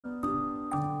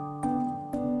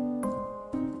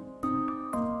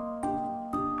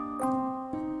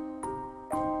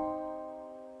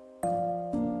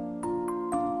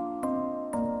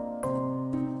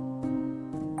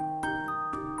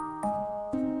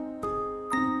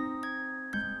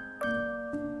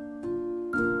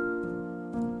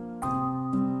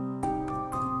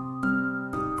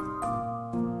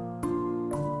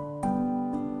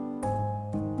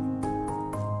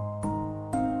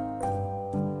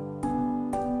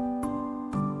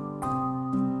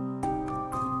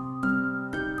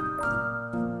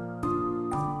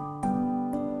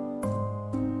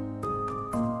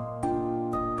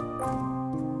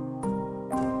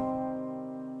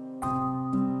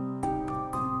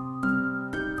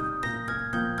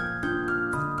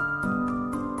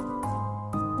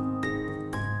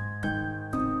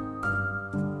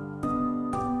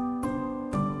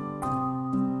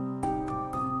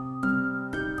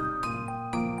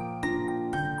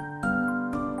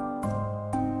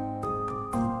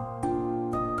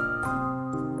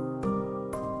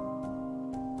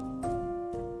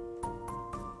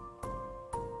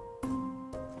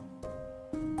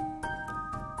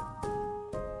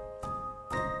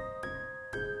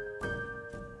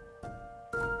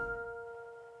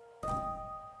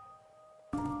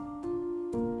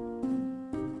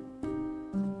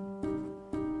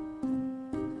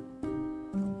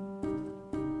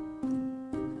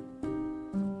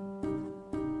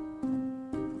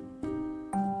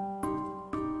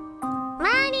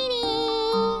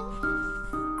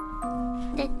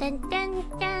dun, dun,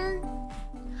 dun, dun.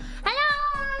 Hello!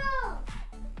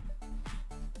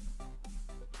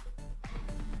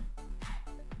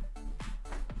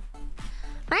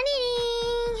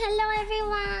 Morning! Hello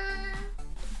everyone!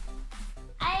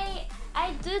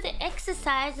 I do the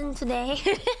exercising today.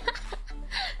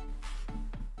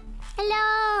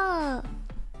 Hello!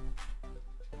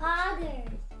 Poggers,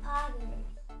 poggers.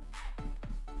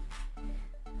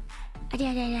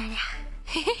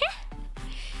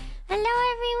 Hello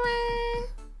everyone!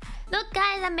 Look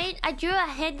guys, I drew a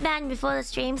headband before the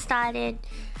stream started.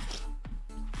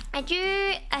 I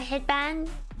drew a headband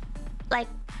like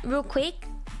real quick.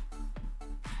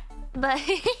 But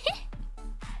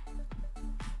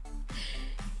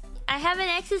I haven't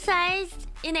exercised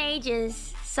in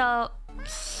ages, so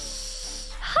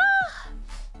let's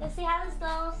see how this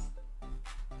goes.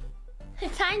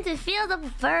 Time to feel the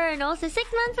burn. Also 6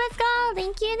 months, let's go.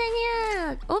 Thank you,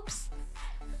 Daniel. Oops.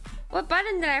 What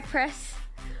button did I press?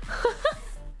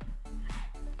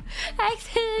 I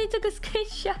accidentally took a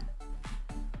screenshot.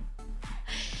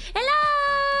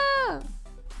 Hello!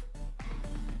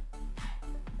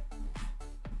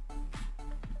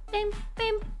 Bim,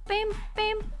 bim, bim,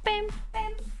 bim, bim,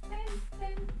 bim,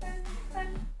 bim, bim,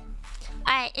 bim.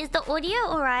 Alright, is the audio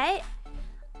alright?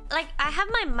 Like, I have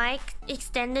my mic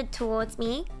extended towards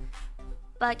me,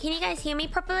 but can you guys hear me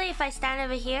properly if I stand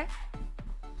over here?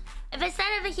 If I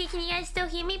stand over here, can you guys still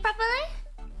hear me properly?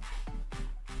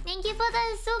 Thank you for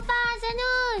the super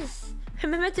Zanus!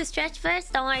 Remember to stretch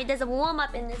first? Don't worry, there's a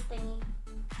warm-up in this thingy.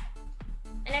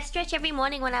 And I stretch every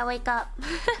morning when I wake up.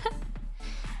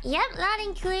 Yep, loud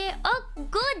and clear. Oh,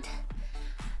 good!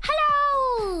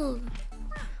 Hello!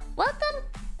 Welcome!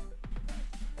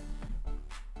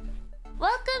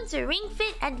 Welcome to Ring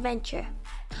Fit Adventure.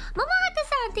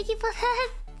 Momohaka-san, thank you for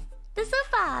the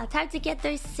super. Time to get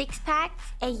those 6-packs.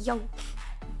 Hey yo.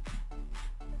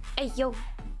 Hey yo.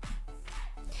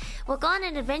 We'll go on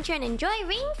an adventure and enjoy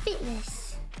ring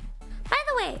fitness. By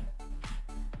the way,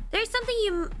 there's something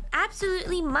you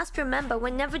absolutely must remember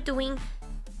whenever doing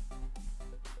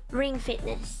ring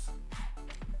fitness.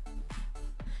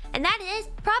 And that is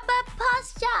proper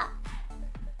posture.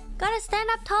 Gotta stand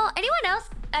up tall. Anyone else?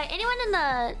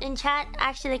 Anyone in chat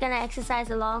actually gonna exercise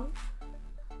along?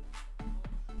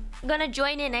 Gonna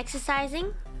join in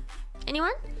exercising?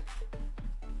 Anyone?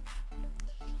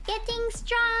 Getting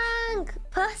strong!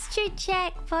 Posture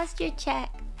check, posture check.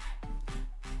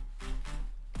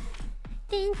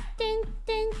 Dun, dun,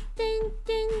 dun, dun,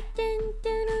 dun, dun,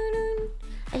 dun, dun.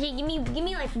 Actually, give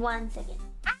me like 1 second.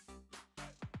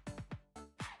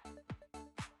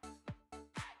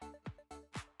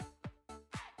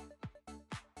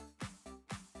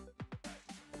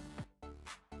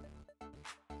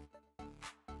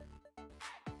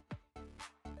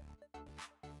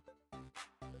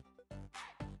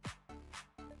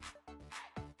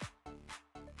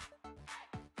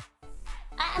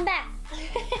 I'm back.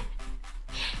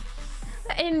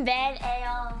 In bed,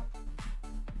 AO.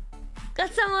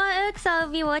 Got some work, so I'll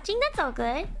be watching. That's all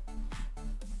good.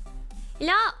 You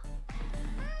know,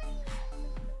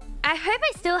 I hope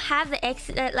I still have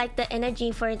the like the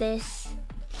energy for this.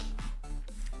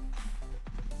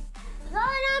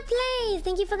 Lana plays.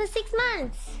 Thank you for the 6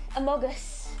 months,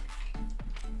 Amogus.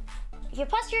 If your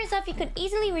posture is up, you could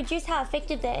easily reduce how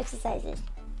effective the exercise is.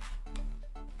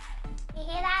 You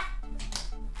hear that?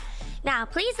 Now,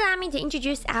 please allow me to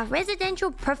introduce our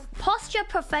residential posture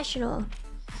professional.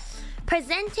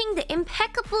 Presenting the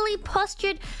impeccably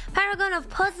postured paragon of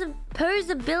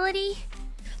posability.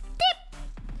 Tip!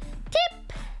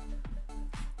 Tip!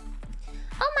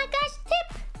 Oh my gosh,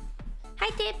 Tip! Hi,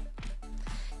 Tip.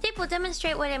 Tip will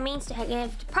demonstrate what it means to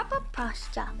have proper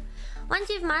posture. Once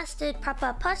you've mastered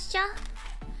proper posture,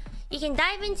 you can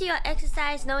dive into your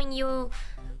exercise knowing you're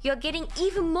getting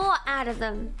even more out of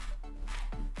them.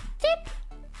 Tip!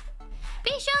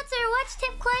 Be sure to watch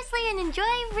Tip closely and enjoy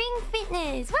ring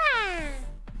fitness. Wow!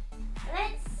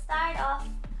 Let's start off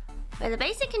with the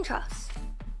basic controls.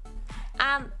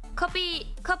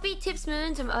 Copy Tip's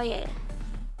moons from... Oh yeah.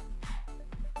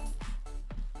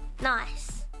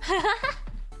 Nice.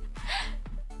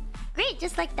 Great,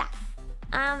 just like that.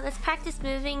 Let's practice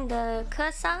moving the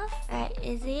cursor. Alright,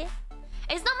 is it?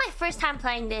 It's not my first time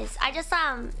playing this. I just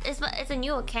it's a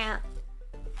new account.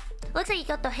 Looks like you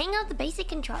got the hang of the basic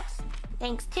controls.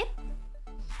 Thanks, Tip.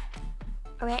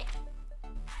 Alright.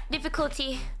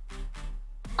 Difficulty.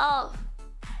 Oh.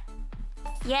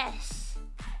 Yes.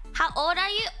 How old are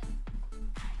you?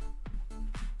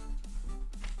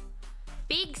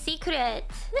 Big secret.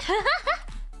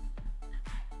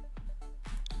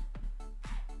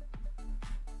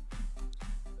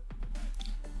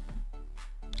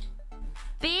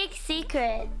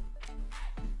 secret.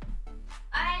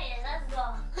 Alright, let's go.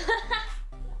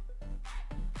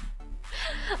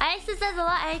 I exercise a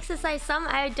lot, I exercise some,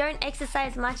 I don't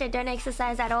exercise much, I don't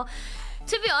exercise at all.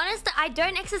 To be honest, I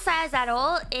don't exercise at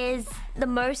all is the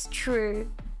most true.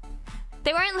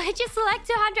 They won't let you select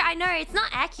 200, I know, it's not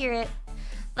accurate.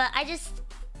 But I just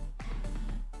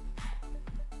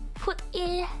put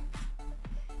in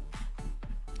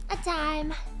a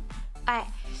time. Alright,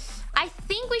 I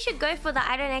think we should go for the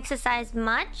I don't exercise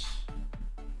much.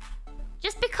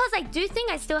 Just because I do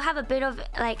think I still have a bit of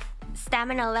like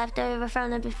stamina left over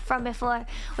from before.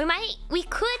 We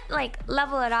could like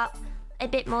level it up a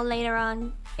bit more later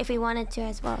on if we wanted to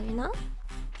as well, you know?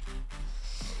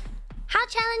 How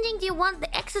challenging do you want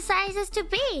the exercises to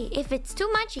be? If it's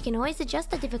too much, you can always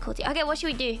adjust the difficulty. Okay, what should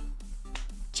we do?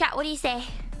 Chat, what do you say?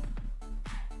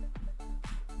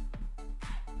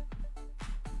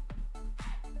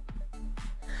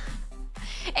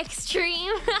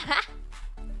 Extreme.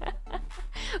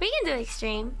 We can do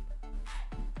extreme.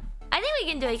 I think we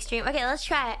can do extreme. Okay, let's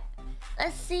try it.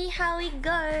 Let's see how we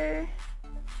go.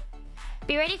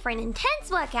 Be ready for an intense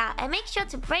workout and make sure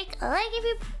to break a leg if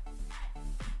you...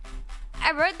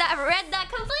 I read that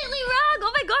completely wrong.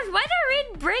 Oh my gosh, why did I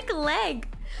read break a leg?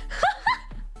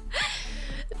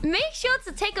 Make sure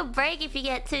to take a break if you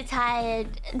get too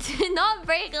tired. Do not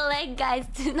break a leg, guys.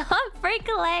 Do not break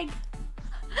a leg.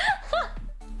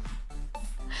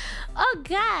 Oh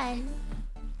god.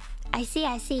 I see.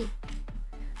 I'm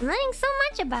learning so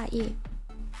much about you.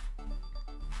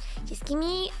 Just give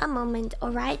me a moment,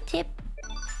 alright, Tip?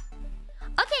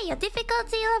 Okay, your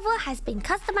difficulty level has been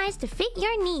customized to fit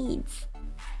your needs.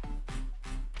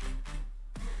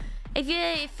 If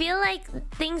you feel like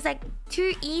things like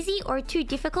too easy or too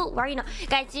difficult, worry not.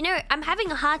 Guys, you know, I'm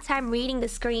having a hard time reading the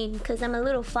screen because I'm a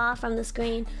little far from the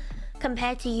screen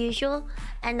compared to usual.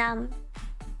 And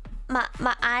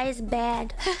my eyes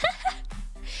bad.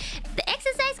 The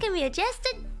exercise can be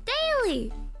adjusted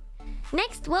daily.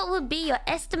 Next, what would be your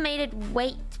estimated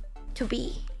weight to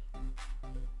be?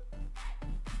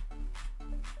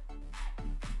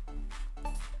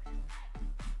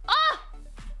 Oh!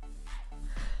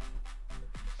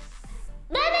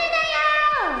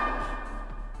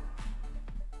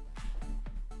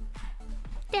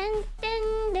 Dun,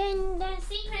 dun, dun, dun.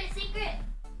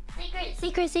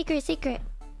 Secret.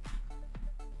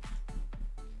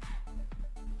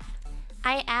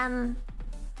 I am,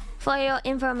 for your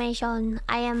information,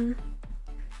 I am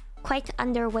quite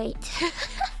underweight.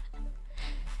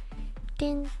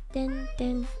 Dun, dun,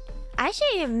 dun. I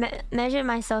actually measured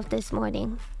myself this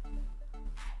morning.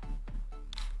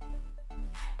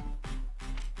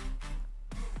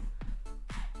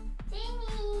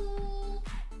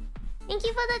 Thank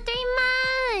you for the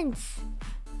 3 months!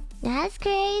 That's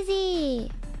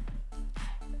crazy!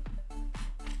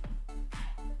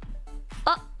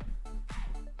 Oh!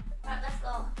 Alright, let's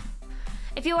go.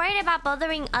 If you're worried about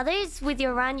bothering others with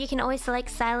your run, you can always select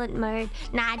silent mode.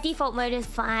 Nah, default mode is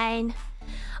fine.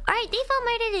 Alright, default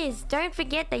mode it is. Don't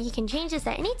forget that you can change this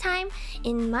at any time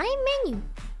in my menu.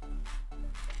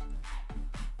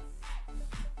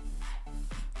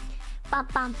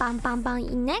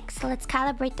 Next, let's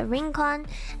calibrate the ring con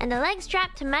and the leg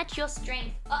strap to match your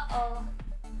strength. Uh-oh.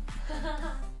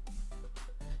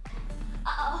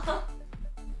 Uh-oh.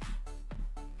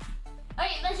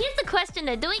 Okay, but here's the question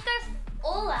though. Do we go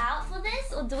all out for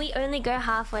this or do we only go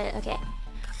halfway? Okay.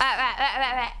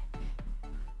 Right.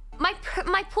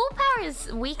 My pull power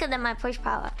is weaker than my push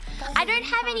power. I don't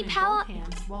have any power.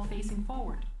 While facing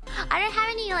forward. I don't have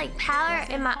any like power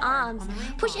in my arms.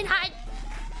 Push and hide.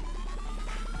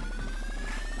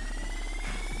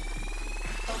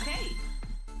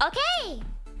 Okay.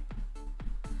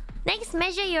 Next,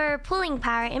 measure your pulling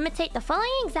power. Imitate the following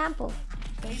example.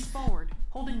 Face forward,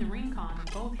 holding the ring con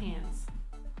in both hands.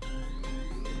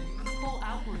 Pull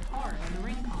outward hard on the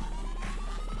ring con.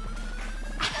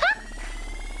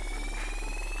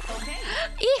 Okay.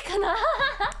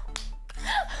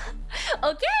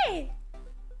 Okay.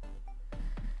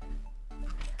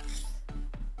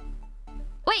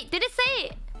 Wait, did it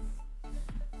say?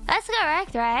 That's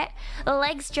correct, right? The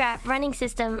leg strap, running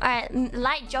system. Alright,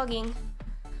 light jogging.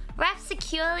 Wrap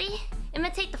securely.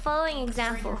 Imitate the following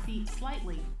example. Straighten your feet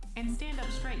slightly and stand up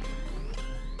straight.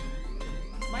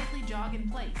 Lightly jog in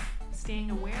place,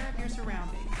 staying aware of your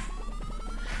surroundings.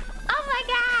 Oh my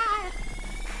god!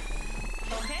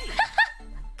 Okay.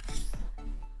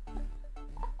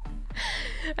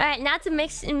 Alright, now to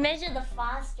measure the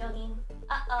fast jogging.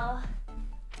 Uh-oh.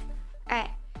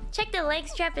 Alright. Check the leg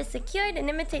strap is secured and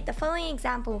imitate the following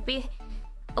example. Be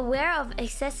aware of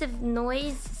excessive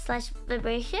noise /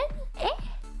 vibration.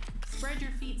 Spread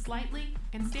your feet slightly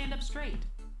and stand up straight.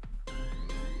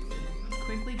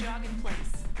 Quickly jog in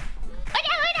place.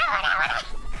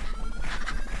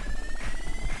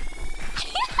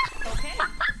 Okay.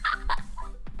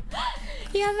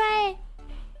 Yabai.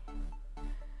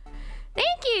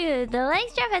 Thank you! The leg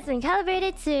strap has been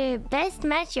calibrated to best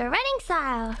match your running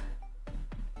style.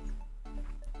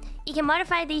 You can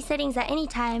modify these settings at any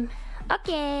time.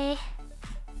 Okay.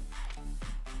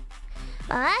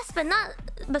 Last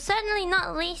but certainly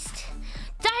not least,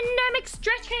 dynamic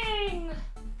stretching!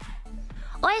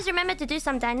 Always remember to do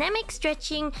some dynamic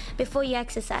stretching before you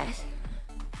exercise.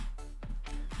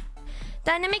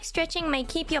 Dynamic stretching may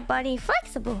keep your body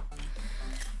flexible.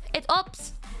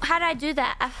 Oops, how do I do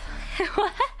that?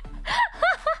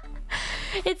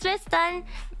 It's best done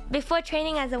before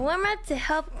training as a warm-up to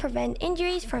help prevent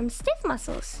injuries from stiff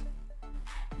muscles.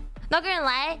 Not gonna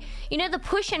lie, you know the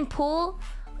push and pull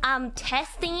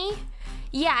test thingy?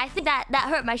 Yeah, I think that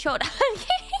hurt my shoulder.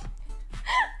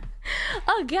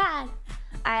 Oh god.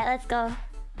 Alright, let's go.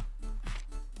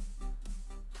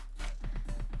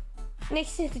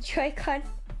 Next to the Joy-Con.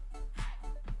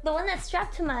 The one that's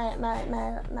strapped to my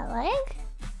leg?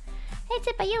 Hey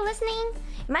Tip, are you listening?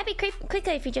 It might be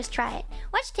quicker if you just try it.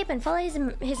 Watch Tip and follow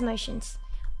his motions.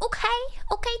 Okay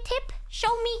Tip,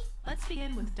 show me. Let's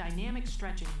begin with dynamic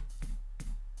stretching.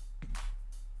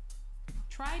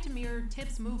 Try to mirror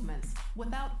Tip's movements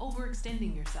without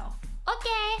overextending yourself.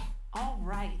 Okay. All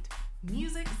right,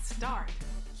 music start.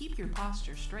 Keep your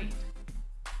posture straight.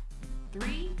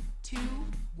 3, 2,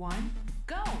 1,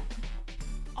 go.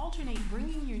 Alternate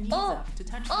bringing your knees up to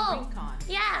touch the ring con.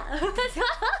 Yeah.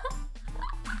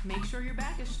 Make sure your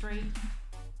back is straight.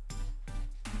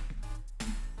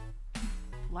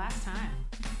 Last time.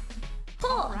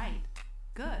 All right,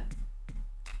 good.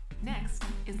 Next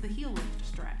is the heel lift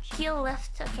stretch. Heel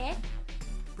lift, okay.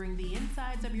 Bring the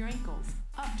insides of your ankles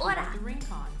up toward the ring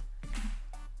con.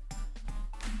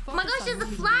 Oh my gosh, there's a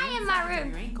fly in my room.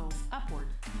 Your ankles upward.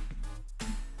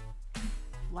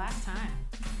 Last time.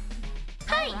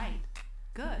 Hey. All right,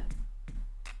 good.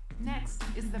 Next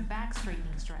is the back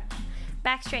straightening stretch.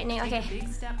 Back straightening, okay. Take a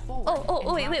big step forward.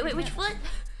 Oh, wait, which foot?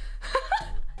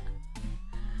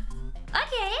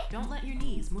 Okay. Don't let your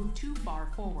knees move too far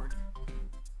forward.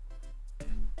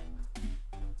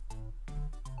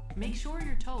 Make sure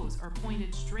your toes are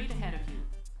pointed straight ahead of you.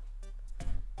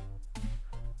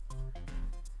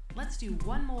 Let's do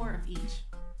one more of each.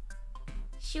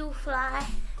 Shoe fly.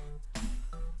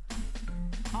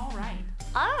 All right.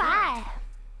 All right.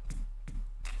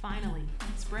 Finally,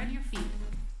 spread your feet.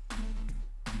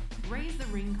 Raise the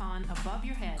ring con above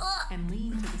your head and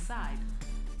lean to the side.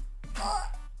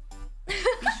 Be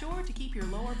sure to keep your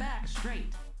lower back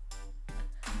straight.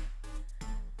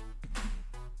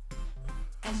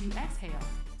 As you exhale,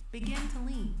 begin to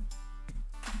lean.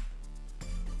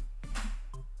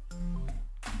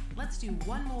 Let's do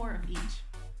one more of each.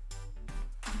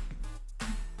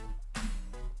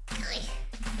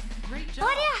 Great job.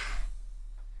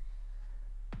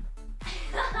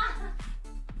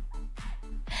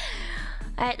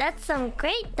 Alright, that's some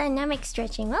great dynamic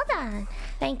stretching. Well done.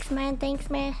 Thanks, man. Thanks,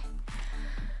 man.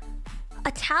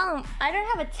 A towel. I don't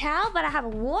have a towel, but I have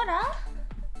water.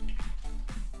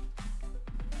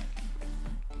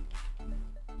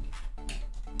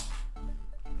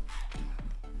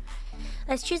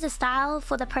 Let's choose a style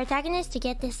for the protagonist to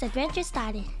get this adventure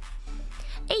started.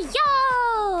 Hey,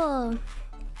 yo!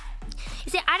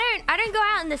 You see, I don't go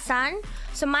out in the sun,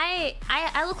 so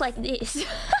I look like this.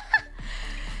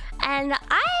 And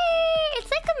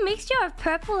it's like a mixture of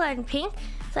purple and pink.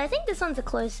 So I think this one's the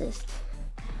closest.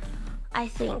 I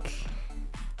think.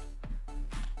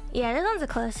 Yeah, this one's the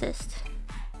closest.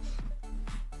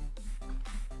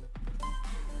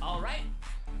 All right,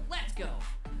 let's go.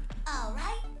 All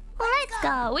right. Well, let's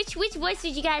go. Which voice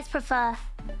did you guys prefer?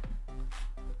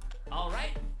 All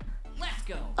right, let's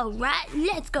go. All right,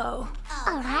 let's go.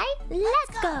 All right,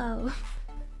 let's go.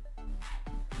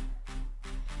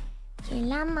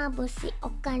 Kilama busi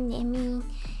okane mi.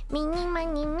 Mini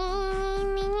money,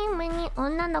 mini money.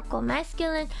 Onanoko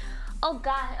masculine. Oh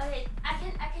god, okay. I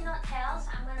cannot tell,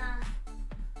 so I'm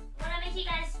gonna make you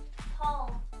guys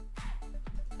hold.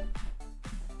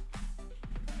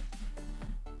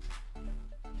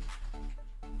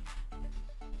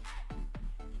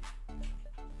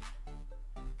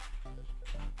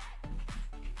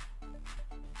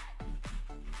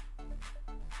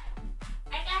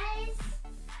 Hi guys.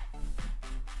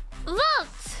 Look.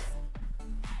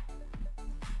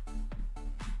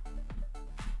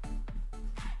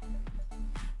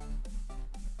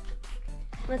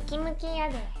 Muki muki ya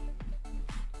de.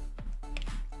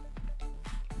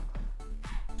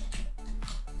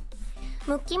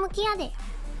 ムキムキやで。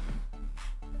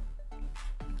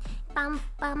パン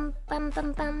パンパンパ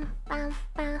ンパンパン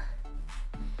パン。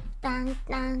ダン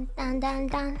ダンダンダン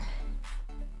ダン。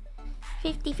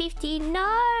50-50 no!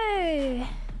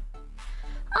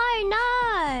 Oh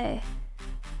no!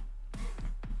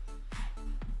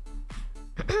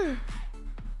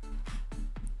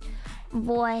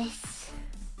 Voice.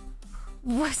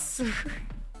 Voice.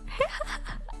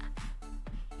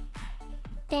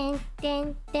 Dun,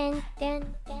 dun, dun, dun,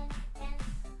 dun, dun.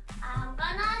 I'm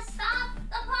gonna stop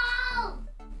the poll!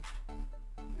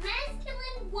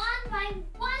 Masculine won by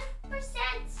 1%.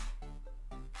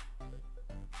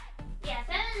 Yeah,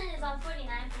 feminine is on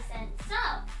 49%. So,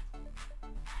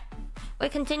 we're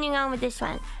continuing on with this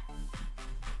one.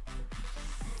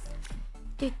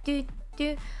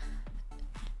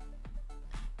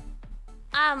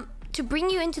 To bring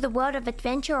you into the world of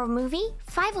adventure or movie,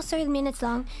 5 or so minutes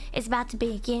long, is about to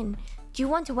begin. Do you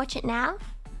want to watch it now?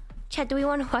 Chat, do we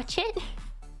want to watch it?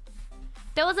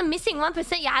 There was a missing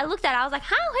 1%. Yeah, I looked at it. I was like,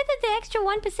 how? Where did the extra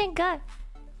 1% go?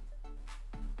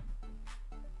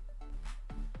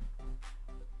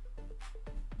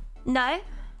 No?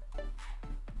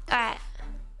 Alright.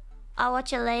 I'll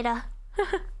watch it later.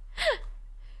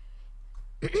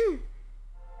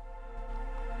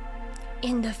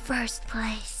 In the first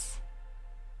place.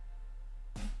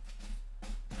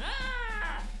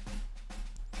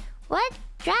 What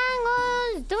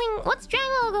Drango's doing? What's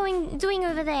Drango doing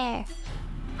over there?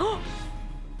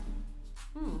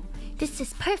 This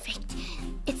is perfect.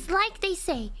 It's like they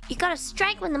say, you gotta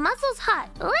strike when the muscle's hot.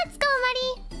 Let's go,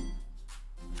 Muddy.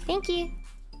 Thank you.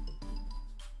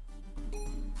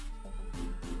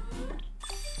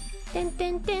 Dun,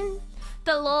 dun, dun.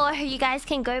 The lore. You guys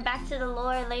can go back to the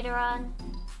lore later on.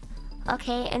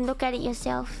 Okay, and look at it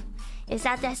yourself. It's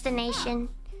our destination.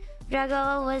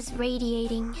 Drago was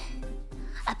radiating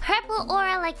a purple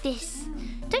aura like this.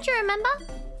 Don't you remember?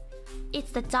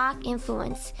 It's the dark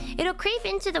influence. It'll creep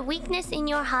into the weakness in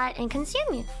your heart and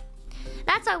consume you.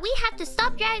 That's why we have to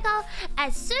stop Drago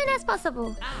as soon as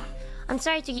possible. I'm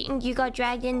sorry you got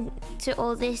dragged into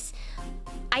all this.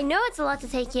 I know it's a lot to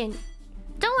take in.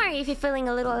 Don't worry if you're feeling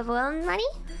a little overwhelmed, Money.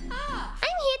 I'm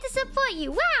here to support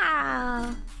you.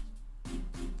 Wow.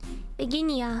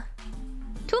 Beginia.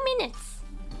 2 minutes.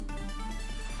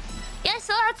 Yes,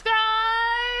 let's go!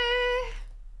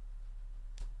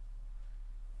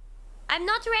 I'm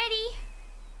not ready.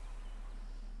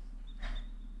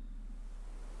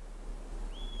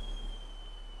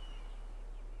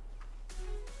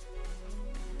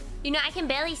 You know, I can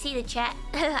barely see the chat.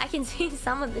 I can see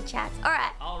some of the chats.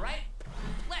 Alright. Alright,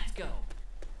 let's go.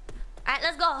 Alright,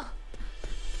 let's go.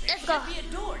 Let's go. There should be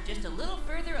a door just a little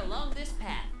further along this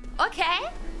path. Okay.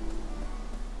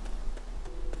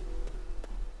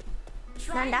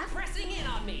 Try pressing in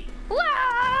on me. Wow!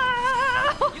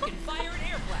 You can fire an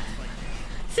air blast like this.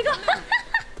 すごい。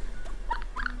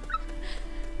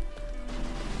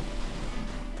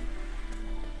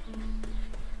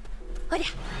ほりゃ。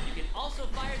You can also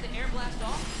fire the air blast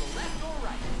off to the left or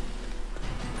right.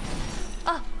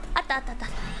 あ、あったあったあった。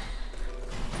ほ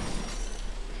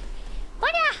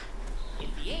りゃ。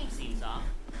 If the aim seems off,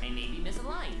 I may be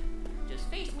misaligned. Just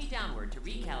face me downward to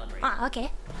recalibrate. Ah,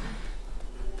 okay.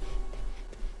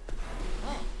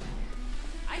 Oh,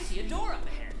 I see a door up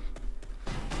ahead.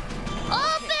 Open!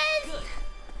 Okay, good.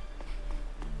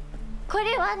 こ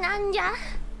れはなんじゃ?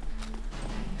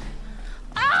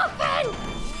 Open!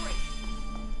 Great.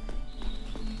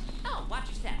 Oh, watch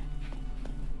your step.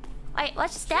 Wait,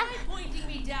 watch your step? Try pointing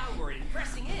me downward and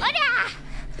pressing in. ほりゃ!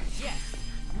 Yes,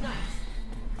 nice.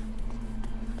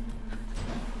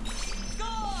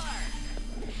 Score!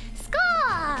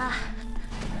 Score!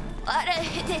 あれ、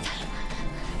出た。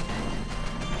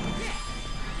 Yeah,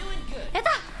 doing good. やった!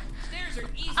 Stairs are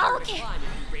easier Oh, to okay. climb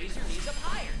if you raise your knees up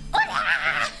higher. ほりゃ!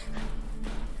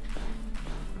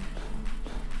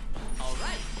 All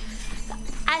right.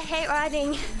 I hate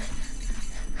riding.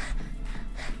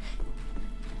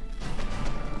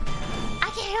 I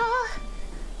get all.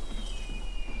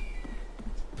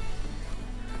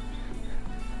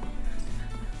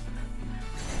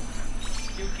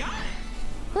 You got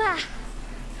it. Wow.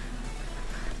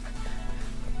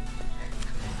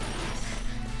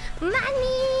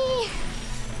 Money.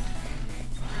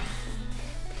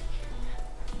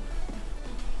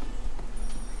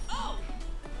 Oh,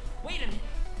 wait a minute.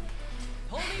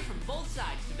 Pull me from both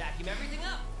sides to vacuum everything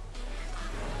up.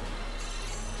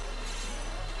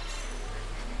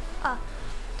 Oh,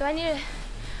 do I need to?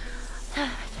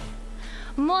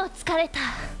 もう疲れた。You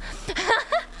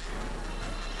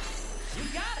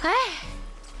got it. はい。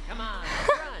 Come on,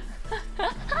 run.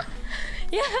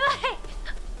 やばい。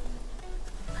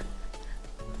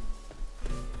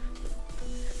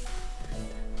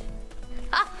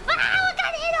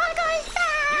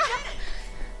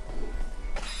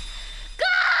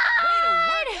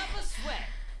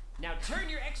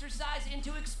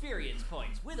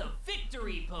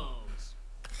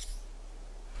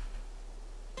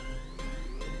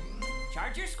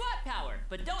Charge your squat power,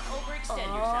 but don't overextend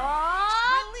yourself.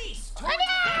 Release towards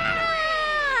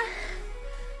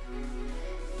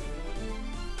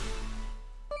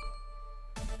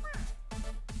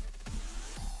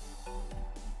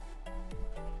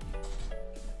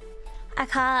I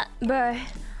can't, bruh.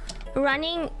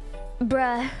 Running,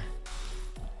 bruh.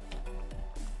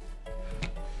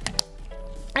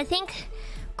 I think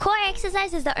core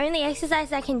exercise is the only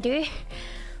exercise I can do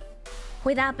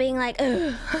without being like,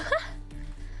 ugh.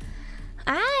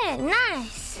 Alright,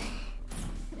 nice.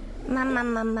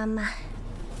 Mama.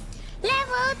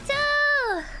 Level 2!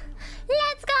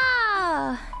 Let's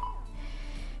go!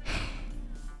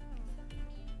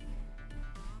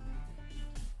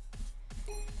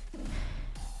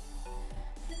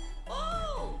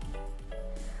 Oh!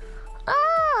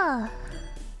 Oh!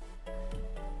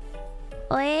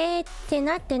 って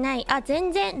なってない。あ、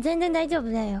全然大丈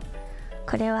夫だよ。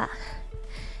これは。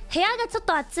部屋がちょっ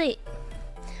と暑い。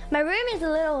My room is a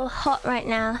little hot right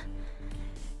now.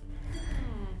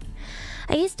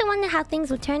 I used to wonder how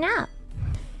things would turn out.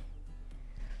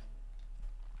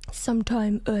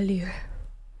 Sometime earlier.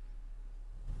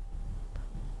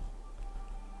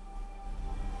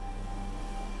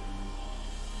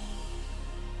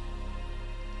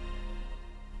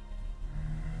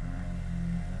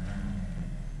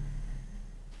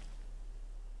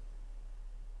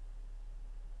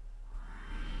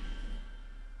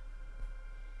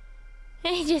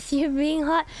 Just you being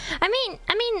hot. I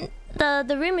mean,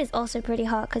 the room is also pretty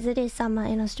hot because it is summer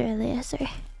in Australia. So,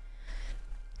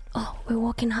 oh, we're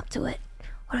walking up to it.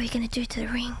 What are we gonna do to the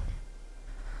ring?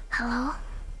 Hello,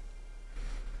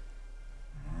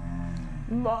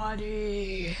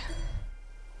 Marty.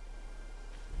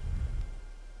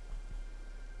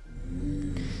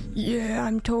 Yeah,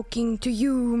 I'm talking to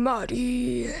you,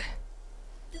 Marty.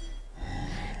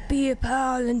 Be a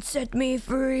pal and set me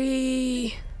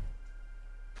free.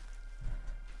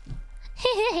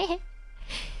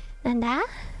 なんだ?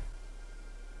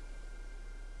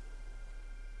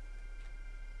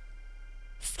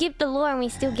 Skip the lore and we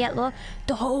still get lore.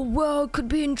 The whole world could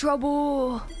be in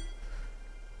trouble.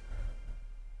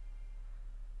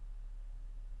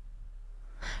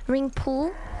 Ring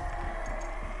pool.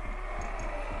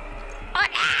 Oh,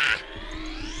 ah!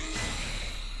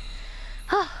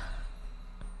 Oh.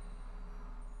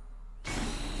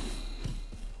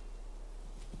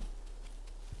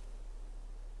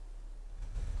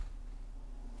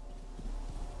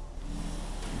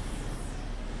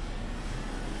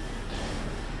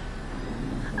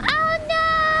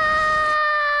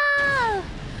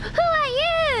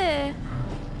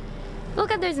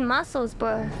 Look at those muscles,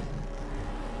 bro.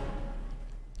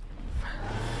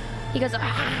 He goes,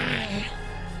 ah!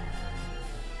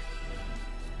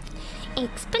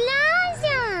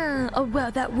 Explosion! Oh,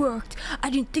 well, that worked. I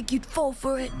didn't think you'd fall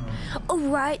for it.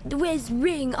 Alright, where's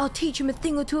Ring? I'll teach him a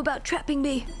thing or two about trapping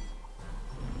me.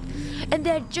 And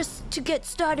then, just to get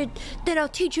started, then I'll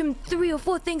teach him 3 or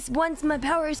 4 things once my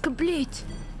power is complete.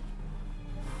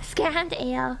 Scammed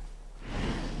AL.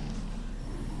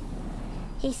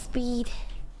 His speed.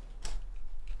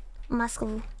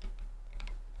 Muscle.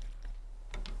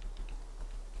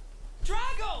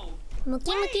 Drago!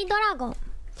 Muki Drago.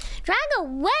 Drago,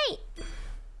 wait!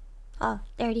 Oh,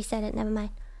 they already said it, never mind.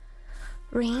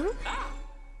 Ring? Ah!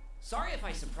 Sorry if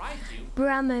I surprised you.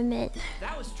 Bruh moment.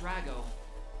 That was Drago.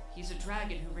 He's a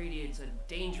dragon who radiates a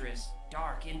dangerous,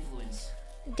 dark influence.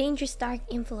 Dangerous dark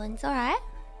influence, alright.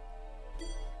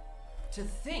 To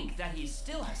think that he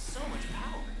still has so much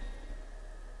power.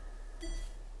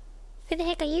 Who the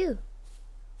heck are you?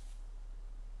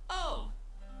 Oh,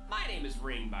 my name is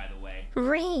Ring, by the way.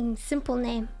 Ring, simple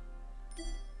name.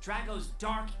 Drago's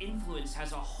dark influence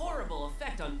has a horrible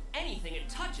effect on anything it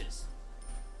touches.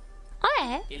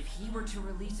 Alright. If he were to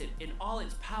release it in all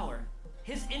its power,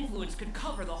 his influence could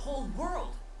cover the whole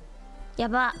world.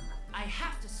 Yaba. I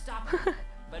have to stop him,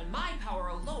 but my power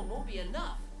alone won't be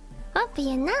enough. Won't be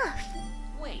enough.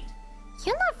 Wait.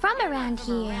 You're not from You're around not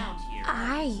from here, around here,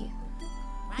 are you?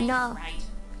 Right, No. right.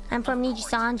 I'm from Of course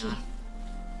NIJISANJI. not.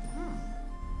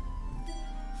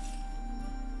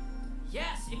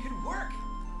 Yes, it could work.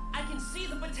 I can see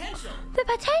the potential. The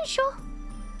potential?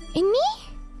 In me?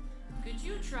 Could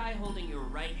you try holding your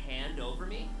right hand over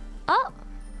me? Oh.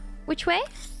 Which way?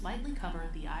 Lightly cover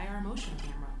the IR motion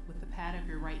camera with the pad of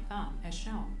your right thumb as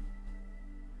shown.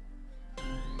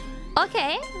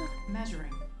 Okay.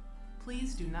 Measuring.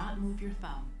 Please do not move your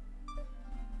thumb.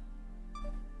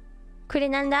 これ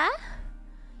なんだ?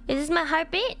 Is this my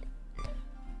heartbeat?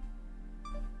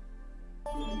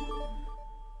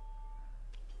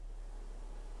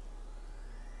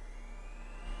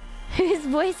 Whose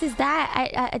voice is that?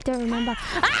 I don't remember.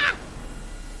 Ah!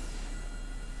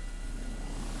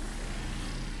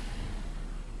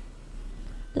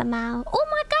 Lamau. Oh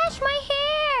my gosh, my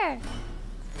hair!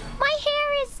 My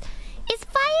hair is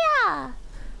fire!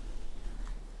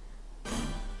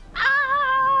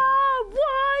 Ah!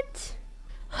 What?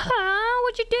 Huh?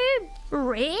 What'd you do?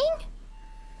 Ring?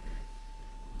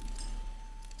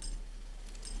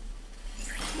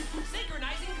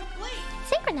 Synchronizing complete.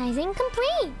 Synchronizing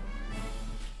complete.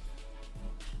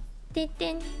 Din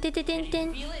din din din din.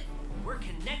 Can you feel it? We're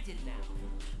connected now.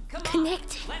 Come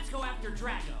Connected. on. Let's go after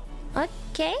Drago.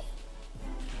 Okay.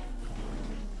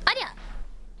 Aria.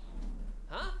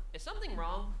 Huh? Is something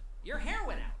wrong? Your hair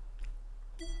went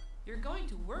out. You're going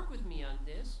to work with me on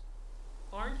this,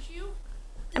 aren't you?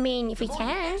 I mean, if we The more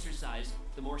we can. exercise,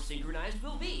 the more synchronized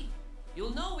we'll be.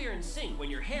 You'll know we're in sync when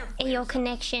your hair flares Ayo up.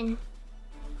 connection.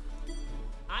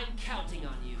 I'm counting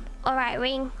on you. Alright,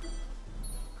 Ring.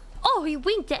 Oh, he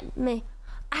winked at me.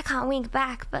 I can't wink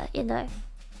back, but you know.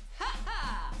 Ha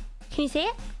ha! Can you see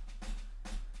it?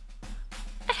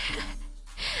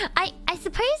 I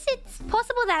suppose it's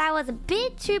possible that I was a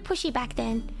bit too pushy back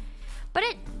then. But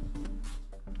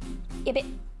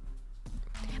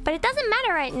But it doesn't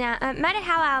matter right now. Matter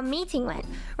how our meeting went.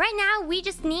 Right now, we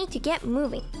just need to get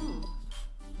moving.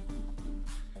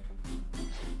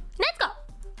 Let's go.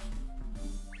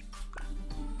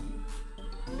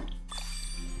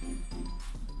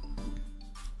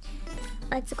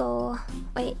 Let's go.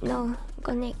 Wait, no.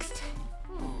 Go next.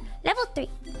 Level 3.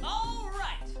 All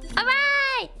right.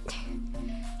 Alright!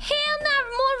 Hell no!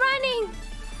 More running!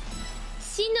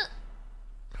 Shinu.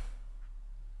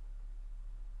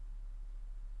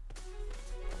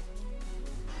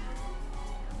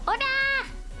 Ora!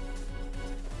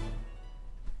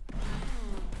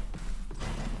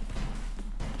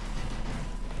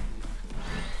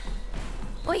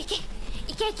 Oh, ike!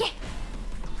 Ike!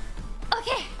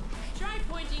 Okay! Try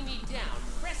pointing me down,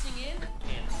 pressing in,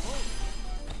 and holding.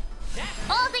 That's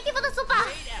Oh, thank you for the super!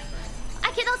 great effort.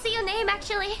 I cannot see your name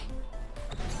actually.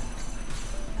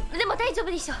 でも大丈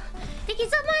夫でしょ。Thank you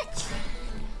so much.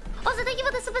 Also, thank you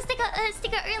for the super sticker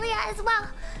earlier as well.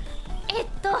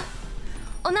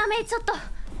 お名前ちょっと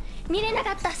見れな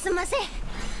かった。すみません。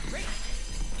 Great.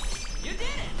 You did it.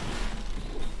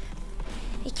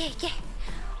 いけいけ。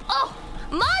Oh,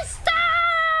 monster!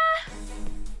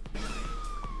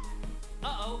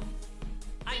 Uh-oh.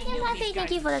 I knew these Thank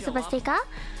guys you for the would show super up. sticker.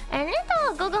 And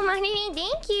Gogo Marini,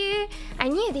 thank you. I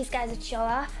knew these guys would show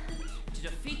up. To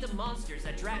defeat the monsters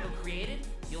that Drago created,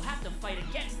 you'll have to fight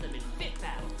against them in fit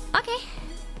battles. Okay.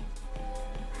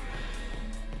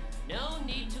 No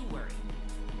need to worry.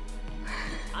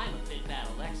 I'm a fit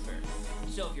battle expert,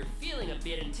 so if you're feeling a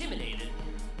bit intimidated,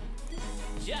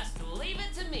 just leave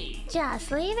it to me.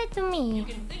 Just leave it to You me.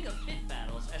 can think of fit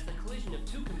battles as the collision of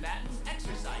two combatants'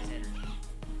 exercise energy.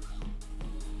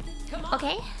 Come on,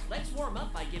 Okay. let's warm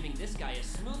up by giving this guy a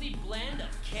smoothie blend of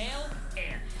kale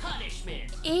and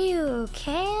punishment. Ew,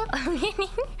 kale?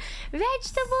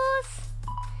 Vegetables?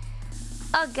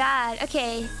 Oh god,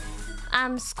 okay.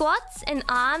 Squats and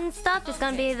arm stuff is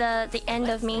gonna be the end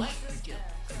of me. Select the skill.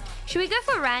 Should we go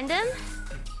for random?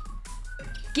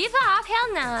 Give up?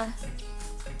 Hell nah.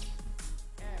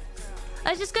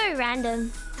 Let's just go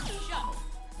random. Shuffle.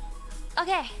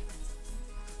 Okay.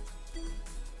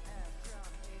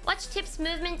 Watch tips,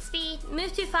 movement speed.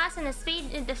 Move too fast and the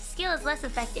skill is less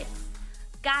effective.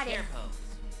 Got it. Air pose.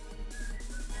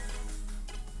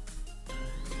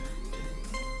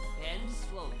 Bend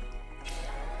slowly.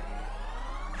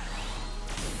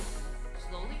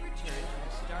 Slowly return to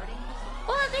the starting position.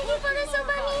 Oh, thank you for the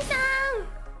super Nissan!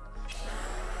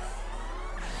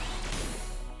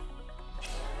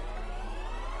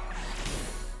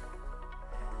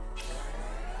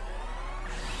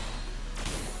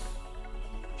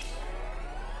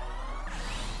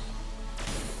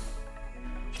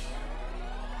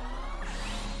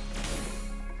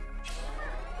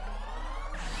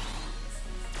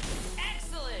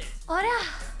 Excellent! Ora!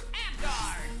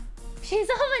 Abguard! She's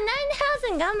over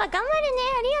 9,000! Gamma, gamma ne,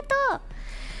 arigato!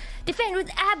 Defend with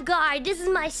ab guard. This is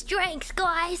my strength,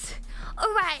 guys.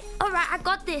 Alright, I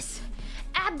got this.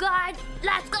 Ab guard,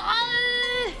 let's go!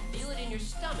 Feel it in your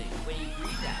stomach when you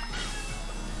breathe out.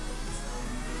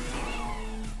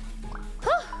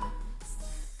 Whew.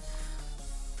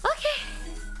 Okay.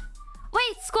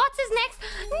 Wait, squats is next.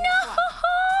 No!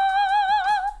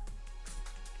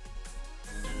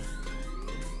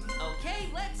 Okay,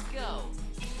 let's go.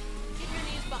 Keep your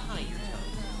knees behind your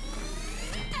toes.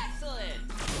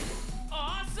 Excellent!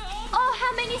 Awesome! Oh,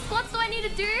 how many squats do I need to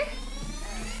do?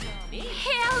 Neat.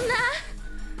 Hell nah.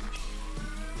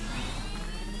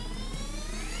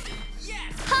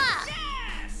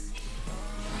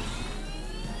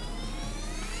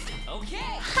 Okay.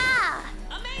 Ha!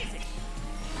 Amazing.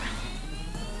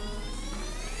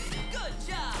 Good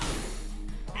job.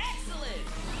 Excellent.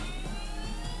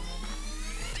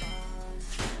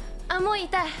 あ、もう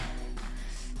痛い。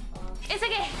It's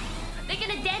okay. They're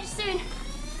gonna dead soon. い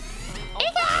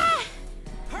けー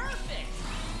Perfect.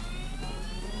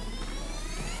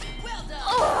 Well done.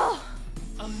 Oh!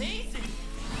 Amazing.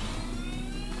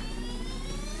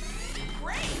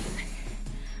 Great.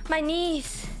 My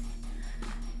knees.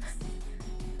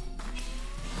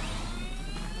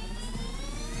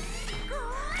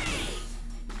 Great.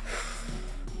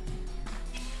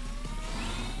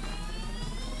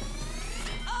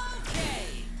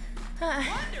 Okay.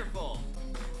 Wonderful.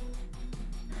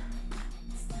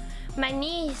 My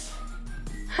knees.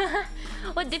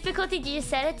 What difficulty did you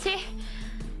set it to?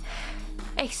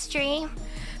 Extreme.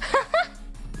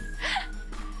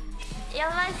 や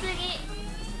ばすぎ。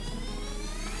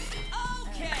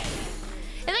Okay.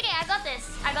 It's okay, I got this.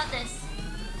 I got this.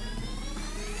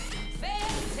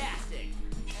 Fantastic.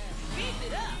 Keep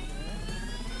it up.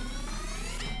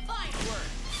 Fine work.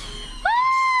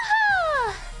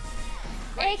 Woohoo!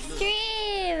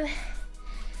 Extreme.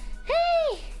 Hey.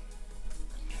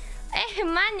 Hey,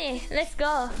 money. Let's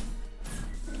go.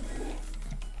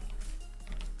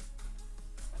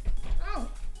 Oh.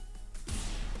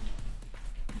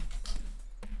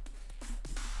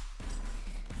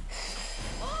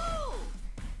 Ooh.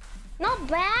 Not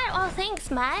bad. Oh, thanks,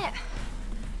 mate.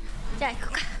 じゃあ行こ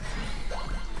うか。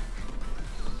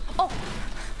Oh,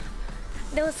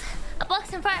 there was a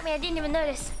box in front of me. I didn't even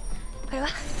notice. これは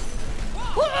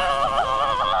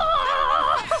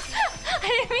I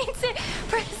didn't mean to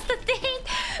press the thing,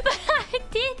 but I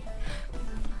did.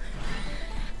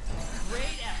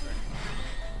 Great effort.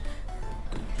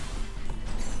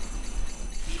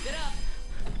 Keep it up.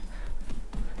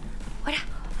 What?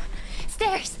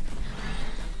 Stairs.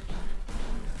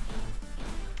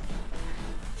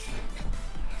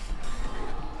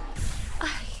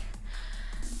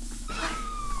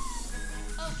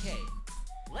 Okay.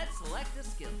 Let's select a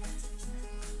skill.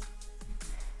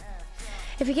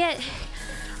 If you get,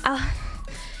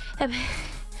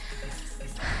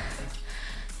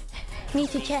 need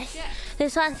to check.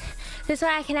 This one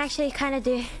I can actually kind of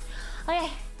do.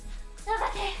 Okay.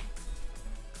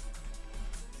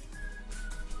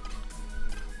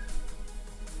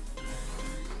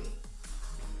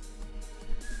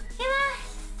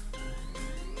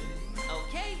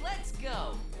 Okay, let's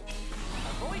go.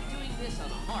 Avoid doing this on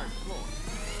a hard floor.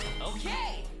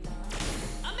 Okay.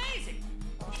 Amazing.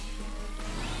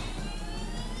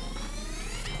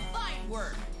 Fine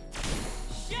work.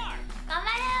 Sharp.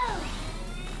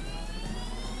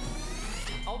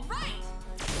 All right.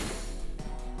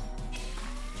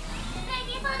 Thank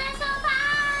you for the sofa.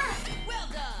 Well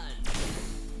done.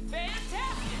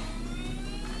 Fantastic.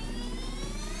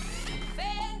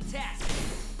 Fantastic.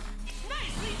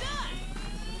 Nicely done.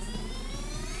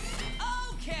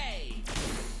 Okay.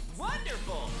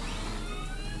 Wonderful.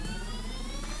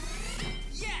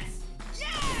 Yes.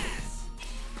 Yes.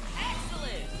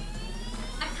 Excellent.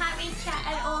 I can't reach that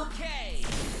at all. Okay.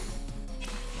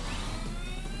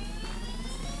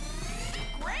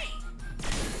 Great.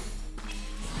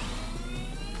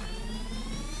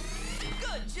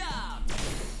 Good job.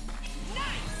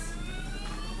 Nice.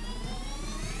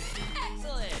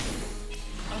 Excellent.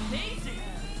 Amazing.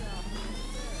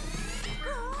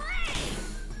 Great.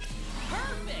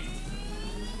 Perfect.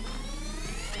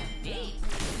 Neat.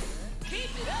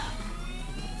 Keep it up.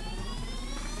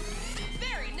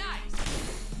 Very nice.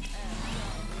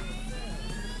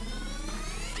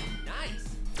 Nice.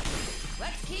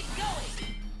 Let's keep going.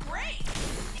 Great.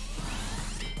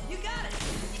 You got it.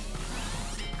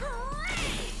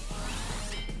 Great.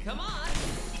 Come on.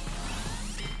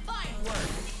 Fine work.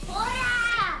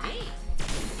 Hola! Neat.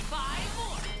 5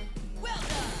 more. Well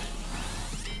done.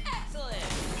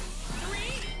 Excellent. 3.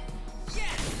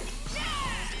 Yes.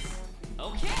 Yes.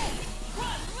 Okay. 1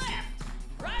 left.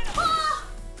 Right on. Oh,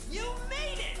 You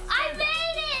made it. I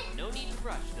made it! No need to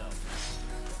rush though.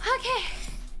 Okay.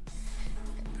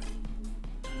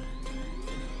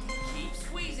 Keep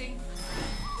squeezing.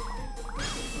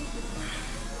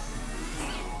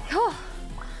 Oh,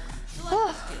 Select oh,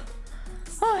 the skill.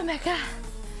 oh my god.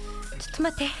 ちょっと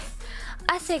待って。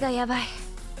汗がやばい。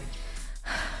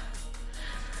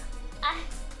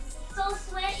So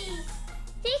sweaty.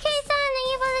 TK さん、ネ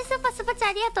ギバルスパチャ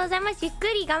ありがとうございます。ゆっく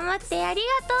り頑張ってあり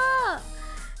がとう。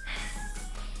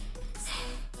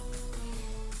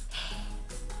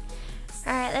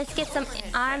Alright, let's get some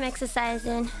arm exercise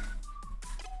in.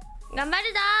 頑張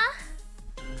るぞ。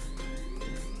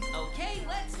 Okay,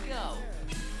 let's go.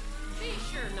 Be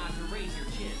sure not to raise your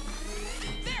chin.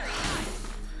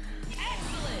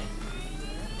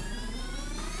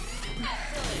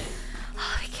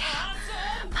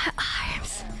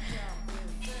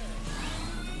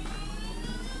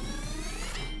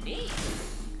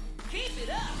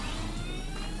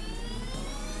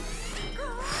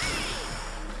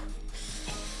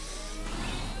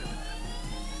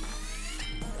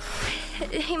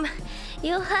 今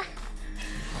ヨハ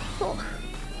おちょ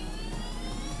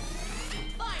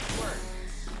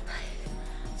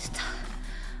っと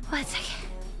one second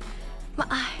my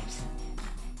arms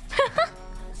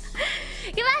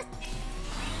いきます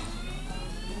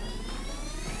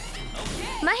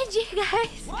Mind you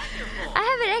guys, I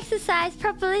haven't exercised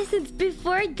properly since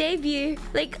before debut,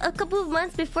 like a couple of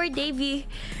months before debut.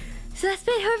 So that's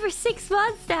been over 6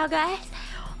 months now, guys.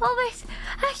 Almost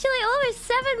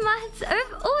 7 months,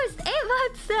 almost 8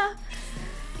 months now.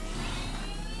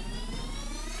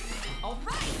 All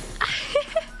right.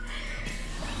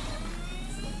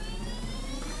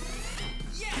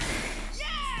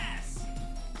 Yes!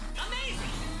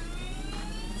 Amazing!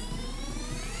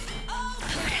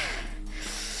 Okay.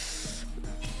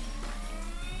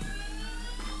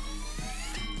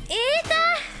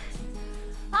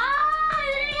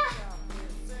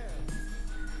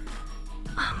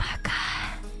 Oh my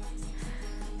god.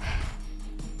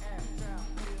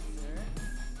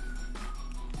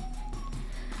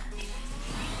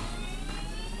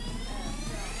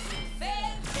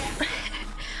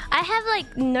 I have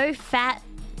like no fat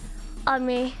on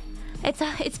me.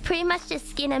 It's pretty much just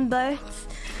skin and bones.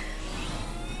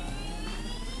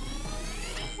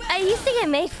 I used to get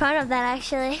made fun of that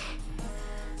actually.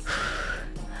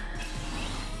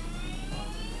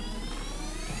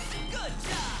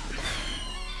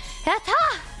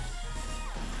 Yatta!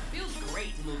 Feels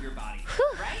great to move your body,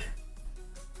 right?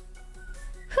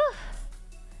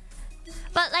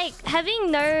 But like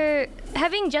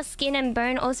having just skin and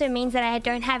bone also means that I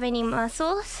don't have any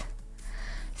muscles.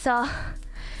 So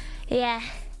yeah.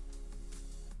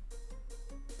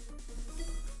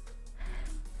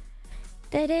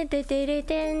 Yatta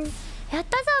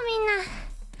zo minna.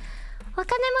 お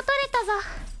金も取れたぞ。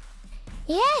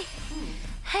イエーイ。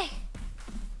はい。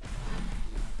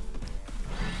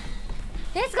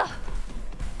Let's go.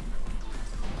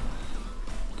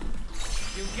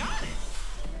 You got it.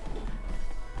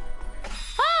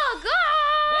 Oh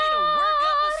god! Way to work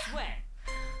up a sweat.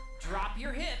 Drop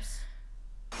your hips.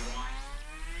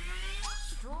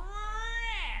 Stretch.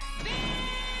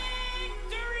 Victory.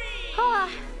 Oh.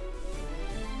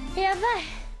 Yeah, bye.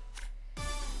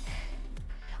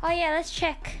 Oh yeah, let's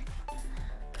check.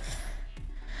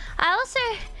 I also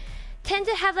tend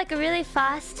to have like a really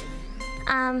fast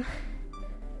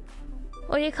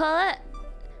what do you call it?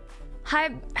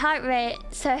 Heart rate.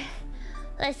 So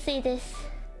let's see this.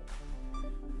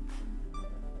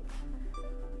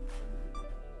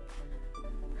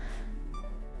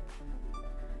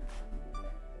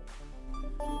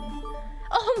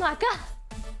 Oh my god.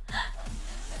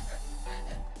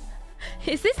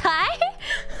 Is this high?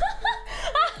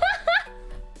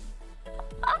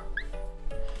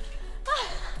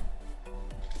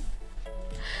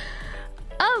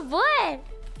 Oh boy.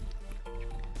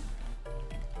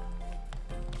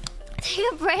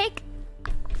 Take a break.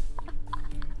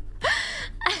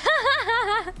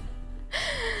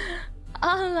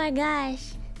 Oh my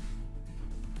gosh.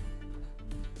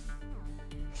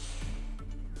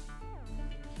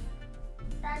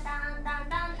 Dun, dun, dun,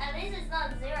 dun. At least it's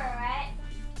not 0, right?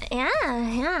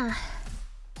 Yeah.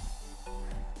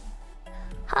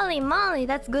 Holy moly,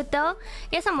 that's good though.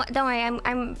 Guess don't worry,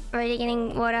 I'm already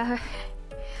getting water.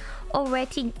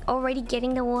 Already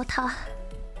getting the water.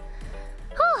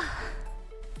 Whew.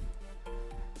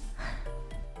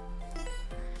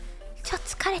 ちょっと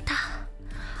疲れた.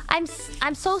 I'm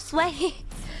so sweaty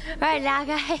right now,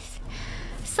 guys.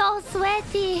 So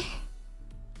sweaty.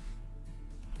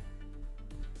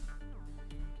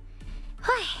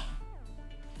 ほい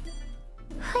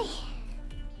ほい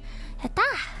やった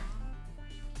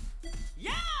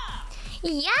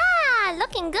Yeah,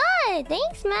 looking good.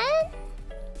 Thanks, man.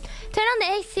 Turn on the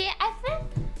AC. I think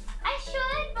I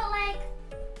should, but like,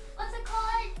 what's it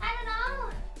called? I don't know.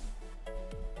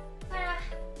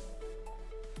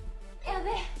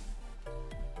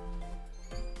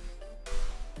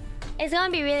 It's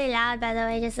gonna be really loud, by the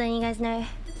way, just letting you guys know.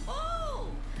 Oh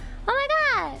my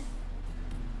god!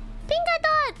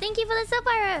 Pinkato! Thank you for the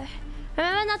super!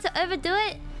 Remember not to overdo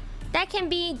it. That can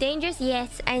be dangerous.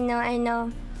 Yes, I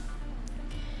know.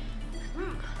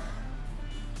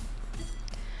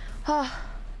 Oh.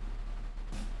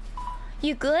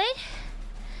 You good?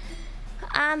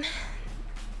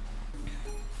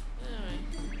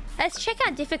 Let's check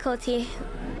out difficulty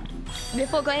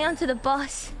before going on to the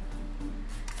boss.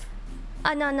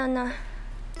 Oh, no.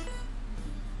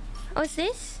 What's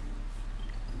this?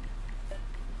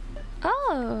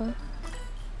 Oh.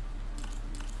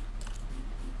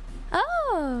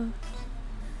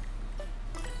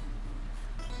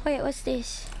 Wait, what's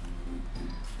this?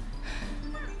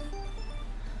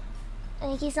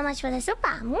 thank you so much for the super.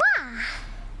 Mwah!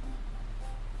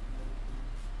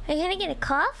 Are you gonna get a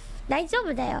cough? 大丈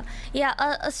夫だよ. Yeah,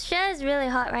 Australia is really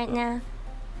hot right now.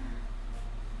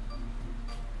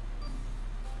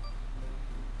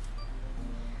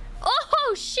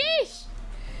 Oh, sheesh!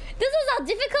 This was our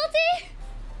difficulty?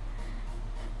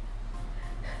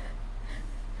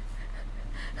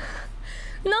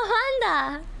 No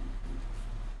wonder.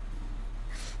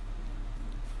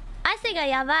 汗が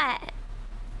やばい。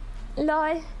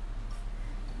Lol.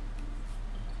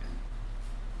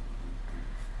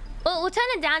 We'll turn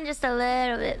it down just a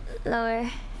little bit lower.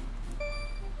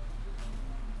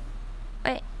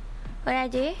 Wait, what did I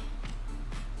do?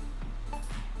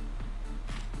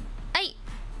 Hey!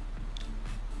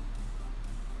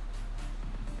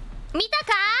 見た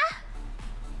か？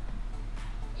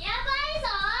やばいぞ！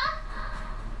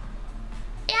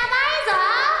やばいぞ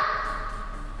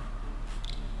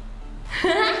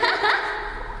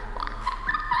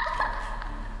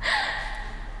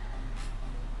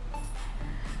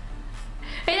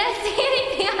！I don't see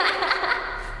anything.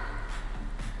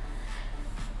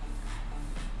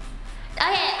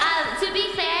 Okay, to be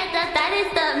fair, that is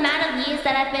the amount of years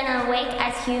that I've been awake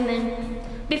as human.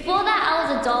 Before that, I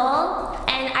was a doll,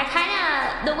 and I kind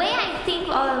of, the way I think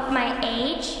of my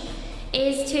age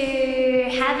is to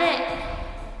have it,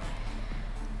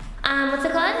 what's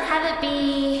it called? Have it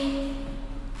be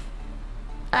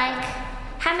like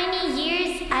how many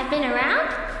years I've been around,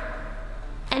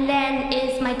 and then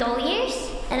is my doll years,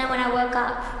 and then when I woke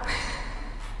up.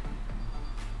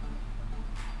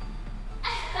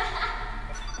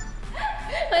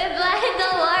 We're blind,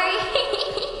 don't worry.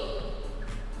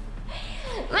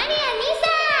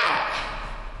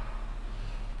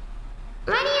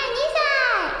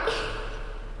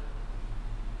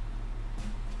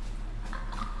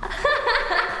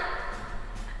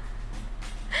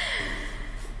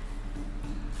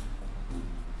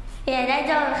 Yeah, that's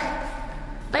all.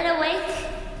 But awake.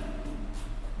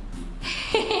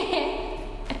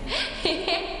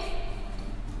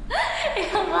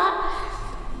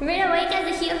 I've been awake as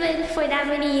a human for that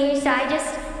many years, so I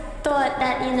just thought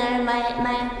that, you know, my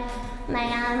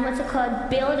what's it called,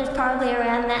 build is probably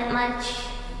around that much.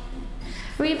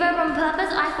 Reverb on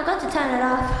purpose? Oh, I forgot to turn it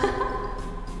off.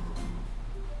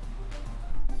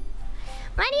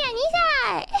 Maria,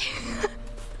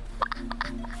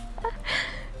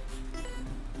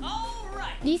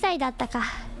 2歳だったか。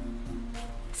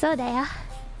そうだよ。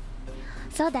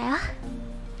そうだよ。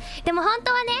でも本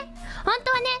当はね、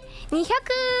200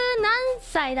何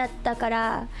歳だったか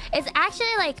ら、it's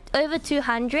actually like over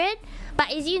 200, but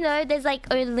as you know, there's like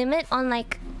a limit on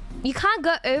like, you can't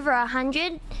go over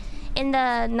 100 in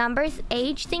the numbers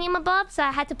age thingamabob, so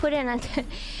I had to put in I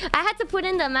had to put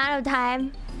in the amount of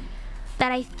time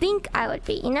that I think I would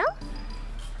be, you know?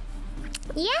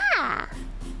 Yeah.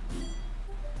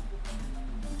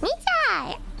 2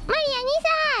歳! Maria, 2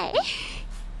歳!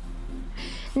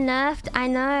 Nerfed, I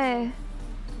know.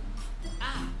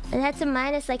 And that's a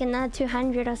minus like another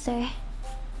 200 or so.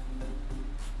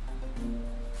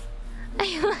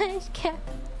 I can't.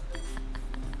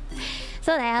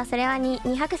 そうだよ、それは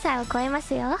200歳を超えま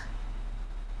すよ。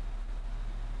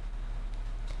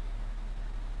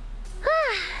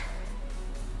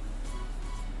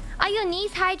Are your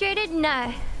knees hydrated?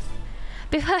 No.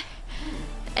 Before...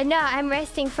 No, I'm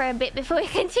resting for a bit before we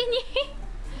continue.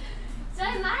 So,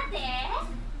 mate.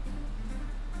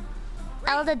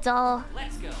 Elder doll.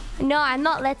 Let's go. No, I'm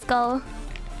not. Let's go.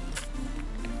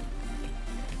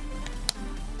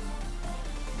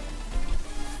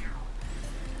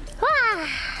 Wah.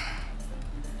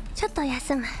 ちょっと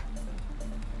休む.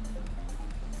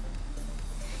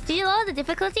 Did you lower the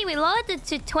difficulty? We lowered it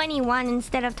to 21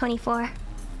 instead of 24.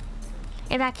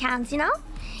 If that counts, you know?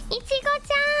 いちごち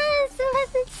ゃん、すみま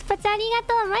せん、スパチャありが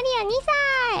とう。マリア2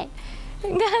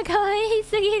歳が可愛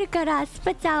すぎるからス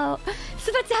パチャあげ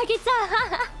ちゃう。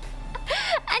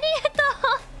ありがと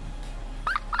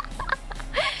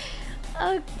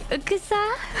う。草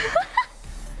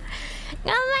頑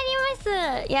張ります。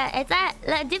Yeah, it's at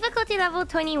difficulty level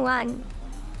 21.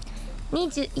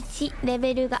 21レ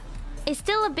ベルが。It's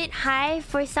still a bit high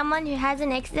for someone who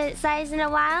hasn't exercised in a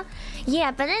while.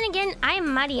 Yeah, but then again,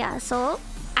 I'm Maria, so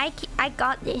I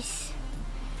got this.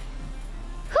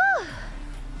 Whew.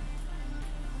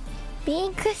 ビ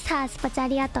ンクスタースパチャあ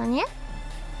りがとうね。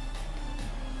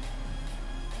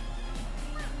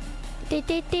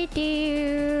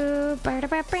バラ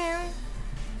バラバラ。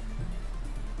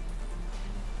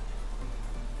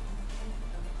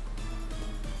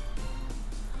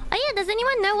Oh yeah, does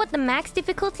anyone know what the max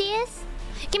difficulty is?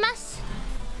 いきます。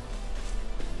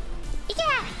いけ。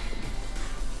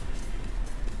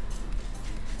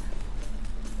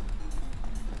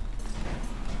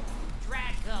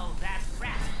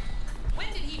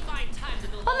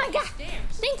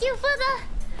Thank you for the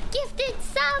gifted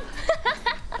sub.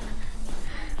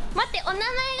 待って、お名前が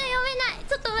読めない。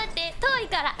ちょっと待って、遠い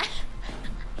から。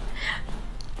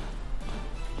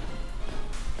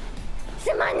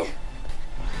すまぬ。おい、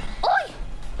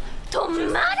止ま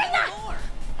るな。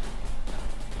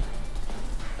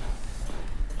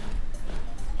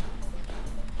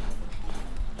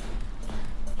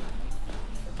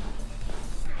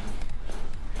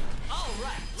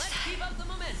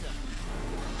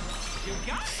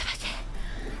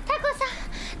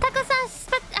タコさん、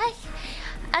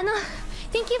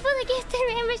Thank you for the gifted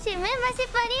membership メンバーシッ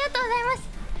プありがとうございます。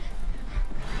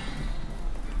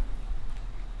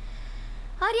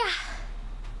おりゃ、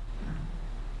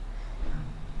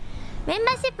メン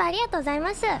バーシップありがとうござい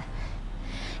ます。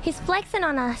He's flexing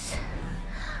on us.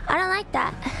 I don't like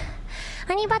that.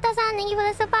 ハニーバタさん、Thank you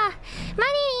for the super マリ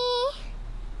ー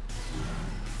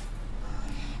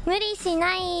無理し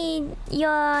ないよ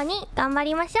うに頑張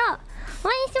りましょう。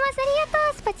応援します。ありが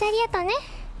とう。スパチありがとうね。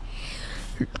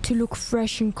To look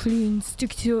fresh and clean,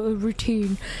 stick to a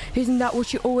routine. Isn't that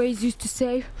what you always used to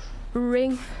say?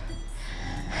 Ring.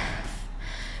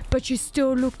 But you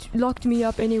still locked me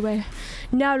up anyway.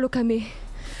 Now look at me.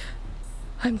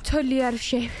 I'm totally out of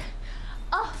shape.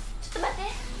 あ、ちょっと待っ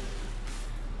て。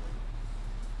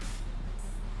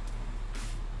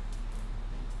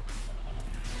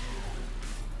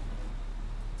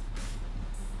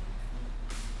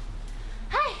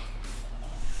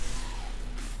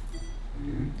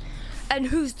And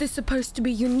who's this supposed to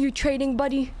be, your new trading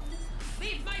buddy?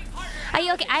 Are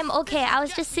you okay? I'm okay. I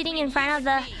was just sitting in front of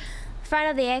the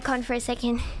aircon for a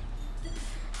second.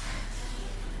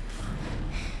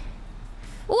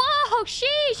 Whoa,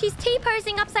 she's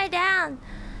T-posing upside down.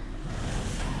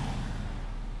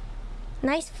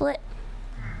 Nice flip.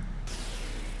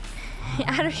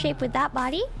 Out of shape with that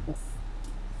body?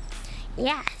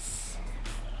 Yes.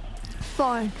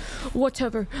 Fine,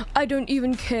 whatever, I don't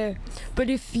even care. But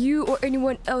if you or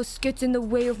anyone else gets in the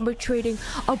way of my trading,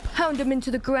 I'll pound them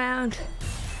into the ground.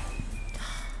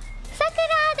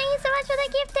 Sakura, thank you so much for the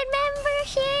gifted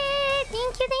membership.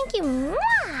 Thank you.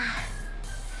 Mwah.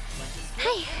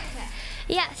 Hey.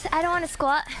 Yes, I don't want to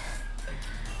squat.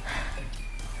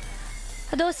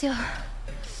 どうしよう。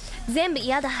全部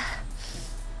嫌だ。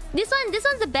This one's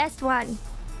the best one.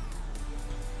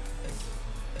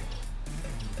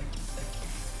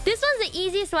 This one's the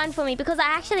easiest one for me because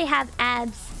I actually have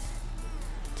abs.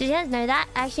 Did you guys know that?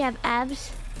 I actually have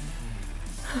abs.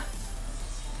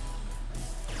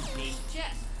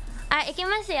 Alright, いき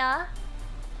ますよ。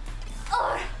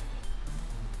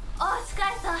お、疲れ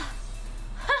た。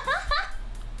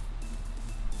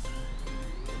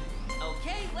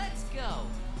Okay, let's go.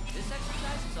 This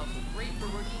exercise is also great for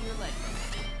working your leg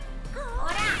muscles.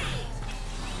 Great.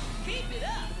 Keep it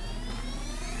up.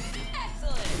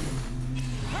 Excellent.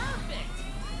 Perfect.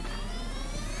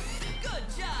 Good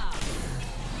job.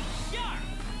 Sharp.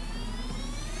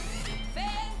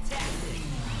 Fantastic.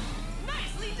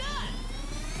 Nicely done.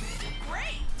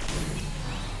 Great.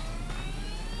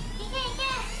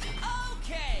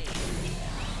 Okay.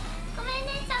 ごめん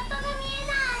ね、チャットが見え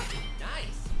ない。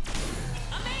Nice.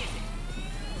 Amazing.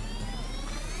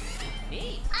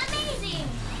 Neat. Amazing.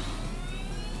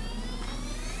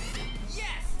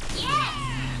 Yes. Yes.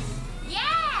 Yes.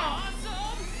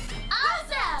 Awesome.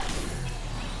 Awesome.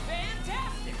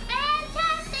 Fantastic.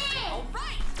 Fantastic. All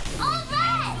right. All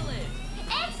right.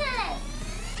 Excellent.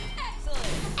 Excellent.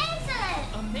 Excellent. Excellent.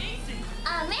 Amazing.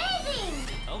 Amazing.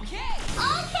 Okay.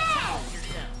 Okay. Challenge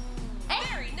yourself.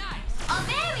 Very nice. Oh,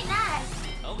 very nice.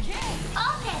 Okay.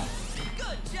 Okay.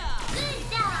 Good job. Good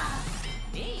job.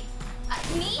 Neat.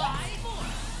 Me? 5 more.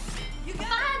 You got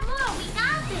 5 more. We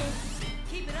got this. it.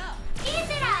 Keep it up. Keep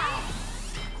it up.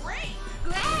 Great.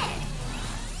 Great.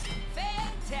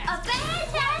 Fantastic.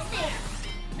 Fantastic.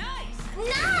 Nice.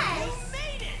 Nice. You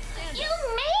made it. And You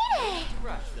made it.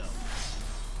 rush though.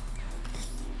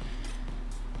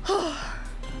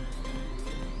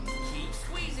 Keep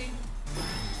squeezing.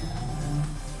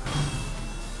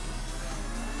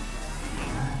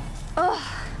 Oh,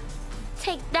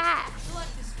 take that.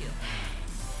 Select the skill.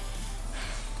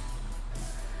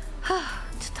 はあ、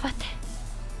ちょっと待って。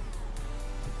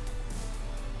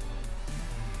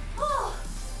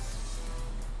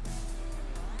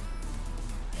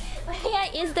Yeah,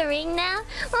 is the ring now?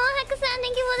 Oh, Haku-san,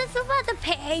 thank you for the support. The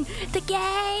pain, the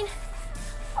gain.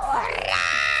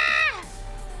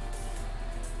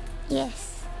 Yes.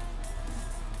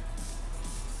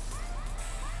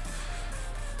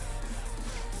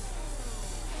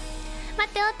 待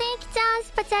って、お天気ちゃん、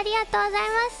スパチありがとうござい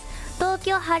ます。東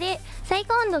京晴れ、最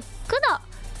高温度9度、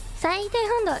最低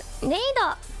温度0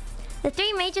度。The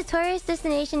 3 major tourist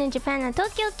destinations in Japan are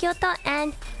Tokyo, Kyoto,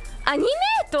 and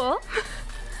Animeto?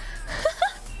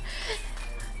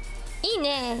 いい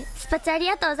ね。スパチャあり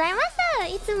がとうございます。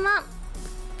いつも。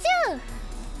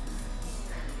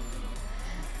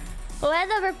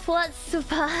Weather report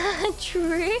super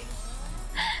true.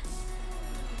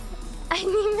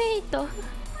 Animeto.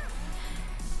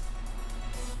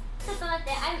 ちょっと待っ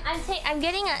て。I'm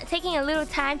taking a little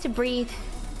time to breathe.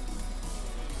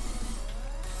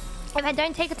 If I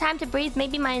don't take the time to breathe,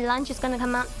 maybe my lunch is gonna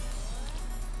come up.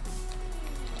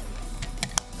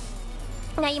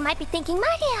 Now you might be thinking,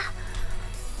 Maria,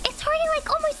 it's already like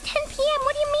almost 10 p.m.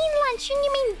 What do you mean lunch?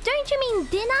 Don't you mean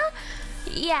dinner?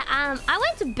 Yeah, I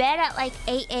went to bed at like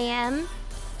 8 a.m.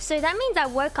 So that means I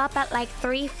woke up at like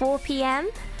 4 p.m.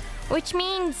 Which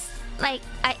means like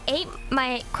I ate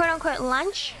my quote-unquote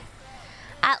lunch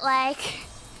at like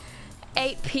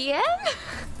 8 p.m.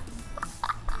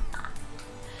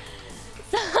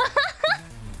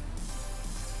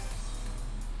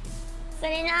 So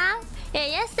now, yeah,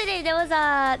 yesterday there was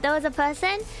a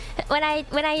person when I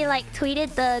like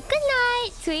tweeted the good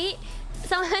night tweet.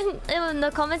 Someone in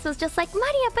the comments was just like,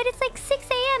 Maria, but it's like 6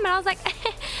 a.m. and I was like,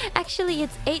 actually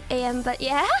it's 8 a.m. but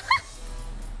yeah.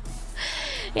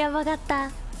 やばかっ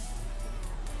た。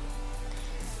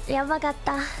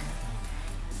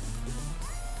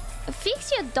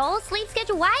Fix your dull sleep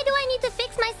schedule. Why do I need to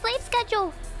fix my sleep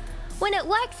schedule when it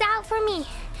works out for me?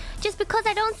 Just because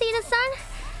I don't see the sun?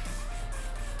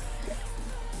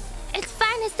 It's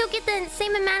fine, I still get the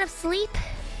same amount of sleep.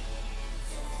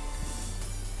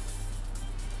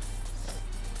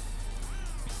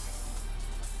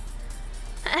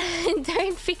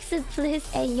 Don't fix it, please,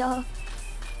 ayo.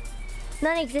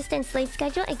 Non-existent sleep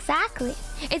schedule? Exactly.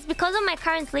 It's because of my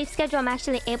current sleep schedule I'm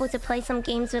actually able to play some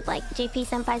games with like JP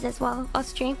senpais as well off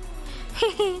stream.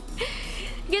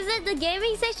 Because the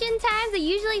gaming session times are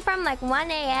usually from like 1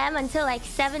 a.m. until like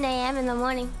 7 a.m. in the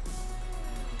morning.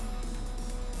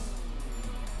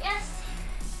 Yes.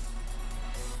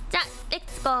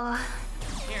 Let's go.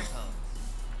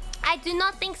 I do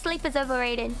not think sleep is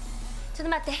overrated. ちょっと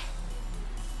待って。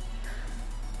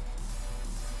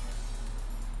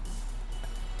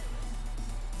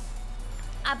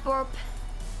I burp.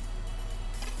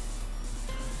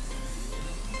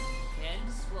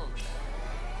 And slowly.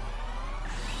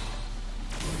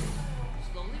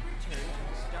 Slowly return to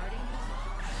the starting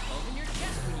position. Open your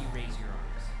chest when you raise your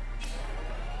arms.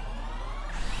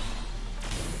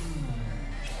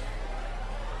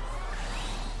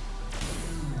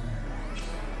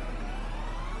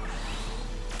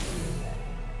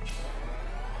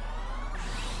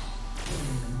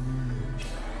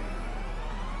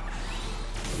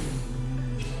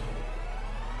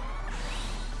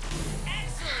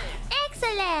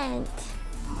 Excellent!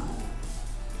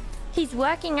 He's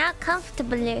working out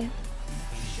comfortably.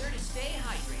 Be sure to stay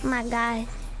hydrated. Oh my god.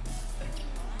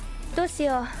 どうし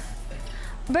よ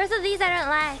う. Both of these I don't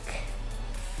like.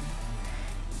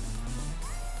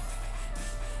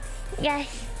 Guys.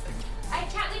 Alright,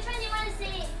 chat, which one do you want to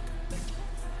see?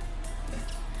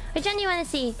 Which one do you want to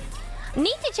see?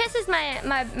 Knee to chest is my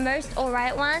most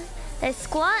alright one. There's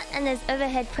squat and there's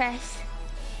overhead press.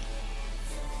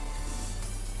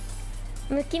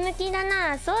 ムキムキだ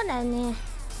な。そうだね。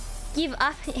Give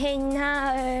up, hey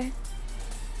now.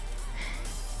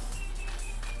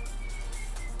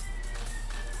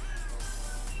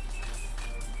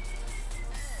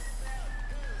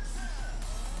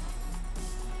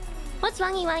 What's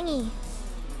wangy wangy?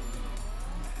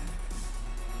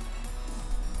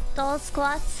 Those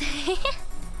squats.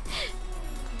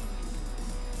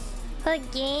 For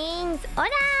gains.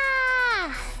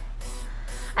 Hola!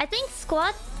 I think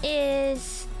squat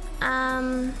is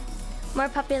more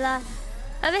popular.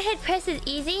 Overhead press is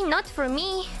easy, not for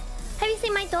me. Have you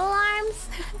seen my doll arms?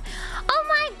 Oh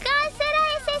my god,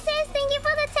 Sera SSS, thank you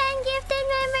for the 10 gifted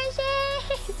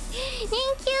memberships.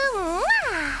 Thank you.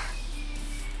 Mwah!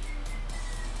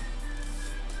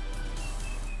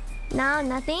 No,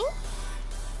 nothing?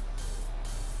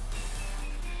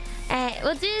 Alright,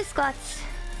 we'll do squats.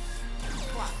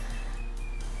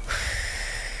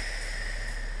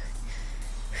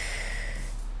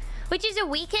 Which is your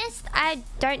weakest? I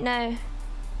don't know.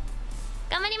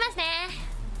 頑張りますね.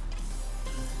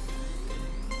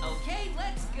 Okay,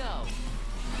 let's go.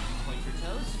 Point your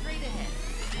toes straight ahead.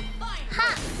 Fine.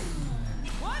 Ha!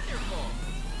 Wonderful.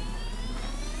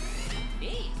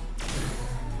 Neat.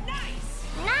 Nice.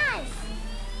 Nice!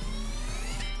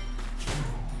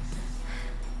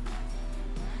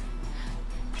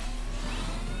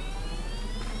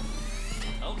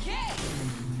 Okay.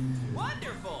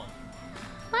 Wonderful.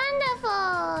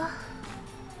 Wonderful!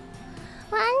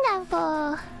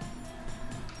 Wonderful.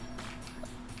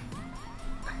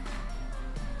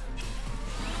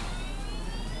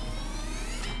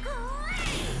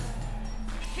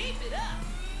 Keep it up.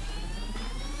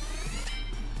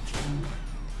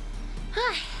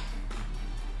 Huh.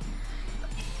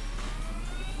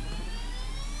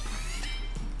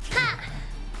 Ha.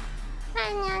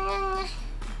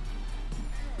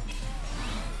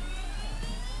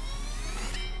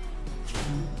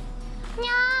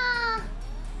 Nya.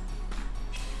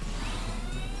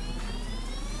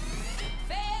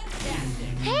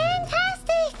 Fantastic.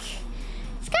 Fantastic.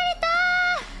 疲れた。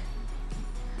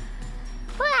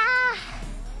ほら。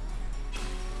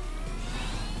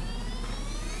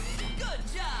 Good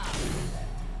job.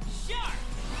 Sharp.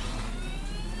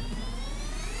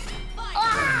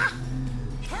 あ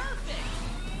Perfect.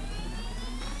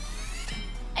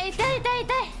 あ。痛い痛い痛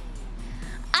い。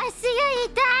足が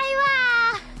痛いわ。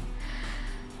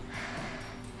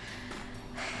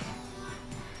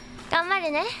頑張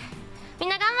るね。みん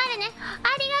な頑張るね。あ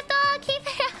りがとう。キープ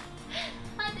や。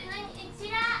待って、何？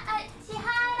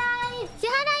千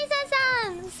原いささ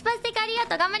ん、スパスティックありが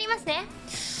とう。頑張りますね。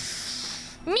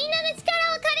みんなの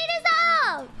力を借りるぞ。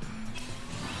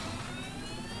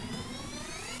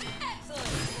 Excellent.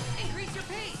 Increase your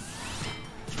pace.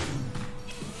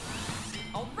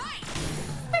 All right.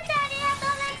 ありがとう、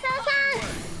マキソさん。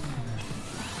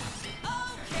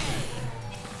 Okay.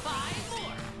 5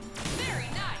 more. Very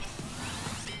nice.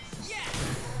 Yes.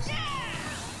 Yeah.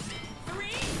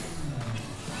 3.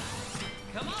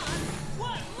 Come on.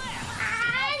 1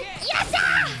 left. よっしゃー。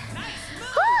 Nice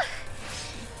move. ふう。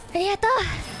ありがとう。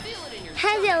 Feel it in your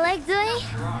How's your leg doing?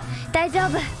 大丈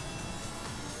夫。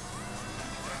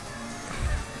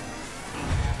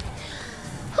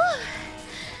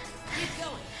 Keep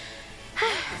going.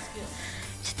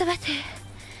 ちょっと待って。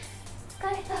疲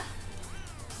れた。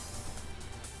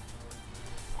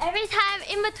Every time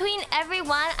in between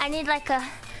everyone, I need like a ち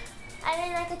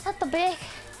ょっとブレイク。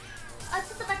あ、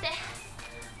ちょっと待って。足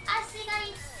がい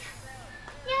い。や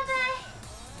ば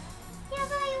い。やばい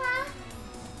わ。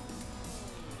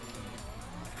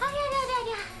ありゃりゃりゃ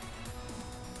りゃ。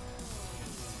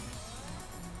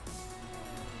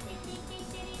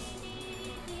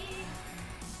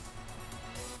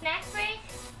スナックブレイク。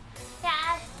いや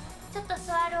ー、ちょっと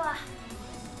座るわ。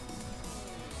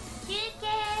休憩。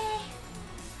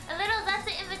A little that's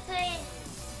in between.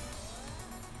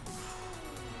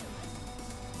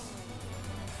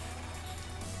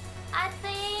 暑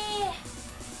い。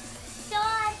超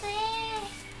暑い。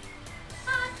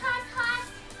hot hot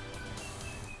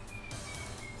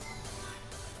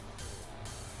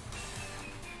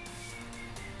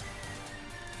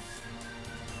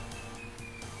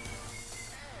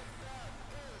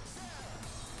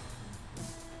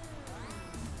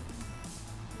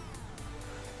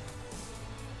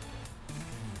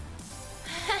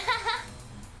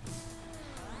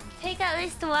at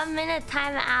least 1 minute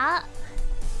time out.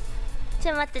 ち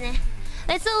ょっと待ってね。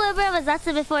Let's do a little bit of a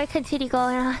zatsu before we continue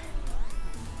going on.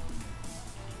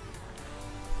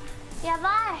 や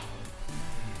ば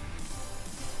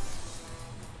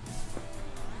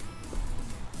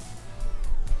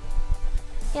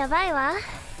い。やばいわ。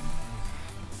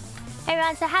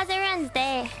Everyone, so how's everyone's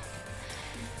day?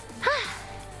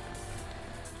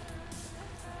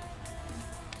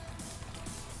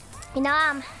 You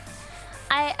know,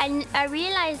 I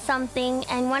realized something,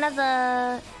 and one of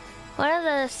the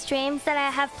streams that I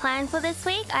have planned for this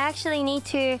week, I actually need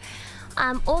to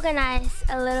organize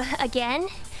a little again.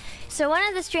 So one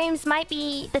of the streams might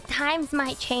be, the times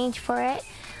might change for it,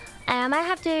 and I might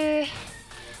have to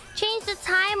change the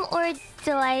time or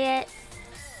delay it.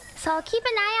 So keep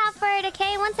an eye out for it,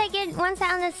 okay? Once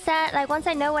I understand, like once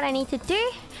I know what I need to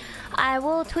do, I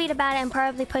will tweet about it and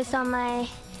probably post on my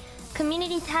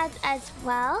community tabs as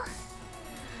well.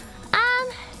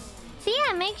 So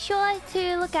yeah, make sure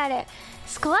to look at it.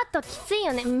 スクワットきつい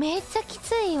よね。めっちゃき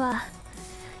ついわ。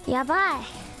やばい。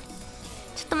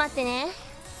ちょっと待ってね。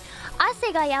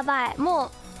汗がやばい。も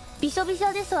うびしょびし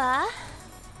ょですわ。はあ。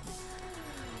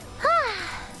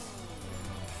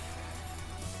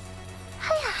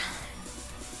はや。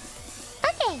オッ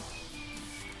ケ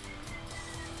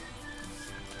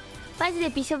ー。マジで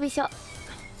びしょびしょ。はあ。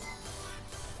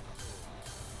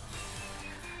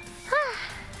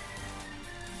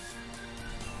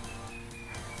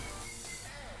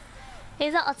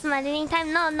Is it Otsuma editing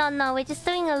time? No, no, no. We're just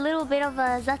doing a little bit of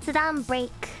a 雑談ブレイ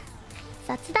ク。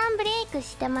雑談ブレイク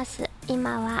してます。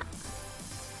今は。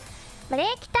ブレイ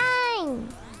クタイム。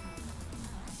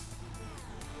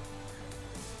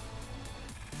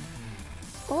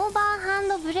オーバーハン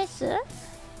ドブレス？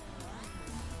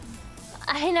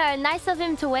 I know, nice of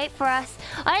him to wait for us.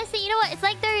 Honestly, you know what? It's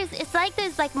like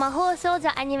there's like Mahou Soldier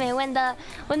anime when the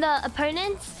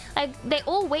opponents, like, they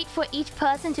all wait for each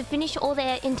person to finish all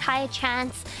their entire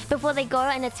chants before they go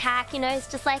and attack. You know, it's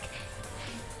just like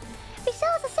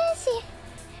Vishosa Senshi,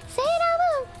 Sailor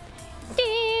Moon,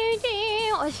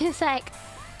 or it's just like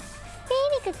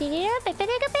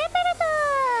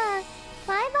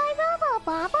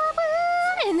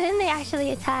and then they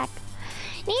actually attack.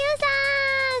 Niu-san!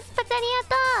 スパチャリア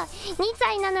と2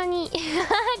歳なのに頑張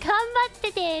っ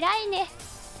てて偉いね。あ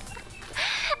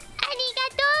りが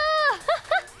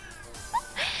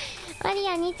とうマリ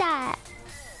ア2歳。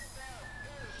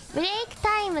ブレイク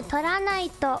タイム取らない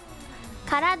と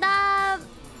体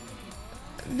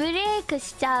ブレイク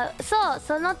しちゃう。そう、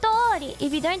その通り。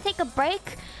If you don't take a break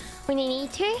when you need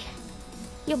to,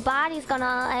 your body's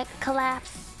gonna like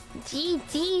collapse.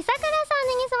 GG! さくらさん、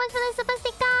thank you so much for the super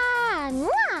sticker!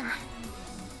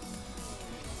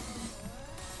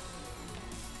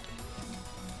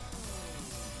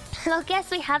 Well, guess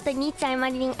we have the Nichai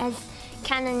Marin as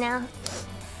canon now.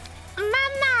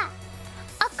 Mama!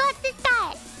 お小遣い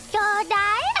ちょうだい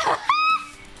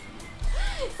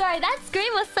Sorry, that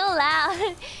scream was so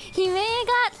loud. 悲鳴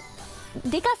が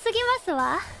でかすぎます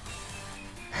わ。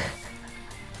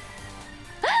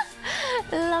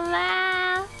ラ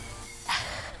マー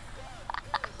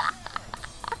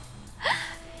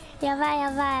やばいや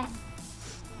ばい。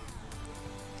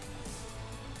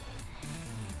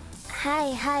は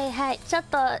いはいはい。ちょっ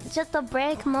とブ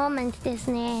レイクモーメントです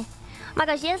ね。My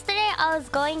gosh, yesterday I was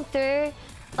going through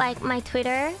like my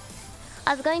Twitter.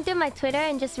 I was going through my Twitter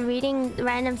and just reading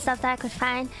random stuff that I could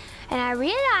find, and I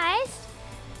realized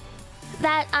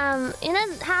that you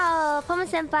know how Pomo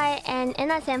Senpai and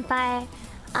Ena Senpai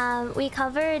we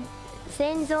covered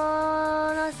Senzo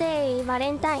no Sei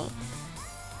Valentine.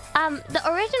 The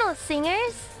original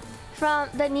singers from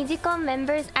the NIJISANJI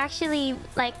members actually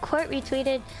like quote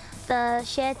retweeted the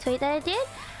shared tweet that I did,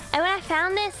 and when I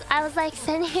found this, I was like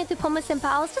sending it to Pomo Senpai.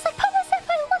 I was just like, Pomo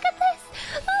Senpai, look at this!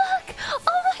 Look!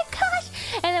 Oh my gosh!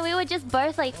 And then we were just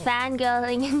both like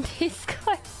fangirling in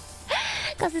Discord.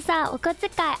 コスさん、お小遣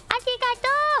いありがと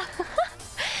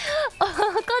うお小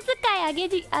遣い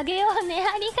あげようね。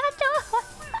ありがと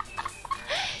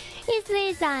ういす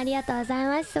いさん、ありがとうござい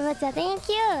ます。So much, thank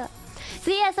you.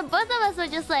 So yeah, so both of us were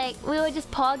just like, we were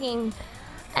just pogging.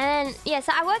 And yeah,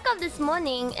 so I woke up this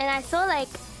morning and I saw that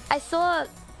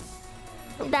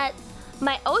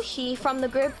my Oshi from the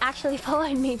group actually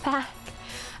followed me back.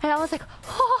 And I was like,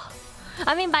 oh.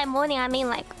 I mean, by morning, I mean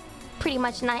like pretty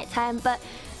much nighttime. But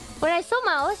when I saw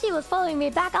my Oshi was following me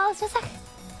back, I was just like,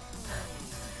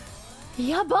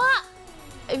 やばっ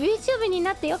YouTube に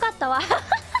なってよかったわ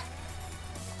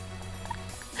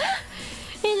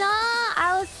You know,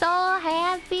 I was so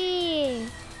happy.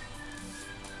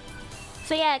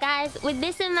 So yeah, guys, with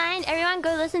this in mind, everyone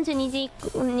go listen to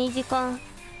Nijikon.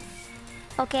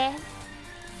 Okay?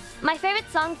 My favorite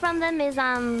song from them is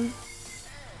the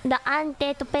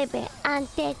Ante to Pepe.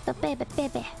 Ante to Pepe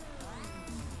Pepe.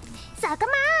 So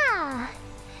come on!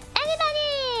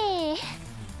 Everybody!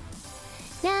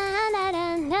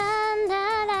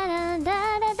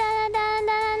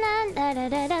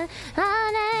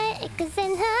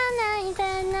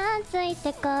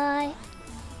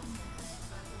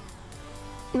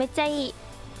めっちゃいい。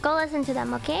Go listen to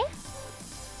them, okay?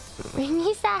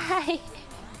 2歳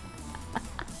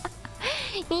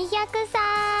200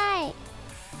歳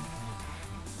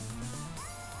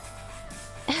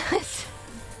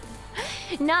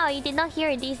No, you did not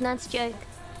hear these nuts joke.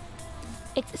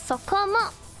 It's そこも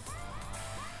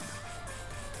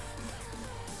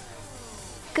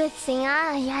Good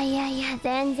singer. Yeah,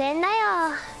 全然だよ。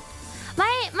My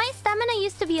stamina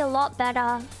used to be a lot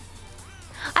better.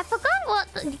 I forgot what.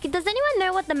 Does anyone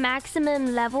know what the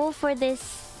maximum level for this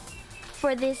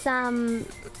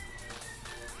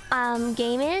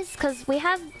game is? Because we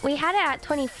had it at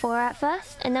 24 at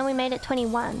first, and then we made it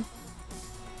 21.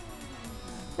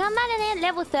 頑張るね。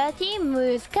Level 30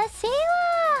難しい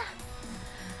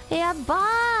わ。やば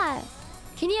い。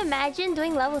Can you imagine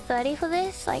doing level 30 for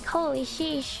this? Like, holy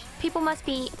sheesh. People must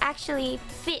be actually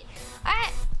fit.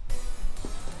 Alright.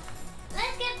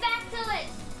 Let's get back to it.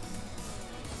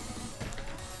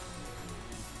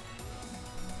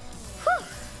 Whew.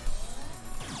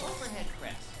 Overhead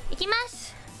press. いきま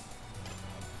す。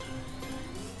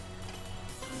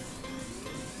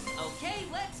Okay,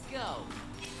 let's go.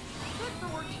 Good for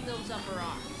working those upper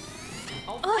arms.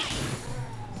 Oh, Oh.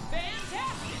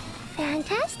 fantastic.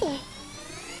 Fantastic.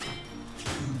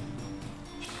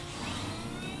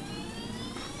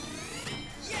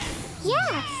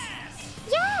 Yes.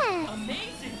 Yes.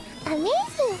 Amazing.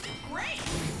 Amazing. Great.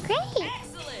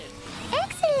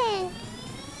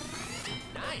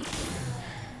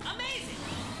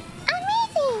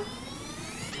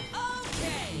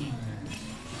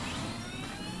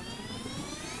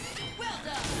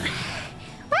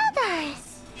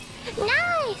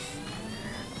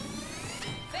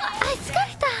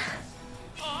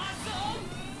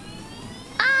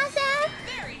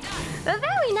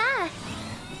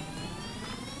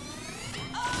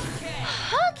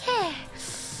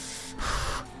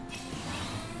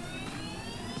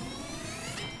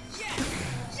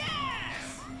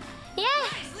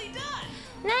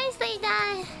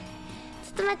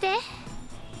 待って。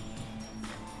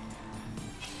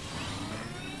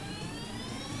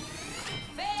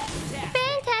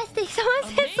Fantastic! Someone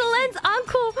said Solen's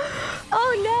uncle!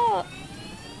 Oh no!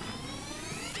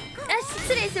 あ、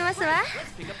失礼しますわ。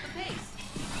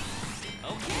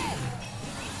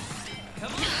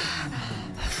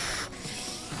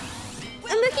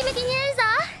ムキムキになるぞ。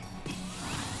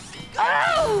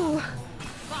Oh!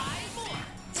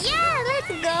 Yeah, let's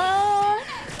go!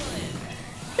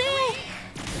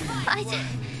 2 more.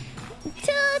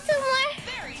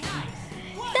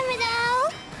 ダメだよ。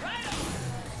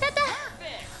やった。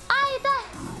あ、やった。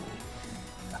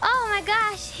Oh my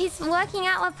gosh, he's working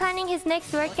out while planning his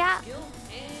next workout.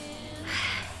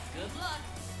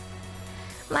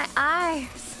 My arms.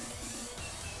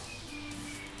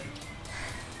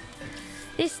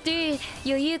 This dude,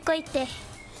 余裕こいって。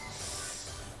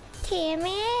てめ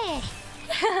え。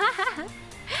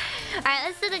Alright,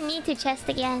 let's do the knee to chest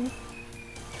again.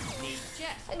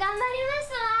 頑張りま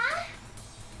すわ。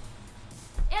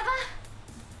やば。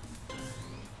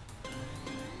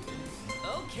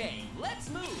Okay, let's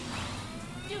move.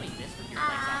 Doing this with your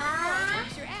legs on the floor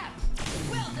works your abs.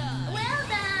 Well done. Well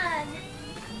done.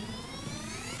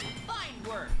 Fine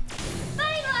work.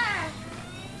 Fine work.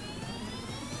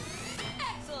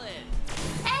 Excellent.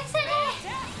 Excellent.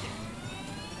 Fantastic.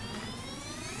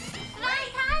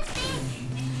 Fantastic.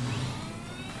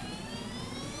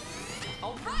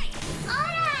 All right. All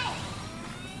right.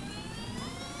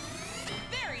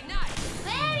 Very nice.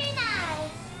 Very nice.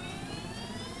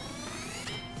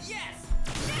 Yes.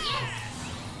 Yes.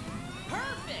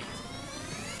 Perfect.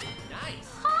 Nice.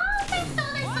 Perfect で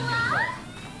すわ。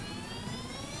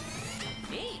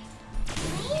Neat.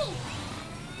 Neat.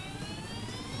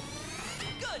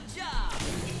 Good job.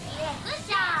 Yeah, good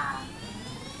job.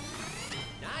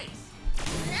 Nice.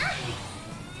 Nice.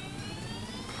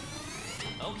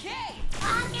 Okay.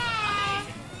 Okay.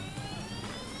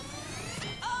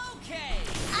 Okay.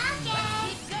 Okay.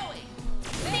 Keep going.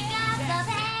 Pick up the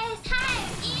pace. High,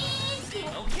 easy.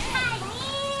 Okay. High,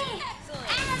 knee. Excellent.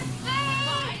 And third.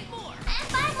 5 more. And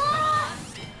 5 more.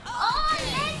 Oh,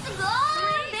 let's go,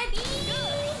 baby.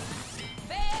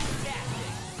 Fantastic.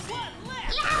 One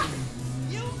left. Yeah.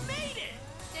 You made it.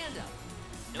 Stand up.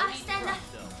 No Ah, need to stand rush, up.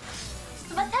 though.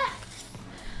 ちょっと待った。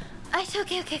あ、okay,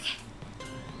 okay, okay.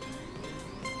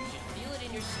 You should feel it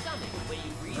in your stomach when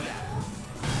you breathe out.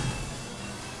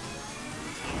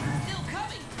 Still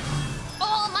coming. お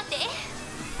ー、待って。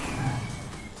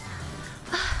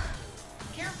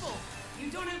 Careful. You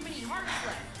don't have many hearts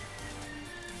left.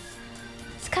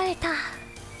 疲れた。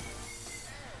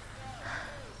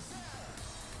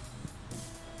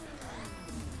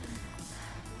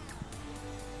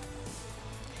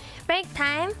ブレイク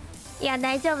タイム？いや、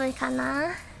大丈夫か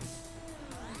な。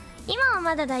今は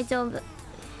まだ大丈夫。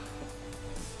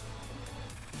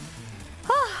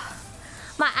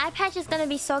My eye patch is gonna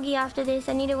be soggy after this.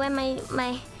 I need to wear my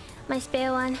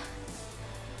spare one.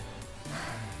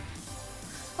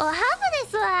 おハーブ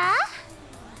ですわ。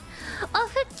お腹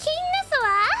筋ですわ。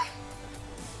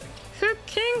腹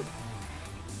筋。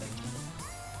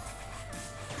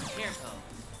Careful.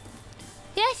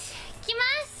 よし、行きま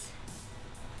す。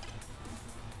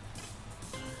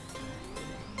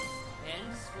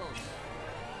And slowly.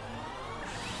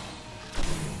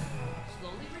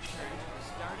 Slowly return to the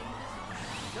starting position.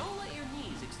 Don't let your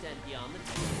knees extend beyond the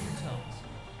tips of your toes.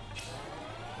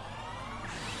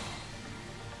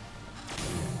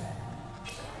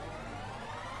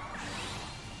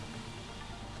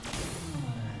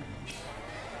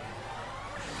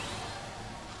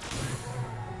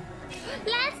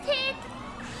 Last hit.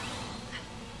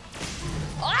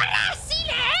 おらし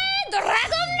れドラゴン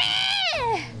メ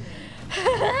ン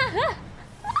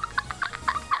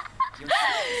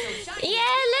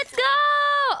Yeah, let's go!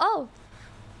 Oh!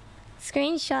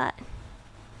 Screenshot.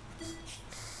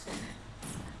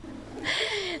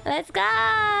 Let's go!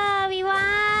 We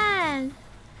won!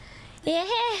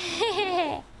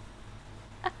 Yeah!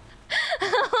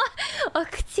 お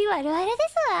口悪々で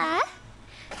すわ。あら、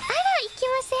いき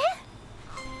ません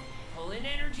Pull in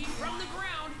energy from the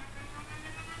ground.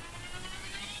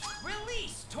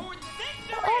 Release toward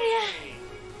victory. Oh, yeah.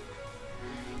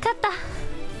 勝った。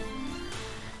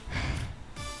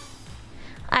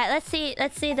Alright,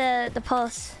 let's see the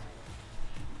pulse.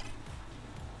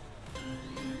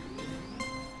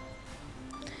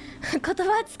 言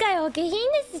葉遣いお下品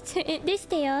でし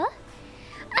たよ。あ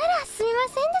ら、すみま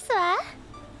せんですわ。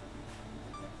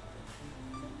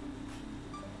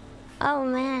Oh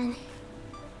man.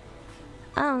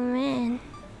 Oh man.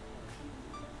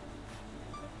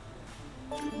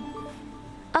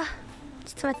 あ、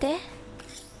ちょっと待って。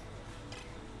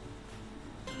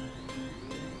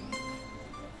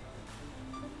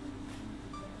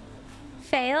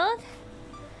failed?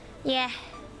 Yeah.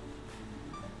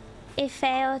 It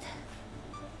failed.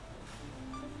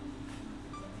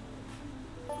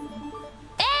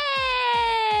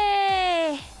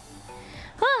 Hey!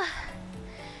 Whew.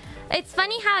 It's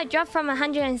funny how I dropped from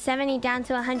 170 down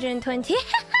to 120.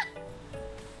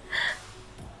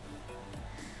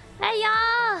 Hey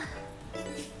y'all!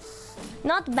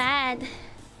 Not bad.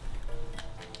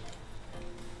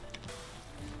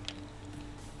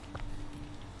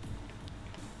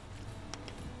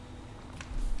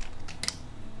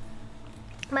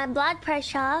 My blood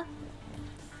pressure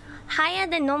higher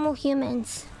than normal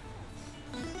humans.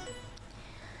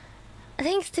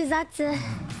 Thanks to Zatsu.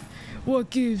 What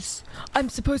gives? I'm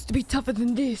supposed to be tougher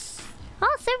than this.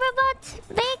 Oh, Superbot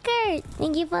Baker!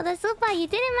 Thank you for the super. You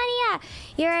did it, Maria.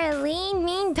 You're a lean,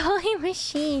 mean, dolly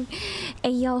machine.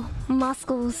 Hey, yo,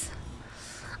 muscles.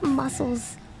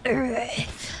 Muscles. Ugh.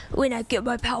 When I get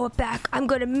my power back, I'm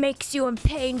gonna mix you a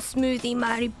pain smoothie,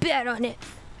 Mari. Bet on it.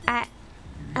 I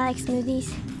like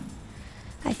smoothies.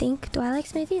 I think. Do I like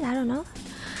smoothies? I don't know.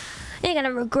 You're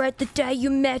gonna regret the day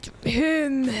you met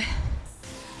him.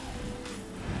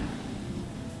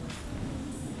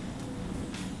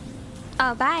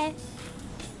 Oh, bye.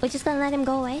 We're just gonna let him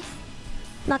go away?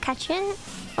 Not catch him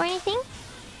or anything?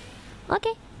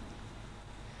 Okay.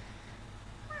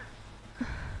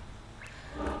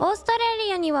 オーストラ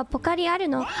リアにはポカリある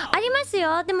の？あります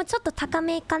よ。でもちょっと高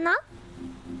めかな？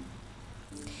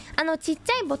ちっち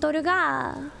ゃいボトル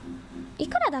がい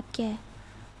くらだっけ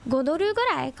？5ドルぐ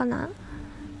らいかな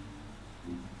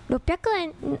？600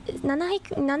円、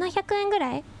700円ぐ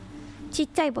らい？ちっ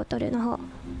ちゃいボトルの方。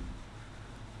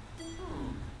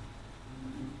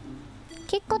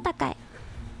結構高い。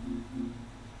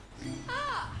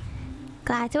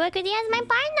Glad to work with you as my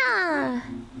partner!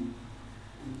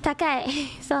 高い。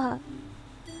そう。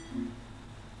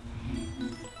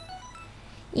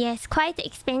Yes, quite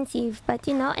expensive, but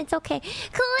you know, it's okay. Clear!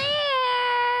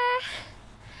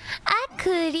 あ、ク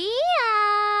リア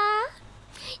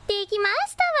できま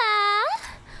した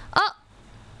わ。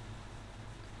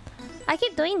I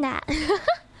keep doing that.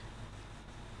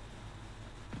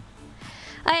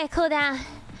 Alright, cool down.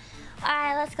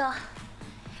 Alright, let's go.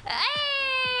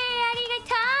 Hey,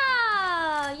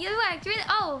 arigato! You worked really.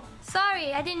 Oh,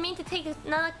 sorry, I didn't mean to take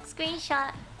another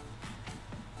screenshot.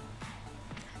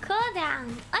 Cool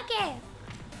down. Okay.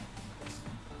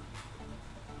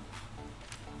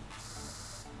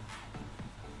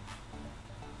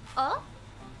 Oh?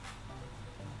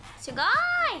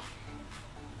 Sugoi!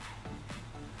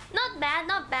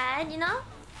 Not bad, you know?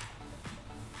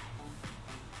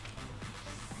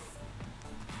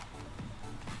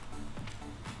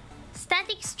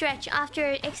 Static stretch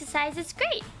after exercise is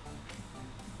great.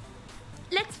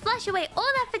 Let's flush away all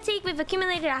that fatigue we've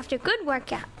accumulated after good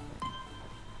workout.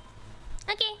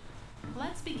 Okay.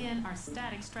 Let's begin our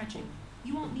static stretching.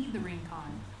 You won't need the ring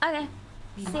con. Okay.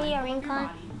 Be See mindful a of ring your con.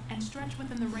 body and stretch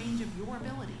within the range of your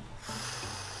ability.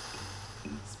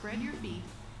 Spread your feet,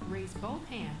 raise both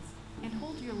hands, and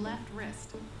hold your left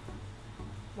wrist.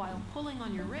 While pulling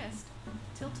on your wrist,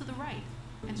 tilt to the right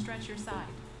and stretch your side.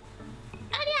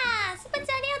 Aria! Super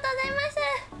chat ありがとうございます。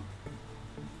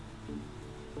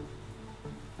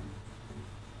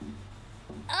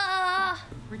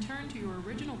Return to your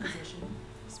original position,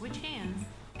 switch hands,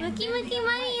 ム and キ then ム the キ other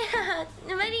マ way.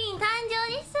 リアマリン誕生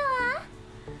ですわ。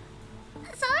そう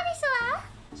ですわ。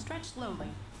 Stretch slowly.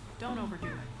 Don't overdo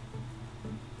it.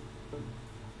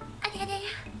 ありゃりゃりゃ。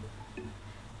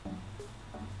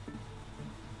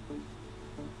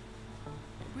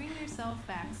 Bring yourself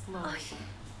back slowly.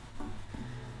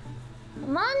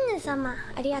 モンヌ様、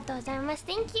ありがとうございます。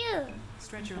Thank you.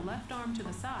 Stretch your left arm to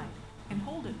the side and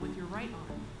hold it with your right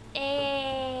arm.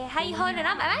 How you hold it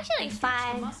up? I'm actually And stretch the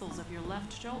fine. muscles of your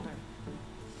left shoulder.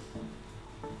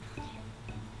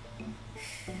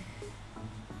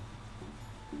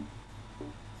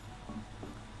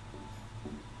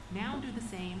 Now do the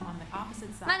same on the opposite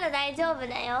ま side. だ大丈夫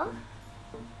だよ。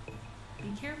 Be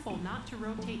careful not to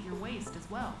rotate your waist as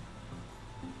well.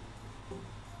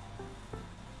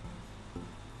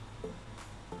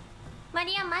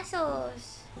 Maria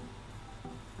muscles.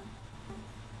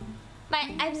 But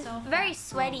I'm very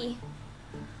sweaty.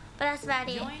 But that's about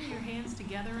it. Join your hands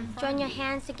together in front Join of your you.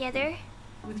 hands together.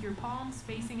 With your palms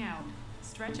facing out,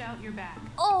 stretch out your back.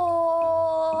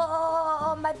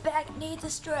 Oh, my back needs a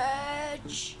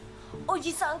stretch.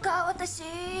 Oji-san ka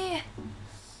watashi.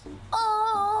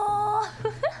 Oh.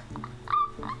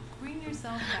 Bring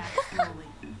yourself back slowly.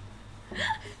 Put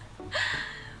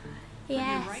your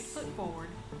right Yes. foot forward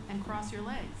and cross your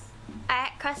legs.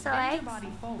 Alright, cross the Bend legs. your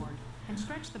body forward and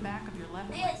stretch the back of your left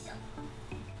leg. Yes.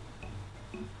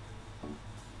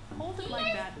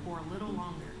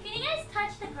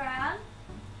 the ground.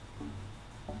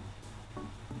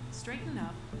 Straighten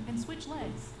up and switch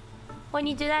legs. When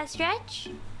you do that stretch,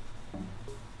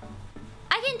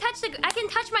 I can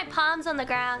touch my palms on the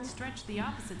ground. Stretch the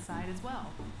opposite side as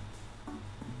well.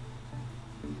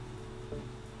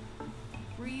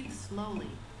 Breathe slowly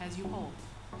as you hold.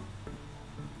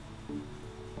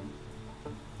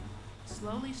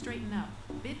 Slowly straighten up,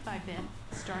 bit by bit,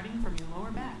 starting from your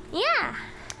lower back. Yeah.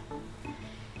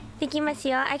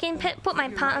 I can put my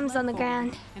palms on the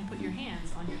ground. And put your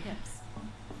hands on your hips.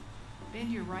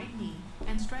 Bend your right knee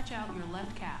and stretch out your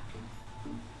left calf.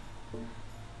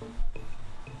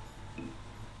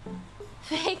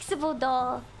 Flexible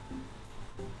doll.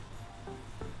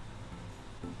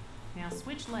 Now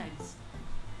switch legs.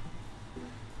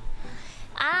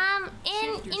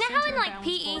 You know how in like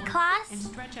PE class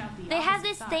they have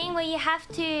this thing where you have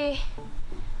to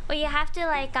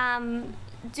like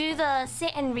do the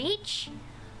sit and reach,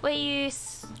 where you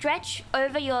stretch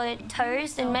over your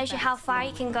toes and measure how far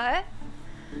you can go.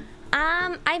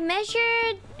 I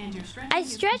measured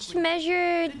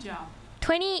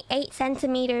 28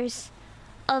 centimeters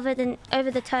over the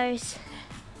toes.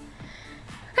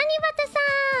 ハニバタさ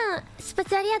ん、スパ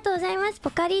チャありがとうございます。ポ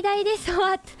カリ大です。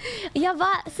や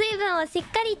ば、水分をしっ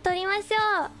かり取りましょ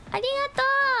う。ありがと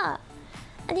う。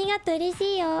ありがとう、嬉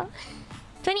しいよ。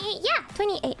28, yeah,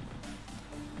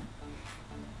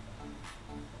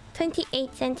 28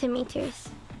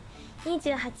 centimeters.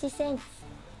 28センチ。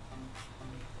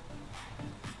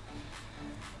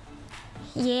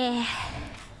Yeah,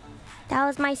 that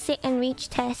was my sit and reach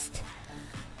test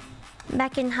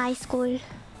back in high school.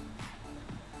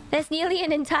 That's nearly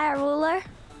an entire ruler.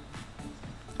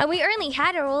 And we only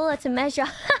had a ruler to measure.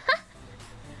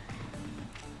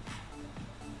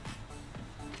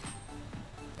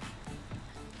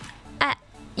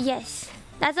 Yes.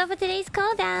 That's all for today's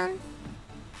call down.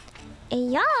 Hey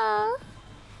yo!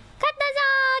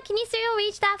 Kataza! Can you still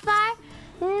reach that far?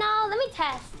 No, let me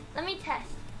test.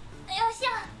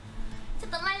 Yoshia!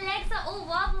 My legs are all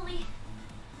wobbly.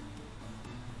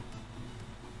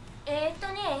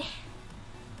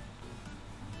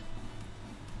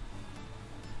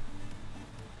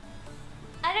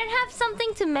 I don't have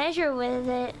something to measure with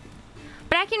it,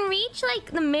 but I can reach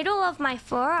like the middle of my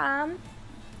forearm,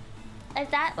 if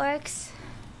that works.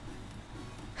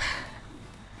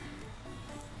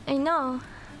 I know.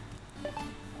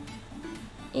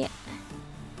 Yeah.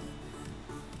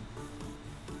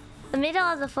 The middle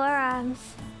of the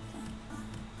forearms.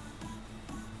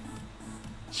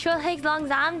 Short legs,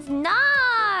 long arms?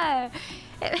 No!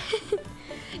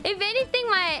 If anything,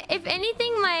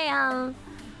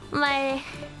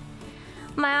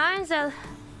 my arms are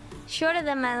shorter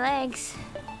than my legs.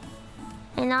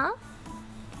 You know?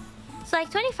 It's like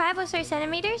 25 or so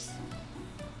centimeters.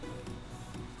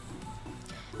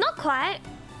 Not quite.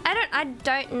 I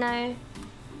don't know.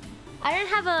 I don't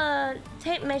have a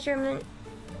tape measurement.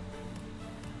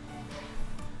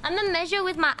 I'm gonna measure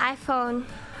with my iPhone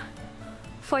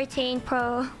 14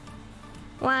 Pro.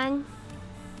 1,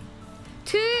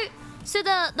 2. So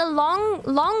the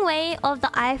long way of the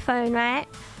iPhone, right?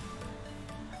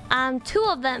 2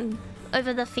 of them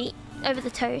over the feet, over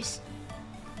the toes.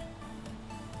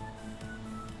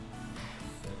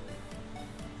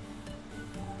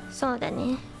 So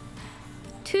then,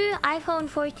 2 iPhone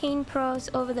 14 Pros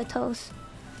over the toes.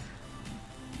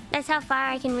 That's how far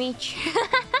I can reach.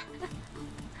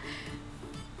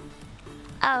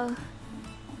 Oh.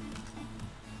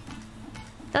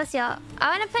 どうしよう.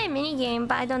 I wanna play a mini game,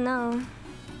 but I don't know.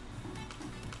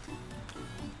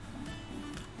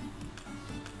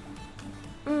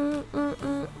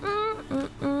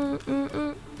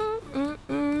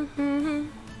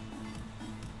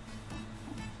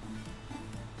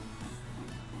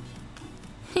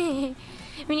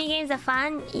 Mini games are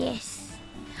fun? Yes.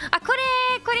 あ、これ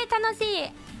楽し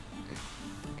い。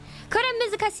これ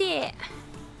難しい。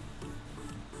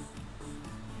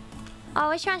Oh,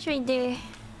 which one should we do?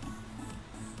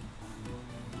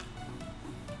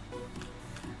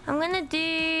 I'm gonna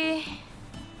do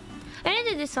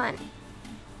this one.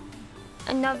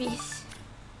 A novice.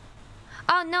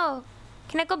 Oh no.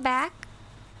 Can I go back?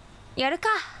 やるか.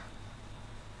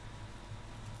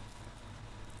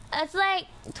 That's like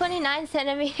 29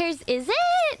 centimeters, is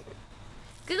it?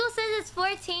 Google says it's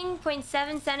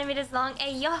 14.7 centimeters long.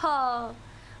 Hey yo,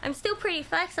 I'm still pretty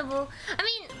flexible. I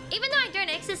mean, even though I don't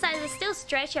exercise, I still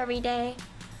stretch every day.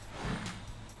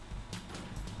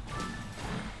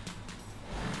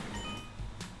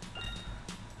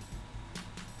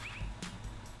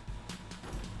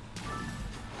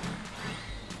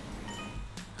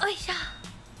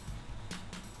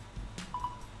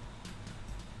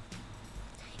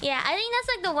 Yeah, I think that's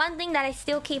like the one thing that I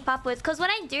still keep up with. Because what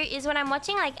I do is when I'm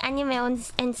watching like anime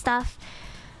and stuff,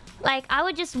 like I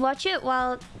would just watch it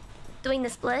while doing the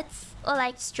splits or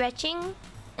like stretching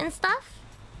and stuff.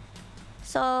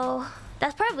 So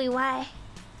that's probably why.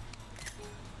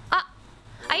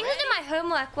 I used to do my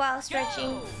homework while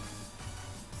stretching. Go!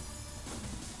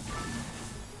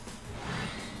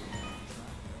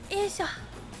 Yoisho.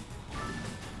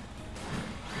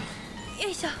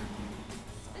 Yoisho.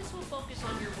 This will focus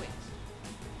on your wings.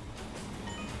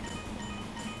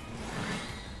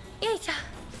 Yoisho.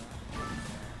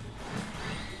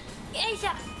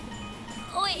 Yoisho.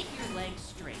 Oi. Keep your legs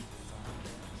straight.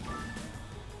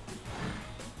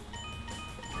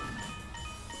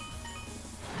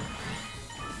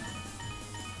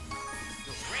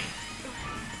 Great.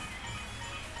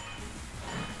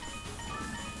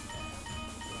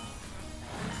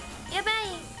 Yeah,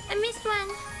 bye. I missed one.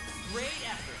 Great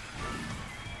effort.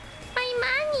 My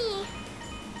money.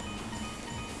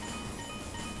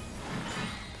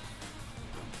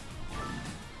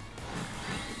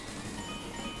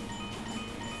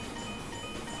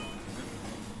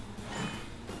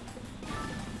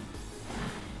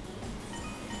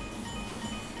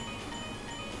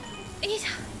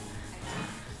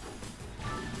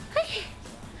 Okay.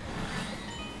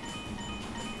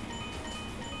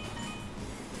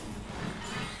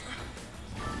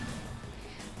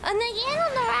 And again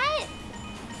on the right.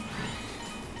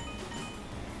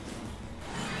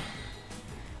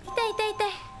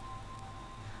 Ite.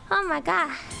 Oh my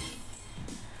god.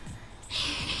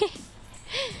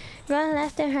 Run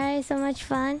left and right, so much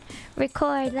fun.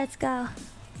 Record, let's go.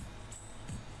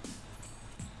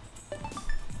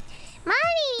 Money.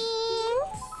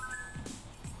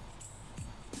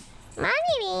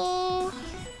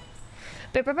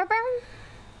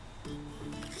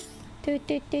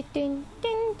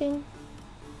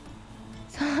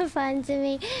 So fun to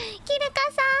me.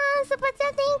 Kiraka-san, super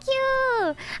chat, thank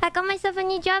you. I got myself a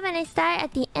new job and I start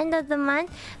at the end of the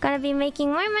month. Gonna be making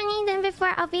more money than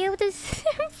before. I'll be able to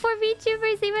for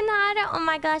VTubers even harder. Oh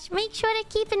my gosh, make sure to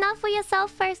keep enough for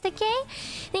yourself first, okay?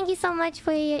 Thank you so much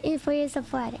for your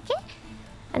support, okay?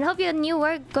 And hope your new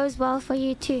work goes well for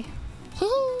you too.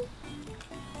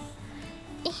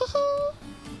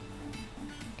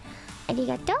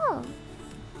 Arigato.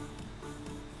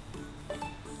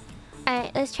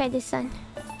 Alright, let's try this one.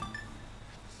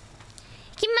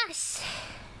 Ikimasu.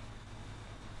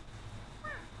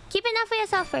 Keep enough for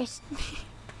yourself first.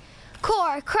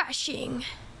 Core crushing.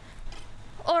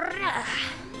 Ora.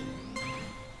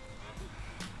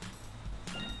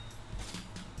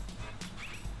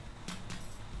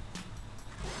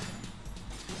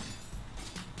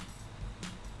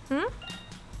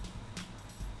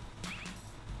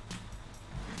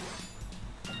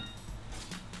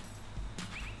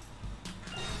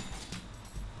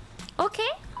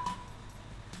 Okay.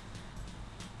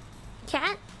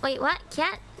 Cat? Wait, what?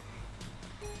 Cat?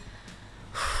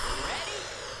 Ready?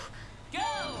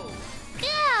 Go!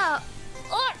 Yeah!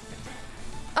 Or...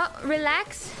 Oh,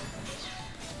 relax.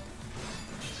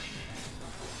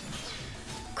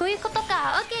 こういうこと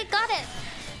か. Okay, got it.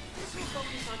 This will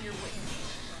focus on your wings.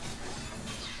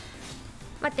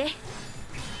 待って.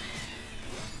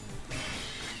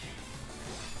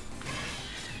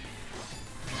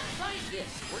 Try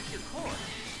this. Work your core.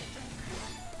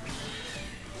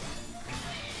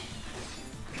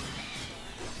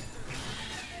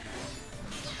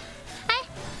 Hi.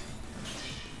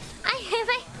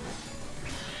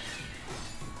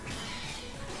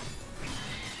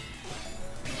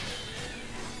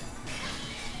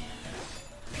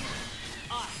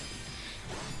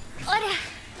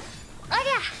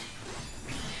 Ora.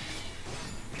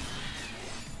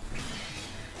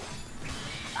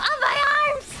 Oh, my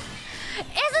arms!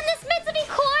 Isn't this meant to be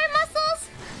core muscles?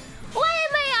 Why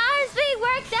are my arms being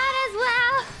worked out as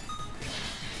well?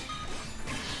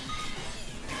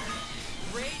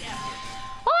 Great effort.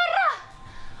 Ora!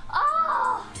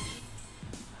 Oh!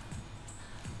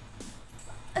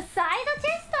 Side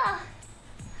chest?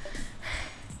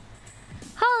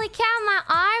 Holy cow, my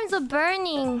arms are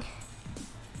burning.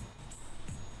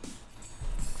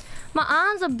 My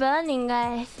arms are burning,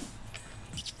 guys.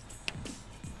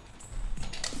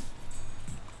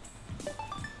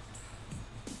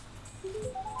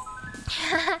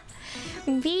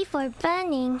 B for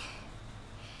burning.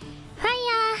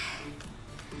 Hiya!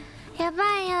 や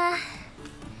ばいや。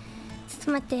ちょっ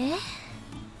と待って。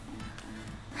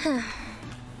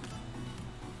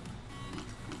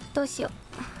どうしよう。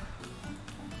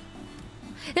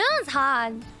That one's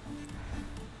hard.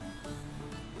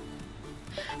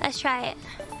 Let's try it.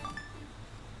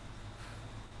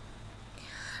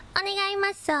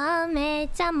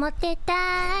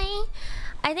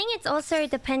 I think it's also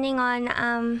depending on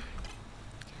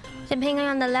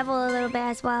the level a little bit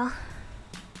as well.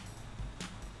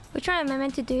 Which one am I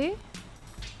meant to do?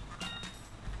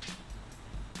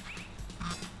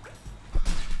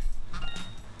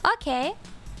 Okay.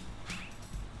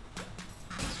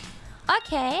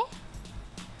 Okay.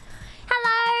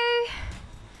 Hello.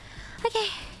 Okay.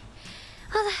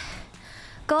 Oh, the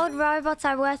gold robots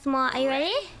are worth more. Are you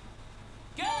ready?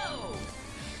 Go!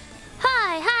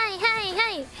 Hi, hi, hi,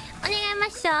 hi.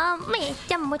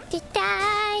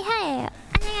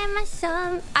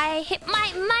 I hit my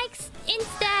mics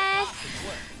instead.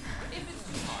 If it's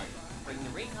too hard, bring the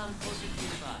Raycon closer to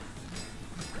your body.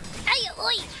 Ay,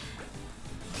 oi.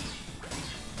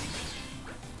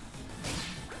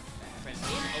 Press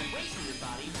in away from your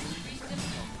body to increase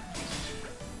difficulty.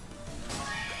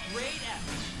 Great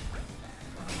effort.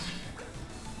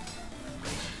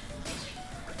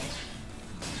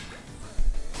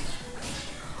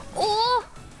 Oh.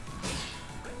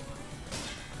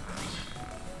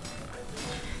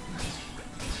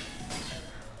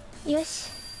 Yes.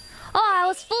 Oh, I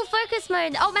was full focus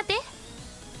mode. Oh, mate.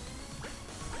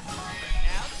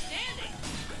 Outstanding.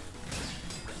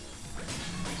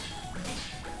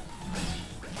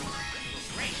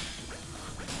 Great.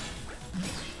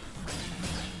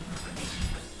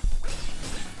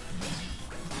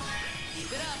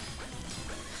 Keep it up.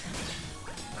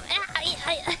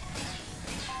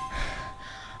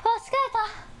 Oh, skeleton.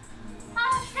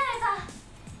 Oh, skeleton.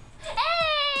 Hey!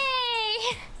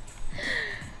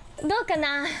 どうか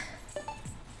な?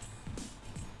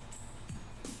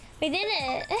 We did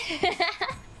it.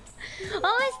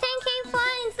 Almost 10k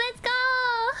points. Let's go.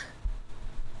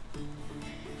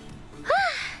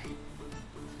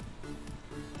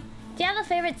 Do you have a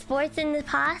favorite sports in the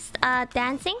past?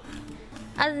 Dancing?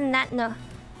 Other than that, no.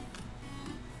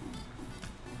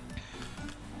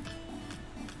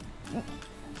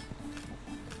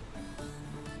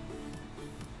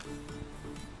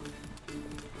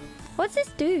 What's this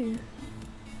do?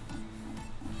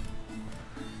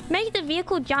 Make the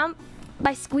vehicle jump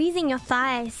by squeezing your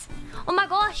thighs. Oh my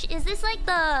gosh, is this like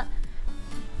the...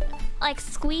 like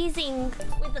squeezing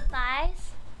with the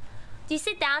thighs? Do you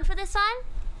sit down for this one?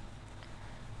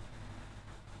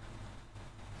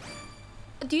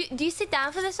 Do you sit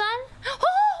down for this one?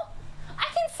 Oh! I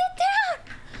can sit down!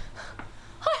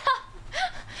 Hold on!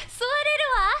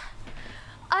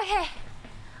 Okay.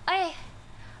 Okay.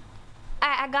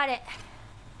 I got it.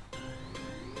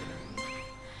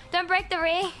 Don't break the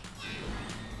ring.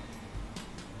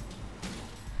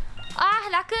 Ah,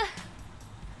 raku.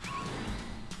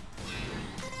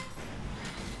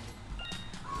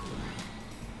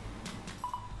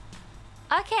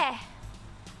 Okay.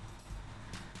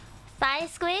 Thigh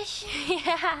squish.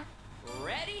 Yeah.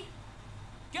 Ready?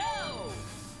 Go!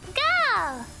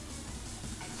 Go!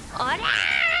 Ora!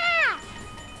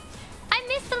 I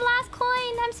missed the last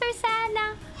coin. I'm so sad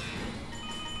now.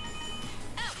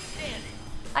 Outstanding.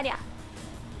 Oh yeah.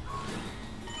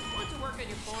 Want to work on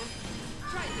your form?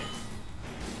 Try this.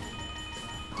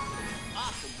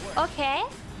 Awesome work. Okay.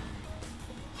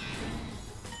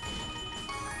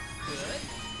 Good.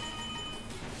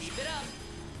 Keep it up.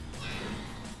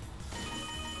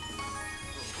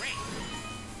 Great.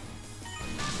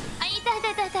 Ay, ita.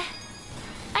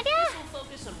 This will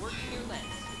focus on working your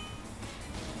legs.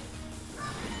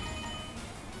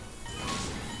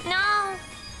 No.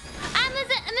 I miss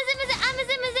it.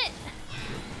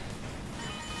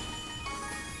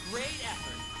 Great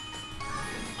effort.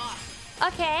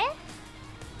 Awesome. Okay.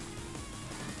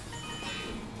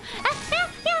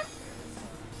 Yeah.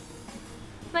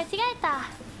 間違えた.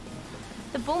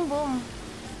 The boom boom.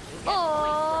 You'll get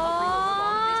points for hovering over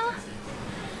long distances.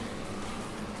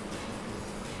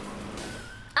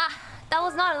 Ah, that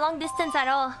was not a long distance at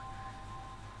all.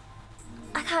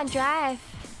 I can't drive.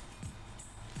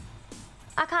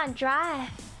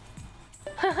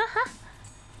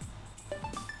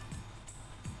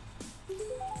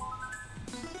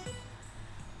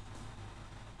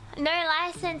 No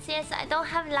license. Yes, I don't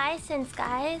have license,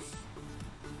 guys.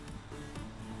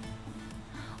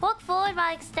 Walk forward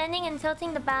while extending and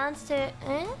tilting the balance to...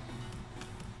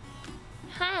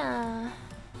 Huh.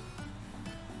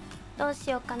 どうし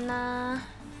ようかな.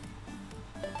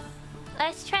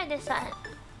 Let's try this one.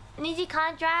 Niji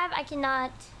can't drive. I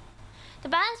cannot. The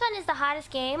balance one is the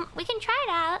hardest game. We can try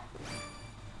it out.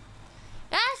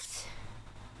 Yes!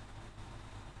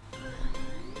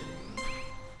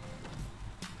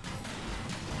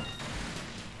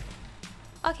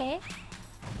 Okay.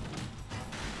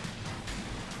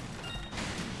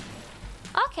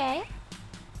 Okay.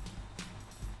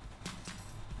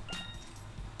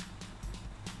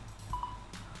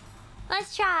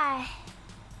 let's try.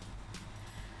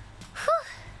 Whew.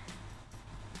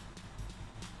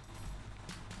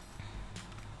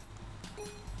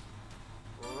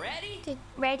 Ready?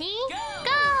 Ready? Go!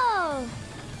 Go!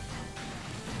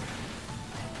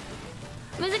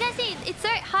 難しい. It's so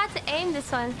hard to aim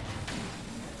this one.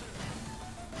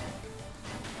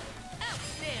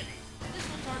 Outstanding! This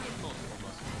will target multiple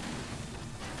muscles.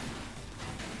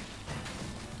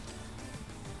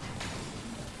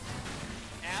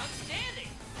 Outstanding!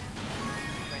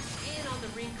 Press in on the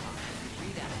ring card and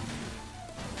breathe out.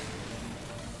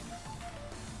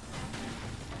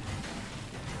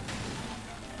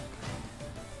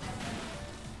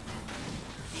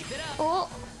 Keep it up! Oh.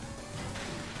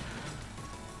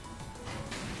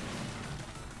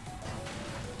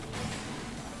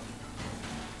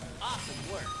 Awesome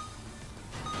work.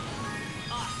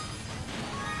 Awesome.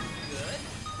 Good.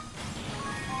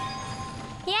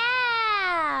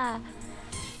 Yeah!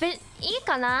 But いい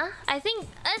かな? I think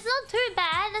it's not too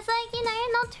bad. It's like, you know,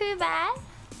 not too bad.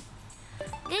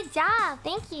 Good job.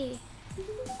 Thank you.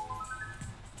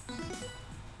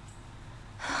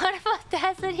 What about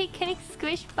Dazzity getting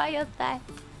squished by your thigh?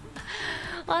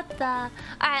 What the?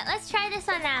 Alright, let's try this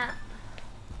one out.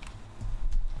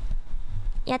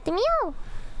 やってみよう!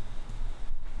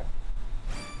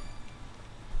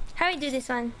 How do we do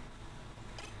this one?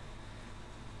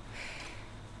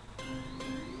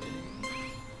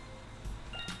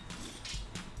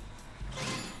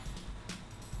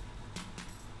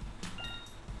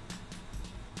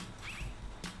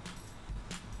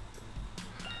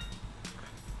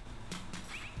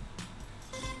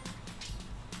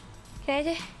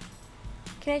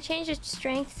 Can I change the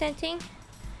strength setting?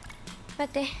 待っ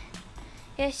て。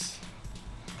よし。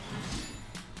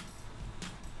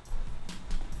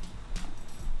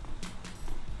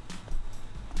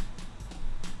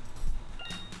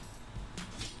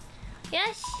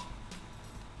Yes.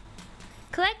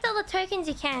 Collect all the tokens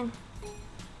you can.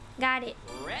 Got it.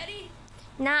 Ready?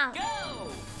 Now.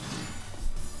 Go!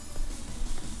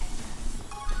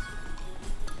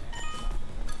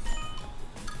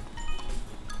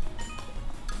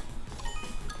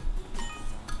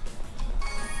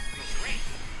 Great.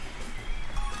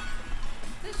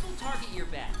 This will target your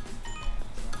back.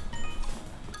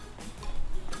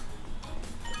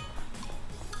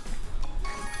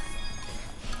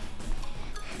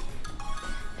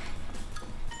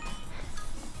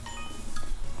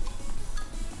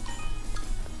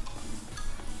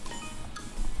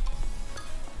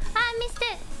 I missed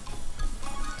it.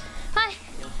 Hi.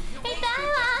 Hey,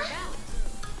 Dara.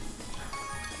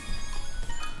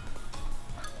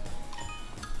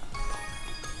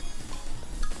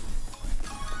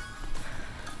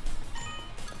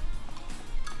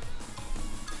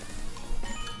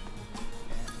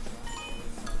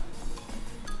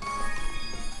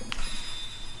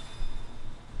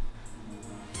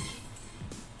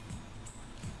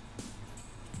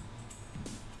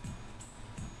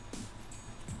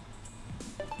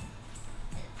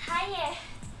 Hiya.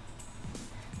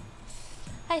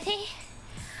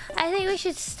 I think we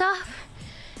should stop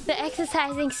the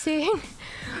exercising soon.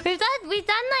 We've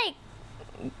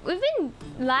been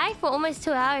live for almost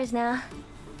 2 hours now.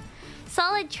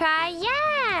 Solid try,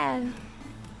 yeah.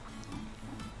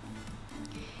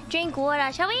 Drink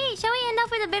water. Shall we end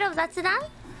up with a bit of zatsudan?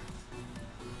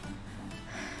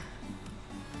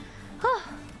 Oh.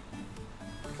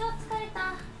 今日疲れた。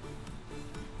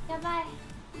やばい。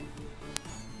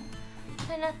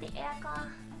Turn off the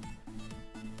aircon.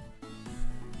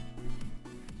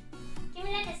 Give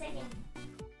me like a second.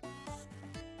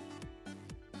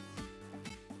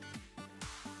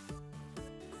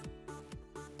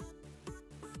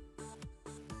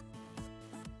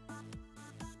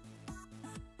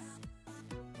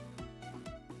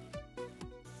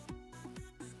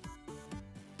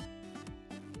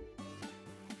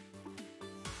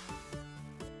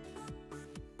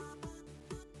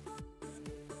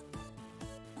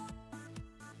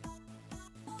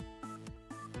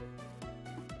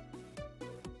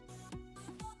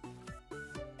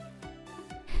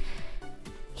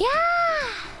 Yeah!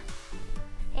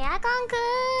 エアコンく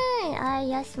ん! Ah,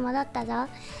 よし、戻ったぞ。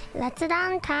Let's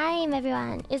done time,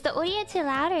 everyone. Is the audio too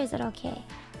loud or is it okay?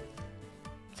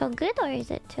 So good or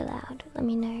is it too loud? Let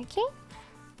me know, okay?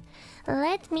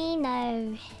 Let me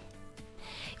know.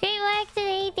 Great work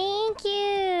today, thank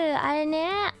you! あれ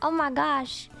ね、oh my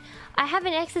gosh. I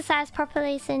haven't exercised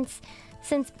properly since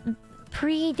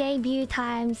pre-debut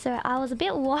time, so I was a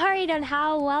bit worried on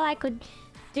how well I could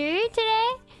do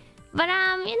today. But it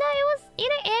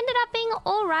ended up being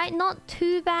all right, not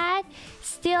too bad.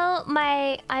 Still,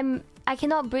 I'm I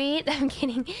cannot breathe. I'm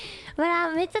kidding.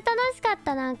 But めっちゃ楽しかっ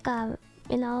た、なんか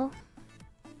you know.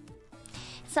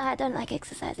 So I don't like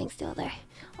exercising still there.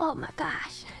 Oh my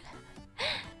gosh.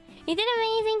 You did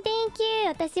amazing, thank you.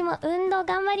 私も運動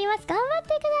頑張ります。頑張って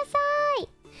ください。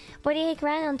Body ache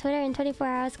ran on Twitter in 24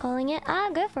 hours calling it. Ah,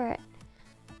 go for it.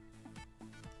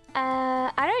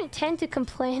 I don't tend to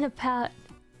complain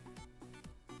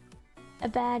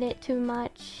about it too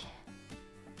much.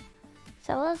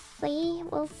 So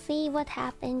we'll see what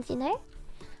happens, you know?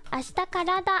 明日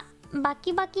体バ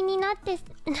キバキになって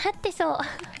そう。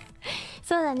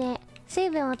そうだね。水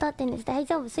分を取ってんです。大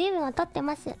丈夫。水分を取って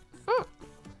ます。うん。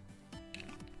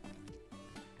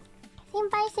心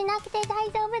配しなくて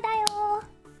大丈夫だよ。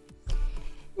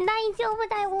大丈夫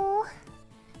だよ。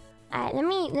Alright,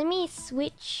 let me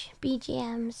switch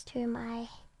BGMs to my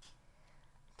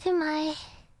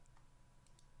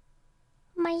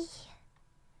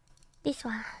this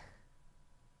one.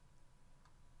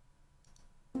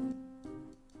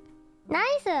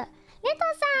 Nice! Leto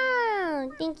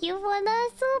san! Thank you for the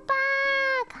super!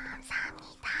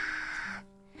 감사합니다.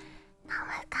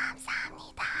 너무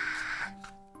감사합니다.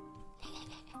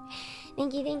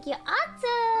 Thank you.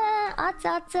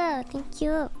 Atsu! Thank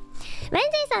you.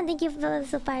 Renjay-san, thank you for the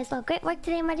super as well. Great work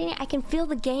today, Marionette. I can feel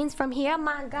the gains from here.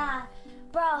 My god.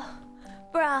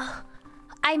 Bro.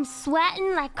 I'm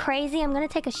sweating like crazy. I'm gonna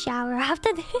take a shower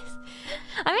after this.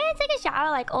 I'm gonna take a shower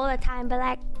like all the time, but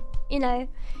like, you know,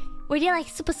 when you're like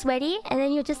super sweaty and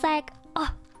then you're just like,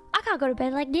 oh, I can't go to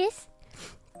bed like this.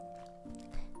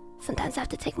 Sometimes I have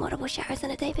to take multiple showers in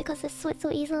a day because I sweat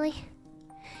so easily.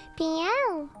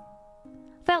 Meow.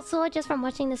 Felt sore just from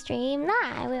watching the stream.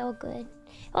 Nah, we're all good.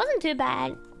 It wasn't too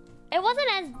bad. It wasn't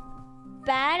as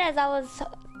bad as I was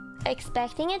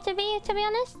expecting it to be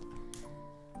honest.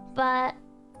 But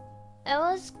it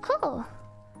was cool.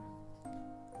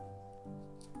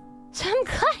 So I'm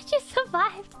glad you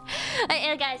survived.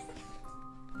 Guys,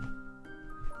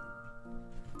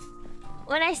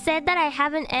 when I said that I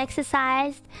haven't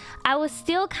exercised, I was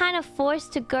still kind of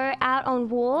forced to go out on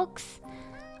walks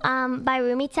by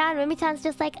Rumi-chan. Rumi-chan's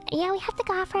just like, yeah, we have to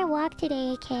go out for a walk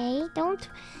today, okay? Don't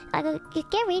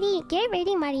get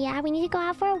ready, Maria. We need to go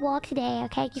out for a walk today,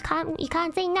 okay? You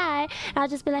can't say no. And I'll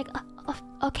just be like,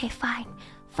 okay, fine,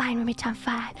 Rumi-chan,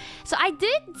 fine. So I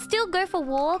did still go for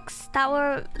walks that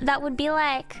would be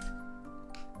like,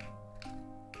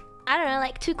 I don't know,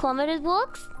 like 2 kilometers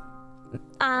walks.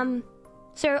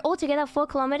 So altogether 4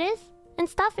 kilometers and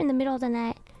stuff in the middle of the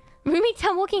night.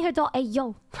 Rumi-chan walking her dog. Hey,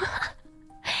 yo.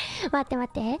 待っ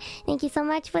て。Thank you so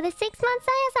much for the 6 months,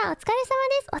 Saya-san. お疲れ様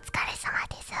です。お疲れ様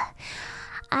です。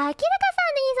Kiraka-san,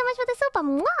 thank you so much for the super.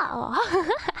 Wow.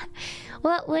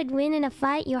 What would win in a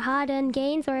fight? Your hard-earned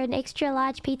gains or an extra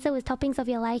large pizza with toppings of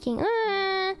your liking?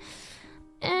 You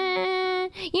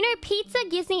know, pizza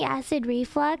gives me acid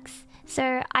reflux,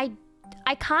 so I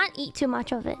can't eat too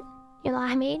much of it. You know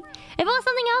what I mean? If it was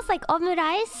something else like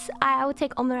omurice, I would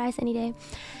take omurice any day.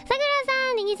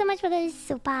 Sakura-san, thank you so much for the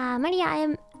super.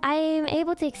 Maria, I am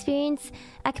able to experience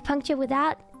acupuncture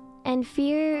without and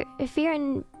fear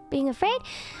and being afraid,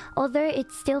 although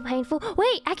it's still painful.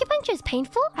 Wait, acupuncture is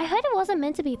painful? I heard it wasn't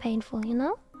meant to be painful, you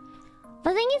know?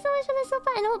 But thank you so much for the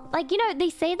super. I know, like, you know, they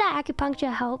say that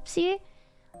acupuncture helps you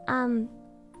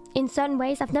in certain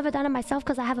ways. I've never done it myself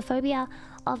because I have a phobia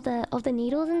of the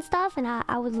needles and stuff, and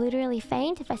I would literally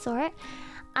faint if I saw it.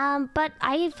 But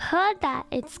I've heard that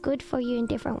it's good for you in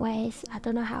different ways. I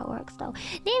don't know how it works though.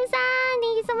 Dim-san,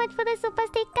 thank you so much for the super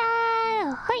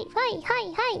sticker. Hi.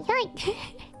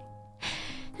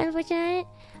 Unfortunate.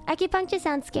 Acupuncture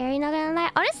sounds scary, not gonna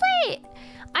lie. Honestly,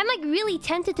 I'm like really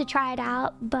tempted to try it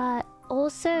out, but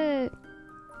also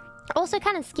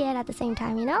kind of scared at the same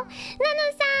time, you know?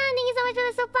 Nano-san, thank you so much for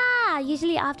the super!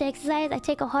 Usually after exercise, I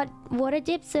take a hot water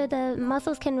dip so the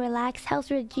muscles can relax.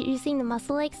 Helps reducing the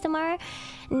muscle aches tomorrow.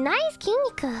 Nice,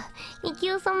 Kinika! Thank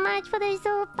you so much for the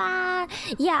super!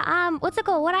 Yeah, what's it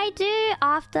called? What I do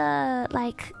after,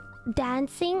 like,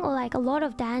 dancing or like a lot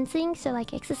of dancing, so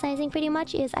like exercising pretty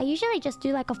much, is I usually just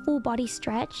do like a full body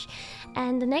stretch,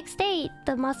 and the next day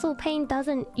the muscle pain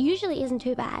usually isn't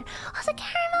too bad. Also,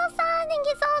 Caramel-san, thank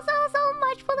you so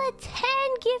much for the 10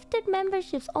 gifted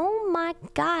memberships. Oh my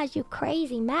gosh, you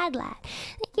crazy mad lad.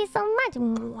 Thank you so much.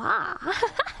 Wow.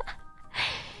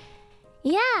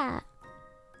 Yeah.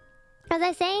 As I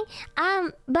was saying,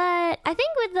 but I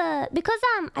think because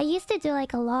I used to do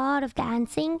like a lot of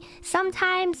dancing.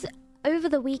 Sometimes over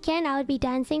the weekend I would be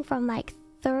dancing from like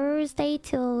Thursday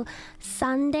till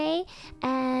Sunday,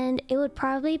 and it would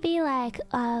probably be like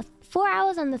 4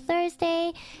 hours on the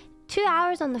Thursday, 2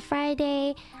 hours on the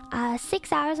Friday,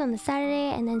 6 hours on the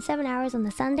Saturday, and then 7 hours on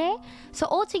the Sunday. So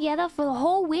altogether for the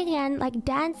whole weekend, like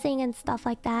dancing and stuff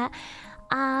like that.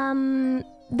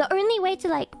 The only way to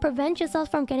like prevent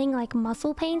yourself from getting like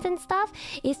muscle pains and stuff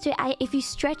is to if you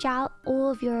stretch out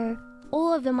all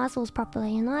of the muscles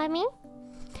properly. You know what I mean?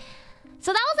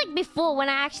 So that was like before, when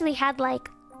I actually had like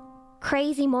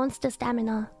crazy monster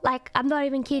stamina. Like, I'm not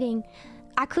even kidding.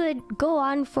 I could go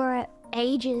on for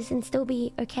ages and still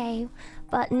be okay.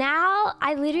 But now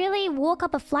I literally walk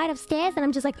up a flight of stairs and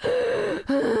I'm just like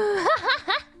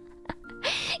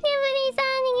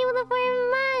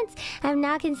I'm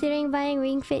now considering buying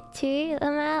Ring Fit too.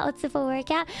 What's it for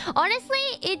workout? Honestly,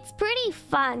 it's pretty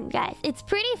fun, guys. It's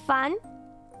pretty fun.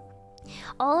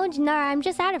 Oh no, I'm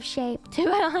just out of shape, to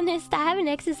be honest. I haven't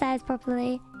exercised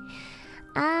properly.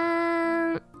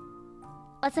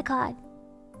 What's it called?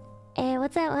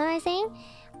 What's that? What am I saying?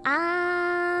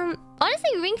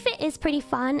 Honestly, Ring Fit is pretty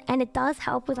fun and it does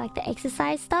help with like the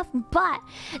exercise stuff, but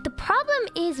the problem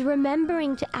is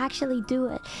remembering to actually do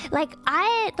it. Like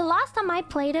the last time I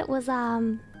played it was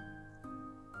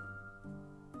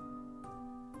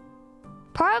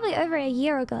probably over a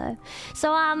year ago.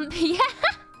 So yeah.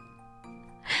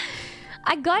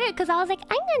 I got it because I was like,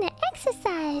 I'm gonna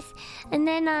exercise, and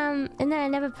then I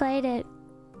never played it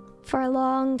for a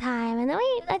long time, and then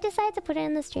I decided to put it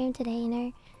in the stream today. You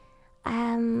know,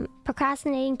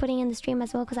 procrastinating putting in the stream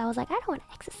as well because I was like, I don't want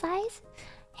to exercise.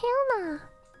 Hell nah.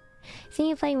 Seeing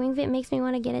you playing Ring Fit makes me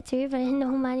want to get it too, but no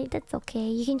money. That's okay.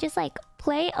 You can just like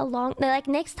play along. Like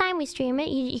next time we stream it,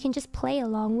 you can just play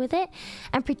along with it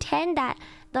and pretend that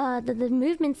the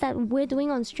movements that we're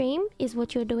doing on stream is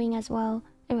what you're doing as well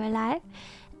in real life,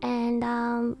 and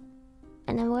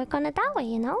then work on it that way,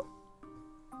 you know?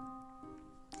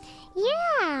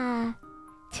 Yeah.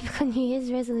 Typical New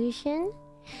Year's resolution.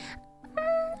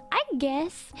 I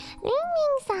guess.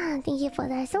 Ming-Ming-san, thank you for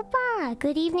the super.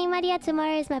 Good evening, Maria.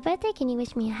 Tomorrow is my birthday. Can you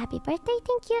wish me a happy birthday?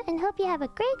 Thank you, and hope you have a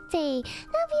great day.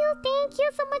 Love you. Thank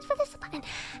you so much for the super. And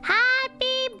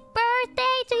happy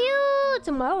birthday to you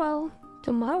tomorrow.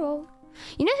 You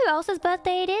know who else's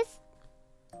birthday it is?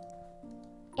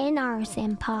 NR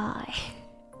Senpai.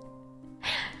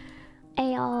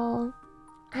 Ayo.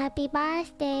 Happy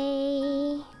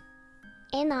birthday,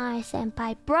 NR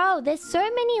Senpai. Bro, there's so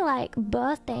many like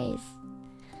birthdays.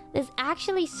 There's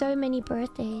actually so many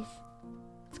birthdays.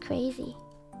 It's crazy.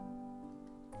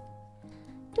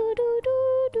 Do do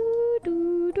do do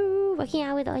do do. Working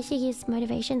out with Oishi gives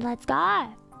motivation. Let's go.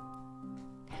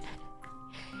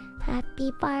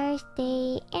 Happy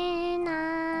birthday,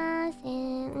 NR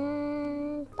Senpai.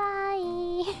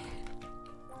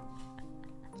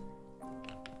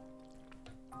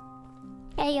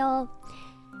 Hey yo,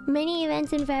 many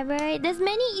events in February. There's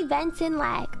many events in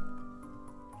like,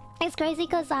 it's crazy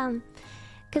because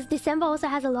December also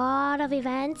has a lot of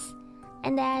events,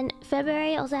 and then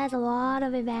February also has a lot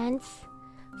of events.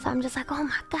 So I'm just like, oh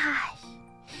my gosh.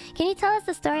 Can you tell us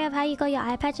the story of how you got your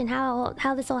eye patch and how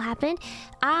this all happened?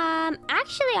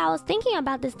 Actually, I was thinking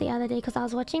about this the other day because I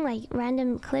was watching like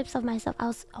random clips of myself. I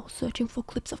was searching for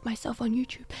clips of myself on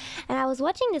YouTube, and I was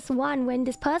watching this one when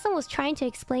this person was trying to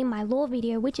explain my lore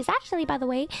video, which is actually, by the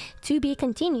way, to be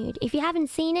continued. If you haven't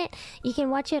seen it, you can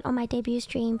watch it on my debut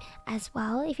stream as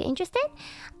well if you're interested.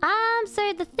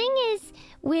 So the thing is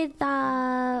with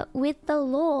the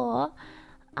lore,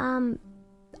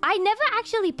 I never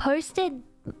actually posted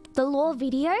the lore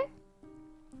video.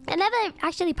 I never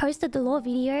actually posted the lore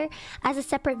video as a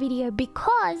separate video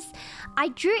because I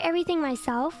drew everything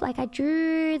myself. Like I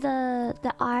drew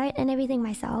the art and everything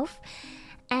myself,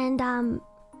 and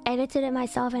edited it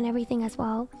myself and everything as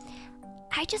well.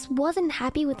 I just wasn't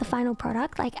happy with the final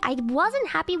product. Like I wasn't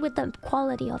happy with the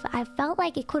quality of it. I felt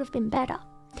like it could have been better.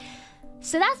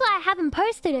 So that's why I haven't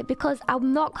posted it, because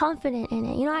I'm not confident in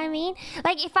it. You know what I mean?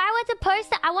 Like if I were to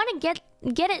post it, I want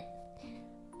to get it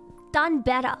done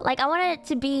better. Like I want it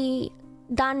to be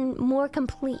done more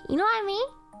complete. You know what I mean?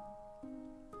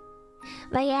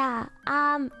 But yeah,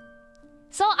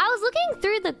 so I was looking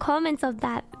through the comments of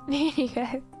that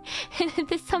video, and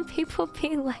there's some people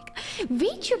being like,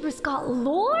 VTuber's got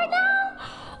lore now?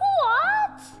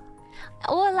 What?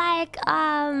 Or like,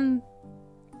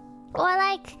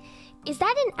 is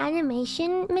that an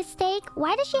animation mistake?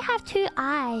 Why does she have 2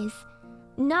 eyes?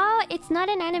 No, it's not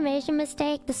an animation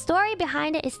mistake. The story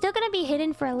behind it is still gonna be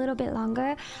hidden for a little bit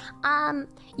longer.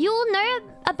 You'll know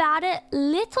about it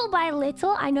little by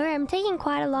little. I know I'm taking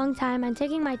quite a long time. I'm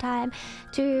taking my time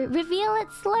to reveal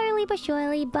it slowly but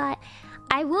surely, but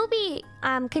I will be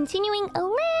continuing a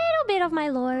little bit of my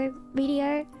lore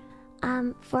video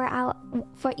for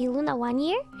ILUNA 1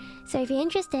 year. So if you're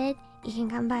interested, you can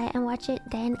come by and watch it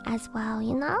then as well,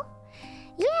 you know?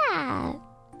 Yeah.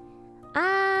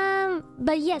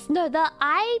 But yes, no, there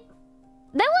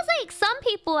was like some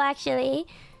people actually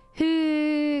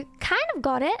who kind of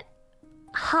got it.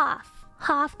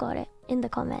 Half got it in the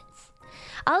comments.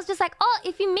 I was just like, oh,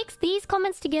 if you mix these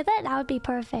comments together, that would be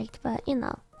perfect. But you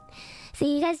know, so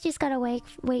you guys just gotta wait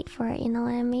for it. You know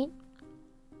what I mean?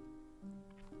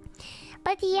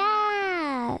 But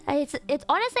yeah, it's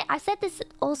honestly, I've said this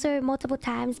also multiple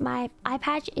times. My eye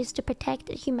patch is to protect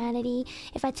humanity.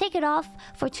 If I take it off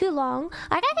for too long,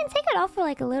 like I can take it off for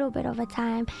like a little bit of a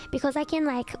time because I can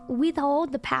like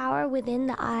withhold the power within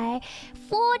the eye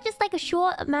for just like a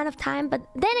short amount of time. But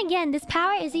then again, this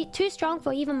power is too strong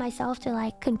for even myself to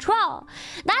like control.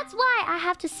 That's why I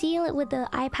have to seal it with the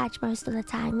eye patch most of the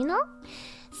time, you know?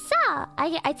 So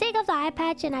I take off the eye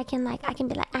patch and I can be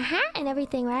like and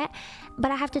everything, right?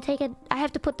 But I have to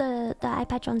put the eye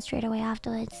patch on straight away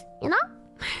afterwards, you know?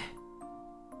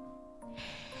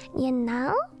 You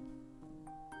know?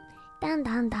 Dun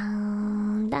dun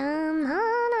dun dun dun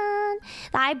dun.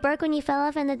 The eye broke when you fell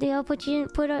off and the deal put your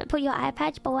eye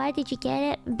patch, but why did you get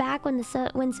it back when Sir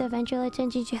eventually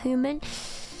turned into human?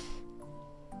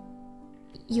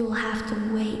 You'll have to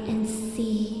wait and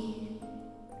see.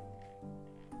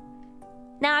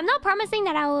 Now, I'm not promising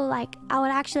that I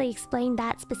would actually explain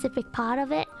that specific part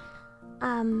of it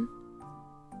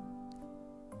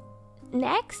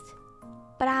next,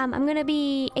 but I'm gonna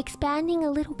be expanding a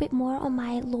little bit more on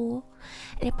my lore,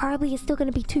 and it probably is still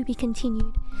gonna be to be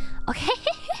continued. Okay?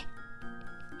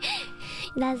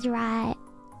 That's right.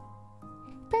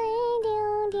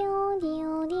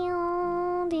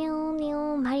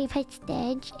 Mario Pet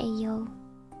stage, ayo.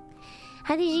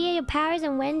 How did you get your powers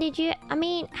and when did you... I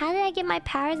mean, how did I get my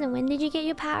powers and when did you get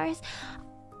your powers?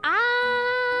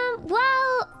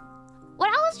 Well... When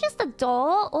I was just a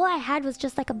doll, all I had was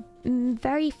just like a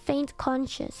very faint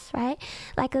conscious, right?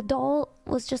 Like a doll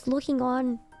was just looking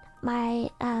on my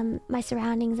my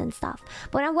surroundings and stuff.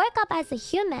 But when I woke up as a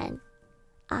human,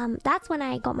 that's when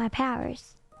I got my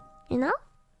powers. You know?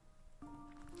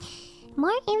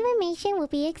 More information will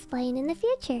be explained in the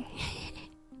future.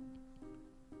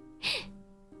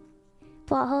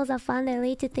 Plot holes are fun, they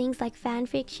lead to things like fan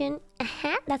fiction.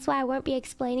 That's why I won't be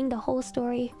explaining the whole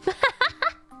story.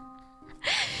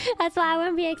 That's why I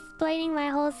won't be explaining my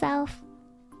whole self.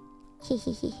 So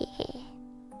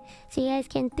you guys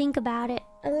can think about it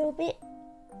a little bit.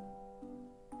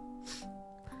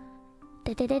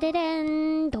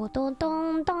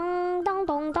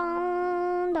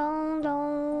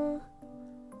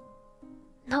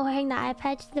 Not wearing the eye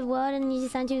patch, the world and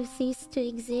NIJISANJI cease to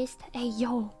exist. Hey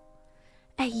yo.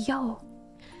 Hey yo.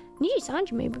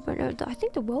 NIJISANJI maybe, but no, I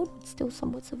think the world would still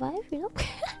somewhat survive, you know?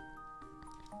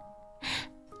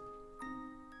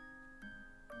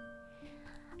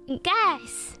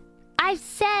 Guys, I've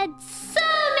said so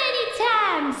many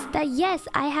times that yes,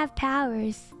 I have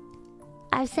powers.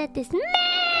 I've said this many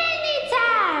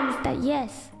times that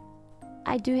yes,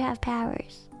 I do have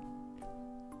powers.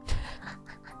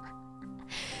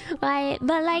 Right,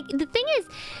 but like the thing is,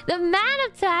 the amount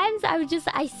of times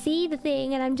I see the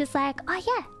thing and I'm just like, oh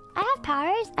yeah, I have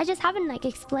powers. I just haven't like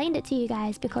explained it to you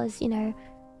guys because, you know,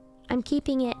 I'm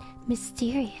keeping it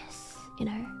mysterious, you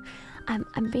know.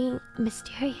 I'm being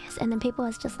mysterious, and then people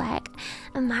is just like,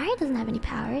 Amare doesn't have any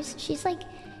powers. She's like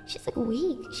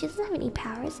weak. She doesn't have any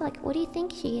powers. Like, what do you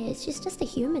think she is? She's just a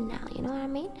human now, you know what I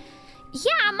mean?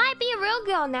 Yeah, I might be a real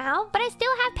girl now, but I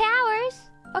still have powers.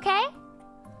 Okay?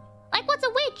 Like, what's a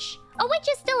witch? A witch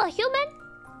is still a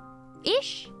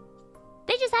human-ish.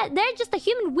 They're just a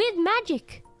human with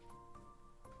magic.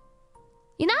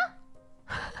 You know?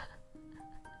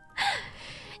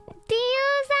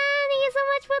 Dio-san, thank you so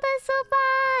much for the super.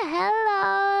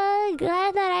 Hello.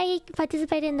 Glad that I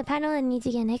participated in the panel in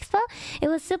Nijigen Expo. It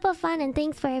was super fun and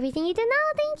thanks for everything you did. No,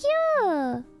 thank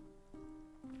you.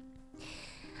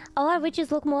 A lot of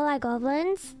witches look more like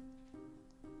goblins,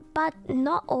 but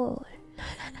not all.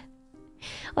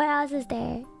 What else is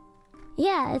there?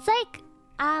 Yeah, it's like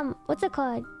what's it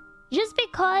called? Just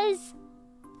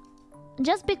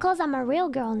because I'm a real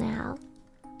girl now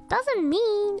doesn't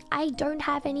mean I don't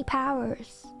have any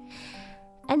powers.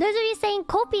 And those of you saying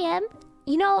copium,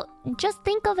 you know, just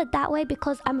think of it that way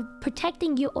because I'm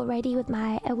protecting you already with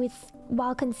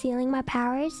while concealing my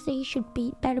powers, so you should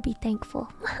better be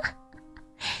thankful.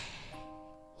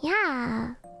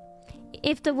 Yeah.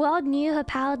 If the world knew her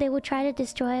power, they would try to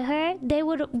destroy her. They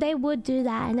would do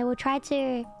that, and they would try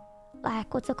to,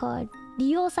 like, what's it called?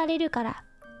 利用されるから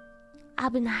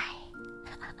危ない。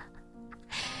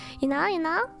You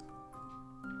know?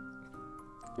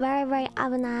 Very, very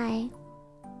危ない.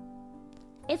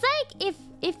 It's like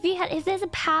if there's a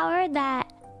power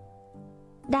that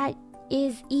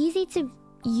is easy to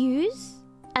use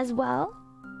as well,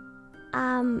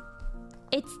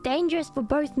 it's dangerous for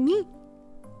both me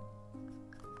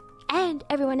and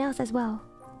everyone else as well.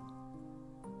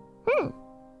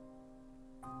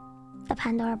 The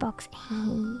Pandora box.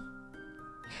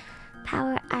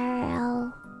 Power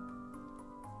IRL.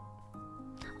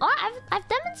 Oh, I've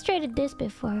demonstrated this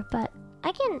before, but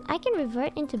I can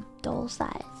revert into doll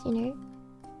size, you know?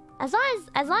 As long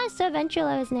as Sir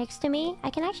Ventrilo is next to me, I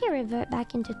can actually revert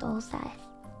back into doll size.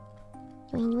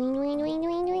 Doing, doing, doing, doing,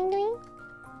 doing, doing, doing.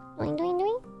 Doing, doing,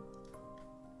 doing.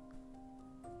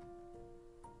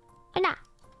 Or not.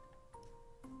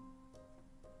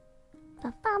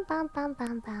 Bum bum bum bum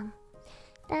bum bum.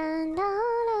 Dun, da,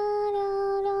 da, da,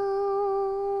 da, da.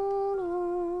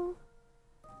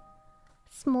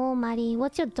 Small Muddy.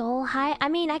 What's your doll height? I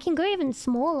mean, I can go even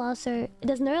smaller, so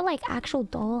there's no like actual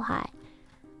doll height.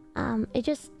 It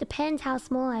just depends how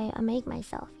small I make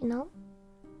myself, you know?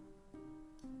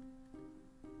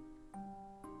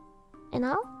 You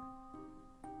know?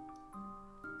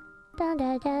 Da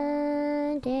da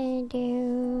da da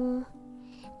da.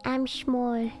 I'm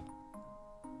small.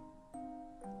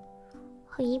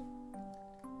 Heep.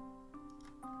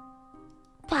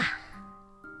 Bah.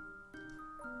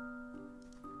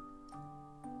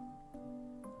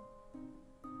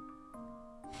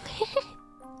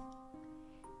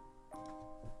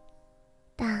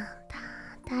 Da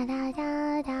da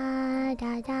da da da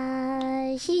da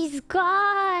da. She's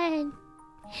gone.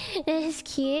 This is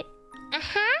cute.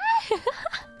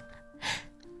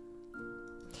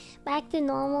 Back to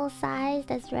normal size.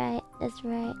 That's right. That's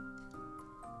right.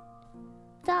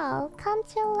 Doll, come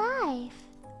to life.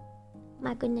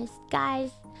 My goodness,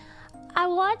 guys. I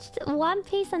watched One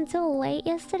Piece until late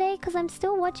yesterday because I'm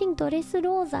still watching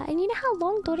Dressrosa. And you know how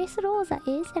long Dressrosa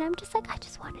is? And I'm just like, I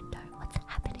just want to know what's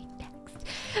happening next.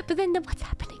 But then what's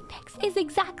happening next is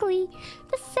exactly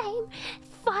the same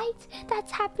fight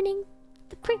that's happening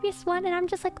the previous one. And I'm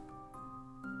just like,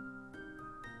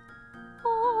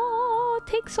 oh, it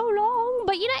takes so long.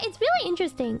 But you know, it's really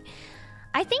interesting.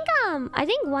 I think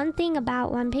one thing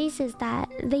about One Piece is that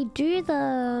they do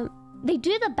the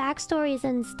backstories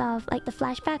and stuff, like the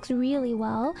flashbacks, really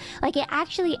well. Like it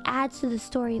actually adds to the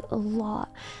story a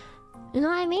lot. You know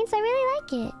what I mean? So I really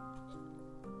like it.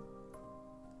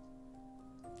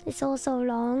 It's all so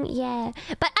long, yeah.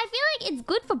 But I feel like it's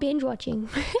good for binge watching.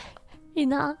 You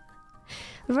know?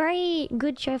 Very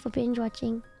good show for binge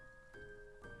watching.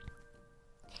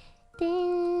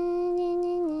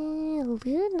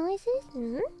 Weird noises?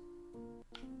 Hmm?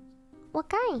 What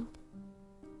kind?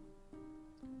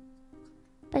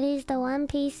 But is the One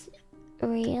Piece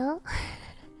real?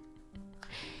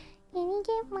 Can you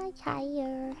get my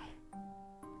tire?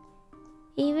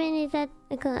 Even if that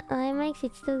climax,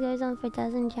 it still goes on for a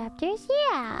dozen chapters?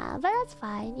 Yeah, but that's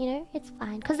fine, you know? It's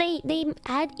fine. Because they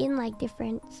add in like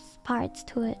different parts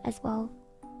to it as well.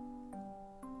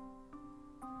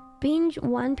 Binge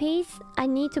One Piece, I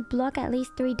need to block at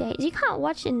least 3 days. You can't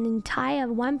watch an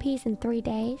entire One Piece in 3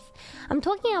 days. I'm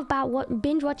talking about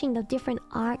binge watching the different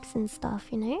arcs and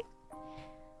stuff, you know?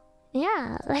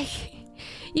 Yeah, like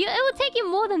it would take you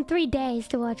more than 3 days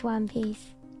to watch One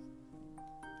Piece.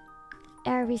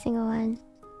 Every single one. Do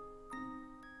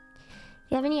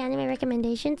you have any anime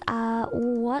recommendations?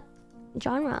 What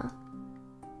genre?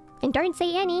 And don't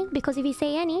say any, because if you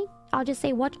say any, I'll just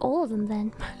say watch all of them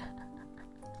then.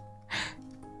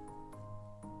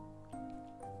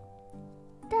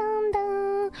 Dun,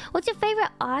 dun. What's your favorite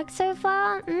arc so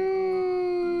far?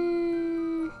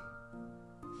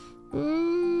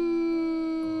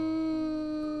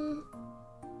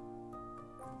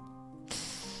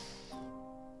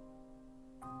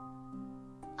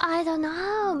 I don't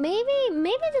know. Maybe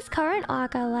this current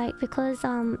arc I like because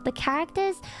the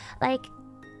characters, like,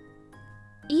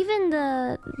 even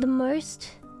the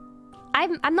most,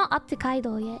 I'm not up to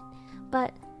Kaido yet,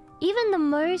 but even the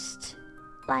most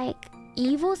like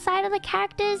evil side of the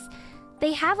characters,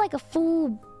 they have like a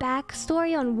full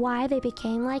backstory on why they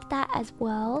became like that as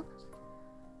well.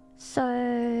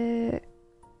 So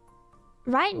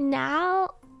right now,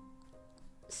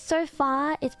 so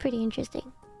far, it's pretty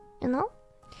interesting, you know?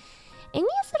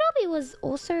 NSFW was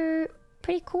also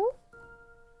pretty cool.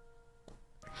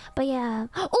 But yeah.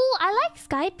 Oh, I like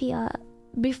Skypia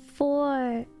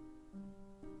before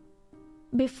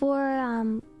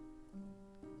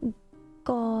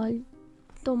God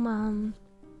Domam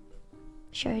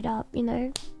showed up, you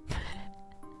know?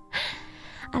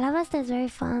 Alabasta is very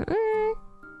fun.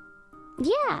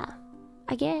 Yeah,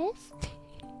 I guess.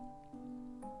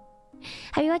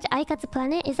 Have you watched Aikatsu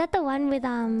Planet? Is that the one with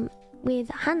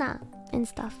Hana and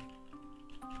stuff?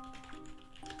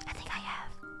 I think I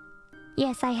have.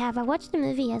 Yes, I have. I watched the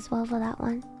movie as well for that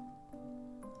one.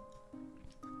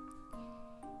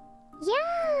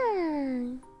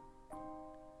 Yeah.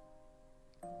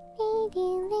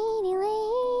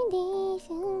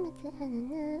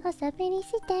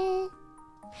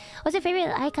 What's your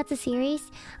favorite Aikatsu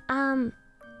series?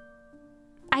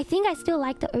 I think I still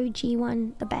like the OG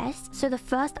one the best. So the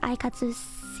first Aikatsu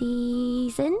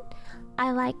season,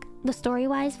 I like the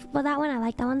story-wise for that one. I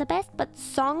like that one the best. But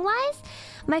song-wise,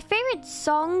 my favorite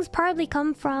songs probably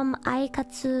come from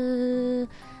Aikatsu.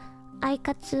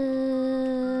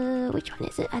 Which one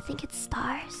is it? I think it's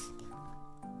Stars.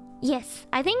 Yes,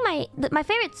 I think my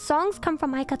favorite songs come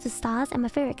from Aikatsu Stars, and my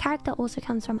favorite character also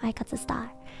comes from Aikatsu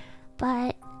Star.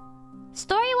 But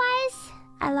story-wise,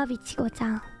 I love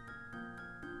Ichigo-chan.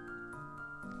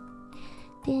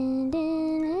 Thank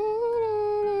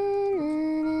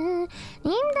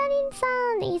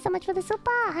you so much for the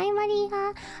super. Hi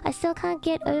Maria. I still can't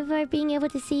get over being able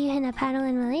to see you in a panel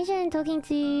in Malaysia and talking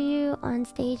to you on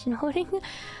stage and holding.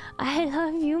 I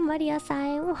love you,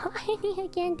 Maria-san.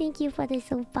 Again, thank you for the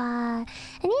super. And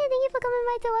yeah, thank you for coming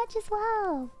by to watch as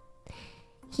well.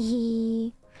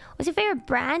 What's your favorite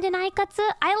brand in Aikatsu?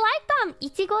 I like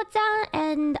Ichigo-chan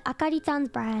and Akari-chan's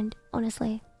brand,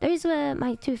 honestly. Those were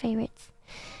my two favorites.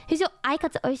 Who's your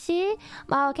Aikatsu oshi?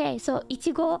 Okay, so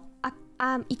Ichigo,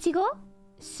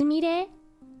 Sumire,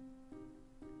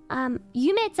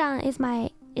 Yume-chan is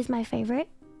my favorite.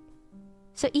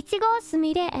 So Ichigo,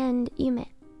 Sumire, and Yume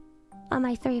are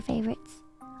my three favorites.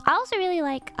 I also really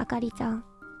like Akari-chan.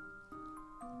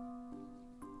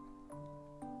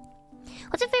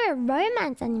 What's your favorite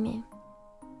romance anime?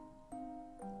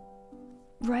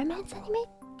 Romance anime?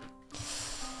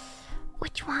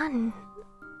 Which one?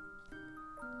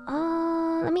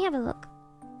 Let me have a look.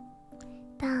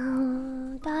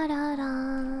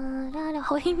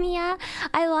 Horimiya.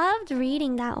 I loved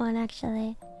reading that one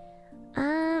actually.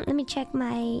 Let me check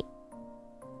my...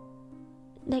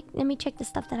 let me check the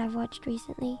stuff that I've watched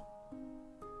recently.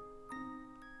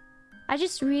 I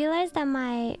just realized that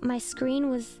my screen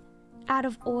was out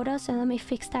of order, so let me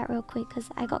fix that real quick because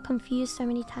I got confused so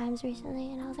many times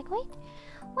recently and I was like, wait,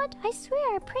 what? I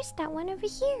swear I pressed that one over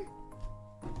here.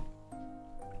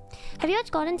 Have you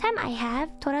watched Golden Time? I have.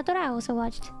 Toradora I also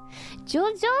watched.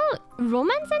 JoJo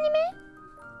romance anime?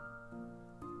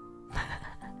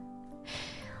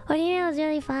 Horimiya was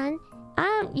really fun.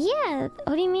 Yeah,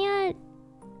 Horimiya.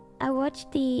 I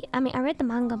watched I read the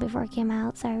manga before it came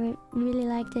out, so I really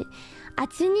liked it.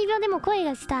 Atsunibyo demo koi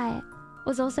ga shitai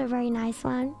was also a very nice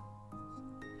one.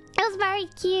 It was very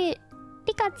cute.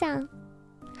 Rika-chan.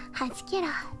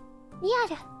 Hachikera.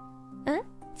 Riaru. Huh?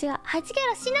 違う。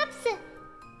Hachikera synapse.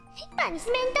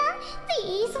 Punishment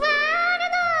this world.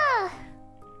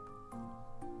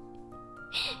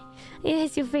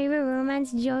 Yes, your favorite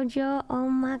romance JoJo. Oh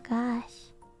my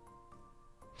gosh.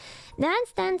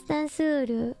 Dance Dance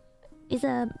Dansuru is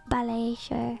a ballet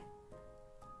show.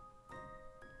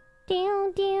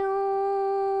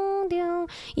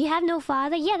 You have no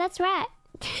father? Yeah, that's right.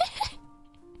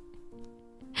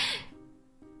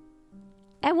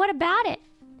 And what about it?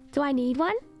 Do I need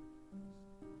one?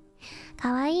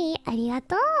 Kawaii,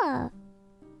 arigato.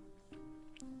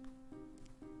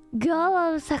 Girl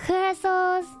of Sakura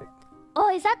Souls.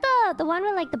 Oh, is that the one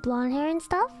with like the blonde hair and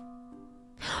stuff?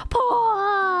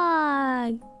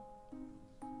 Pog!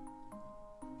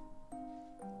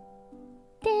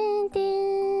 Dun,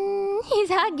 dun.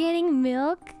 He's out getting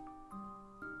milk.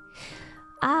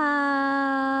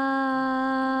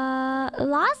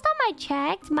 Last time I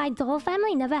checked, my doll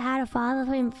family never had a father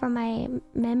from my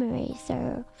memory,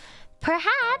 so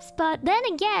perhaps, but then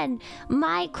again,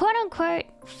 my quote-unquote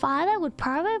father would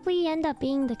probably end up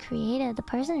being the creator, the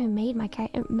person who made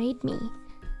made me,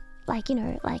 like, you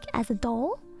know, like as a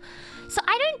doll. So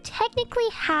I don't technically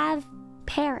have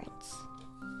parents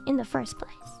in the first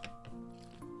place.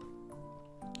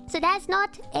 So that's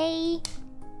not an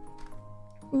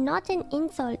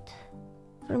insult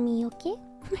for me, okay?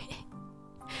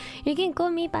 You can call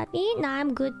me papi. Nah,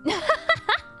 I'm good.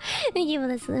 Thank you for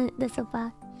the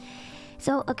super.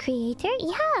 So a creator?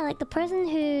 Yeah, like the person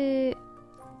who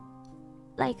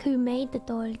made the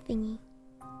doll thingy.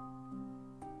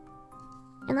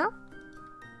 You know?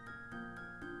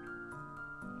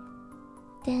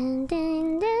 Dun,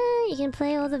 dun, dun. You can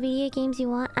play all the video games you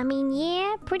want. I mean,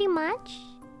 yeah, pretty much.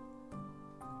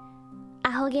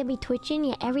 I'll get me twitching.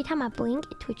 Yeah, every time I blink,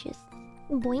 it twitches.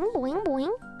 Boing, boing,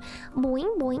 boing.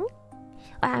 Boing, boing.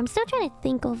 I'm still trying to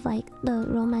think of like the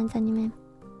romance anime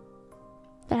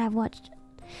that I've watched.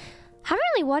 Haven't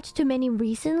really watched too many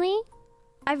recently.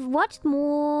 I've watched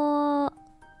more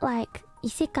like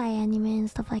isekai anime and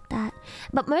stuff like that.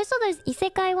 But most of those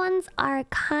isekai ones are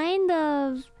kind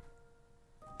of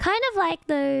like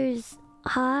those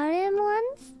harem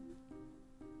ones.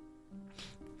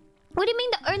 What do you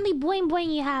mean the only boing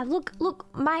boing you have? Look,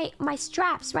 my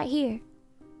straps right here.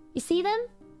 You see them?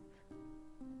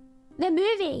 They're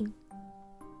moving.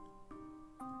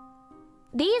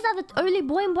 These are the only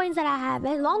boing boings that I have,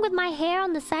 along with my hair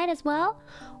on the side as well.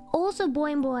 Also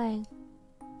boing boing.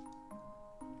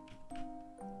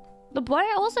 The boy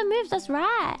also moves, that's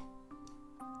right.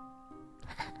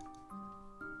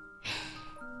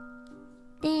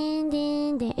 Ding,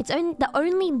 ding, ding. It's the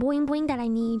only boing boing that I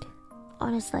need,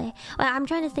 honestly. Well, I'm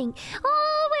trying to think.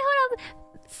 Oh, wait, hold up.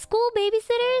 School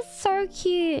babysitters? So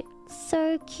cute.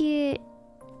 So cute.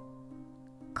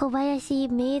 Kobayashi,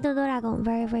 Maid Dragon.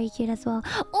 Very, very cute as well.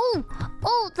 Oh,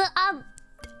 the,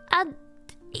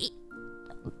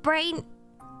 brain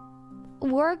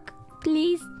work,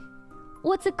 please.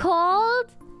 What's it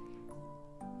called?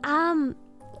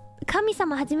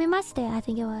 Kami-sama hajimemashite, I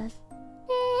think it was.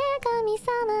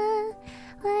 Kami-sama,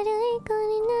 warui ko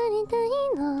ni naritai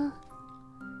no.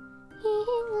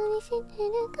 Ii ni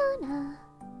shiteru kara.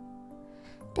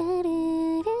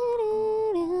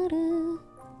 Darururururu.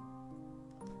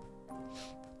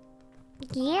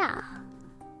 Yeah.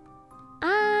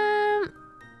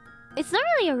 It's not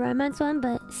really a romance one,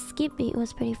 but Skip Beat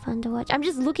was pretty fun to watch. I'm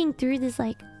just looking through this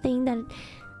like thing that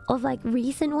of like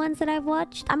recent ones that I've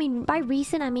watched. I mean, by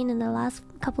recent I mean in the last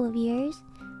couple of years.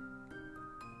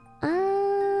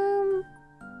 Dun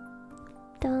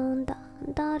dun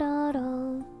da da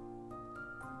da.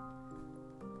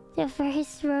 The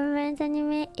first romance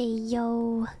anime,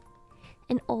 Ayo.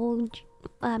 An old,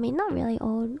 I mean not really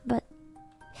old, but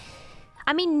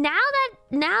I mean now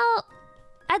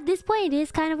at this point it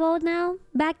is kind of old now.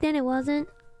 Back then it wasn't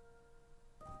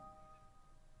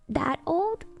that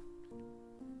old.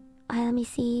 Let me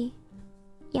see.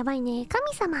 Yabai ne,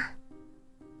 Kami-sama.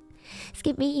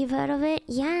 Skip Beat, you've heard of it?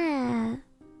 Yeah.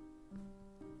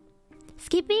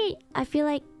 Skip Beat, I feel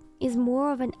like, is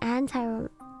more of an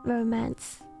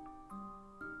anti-romance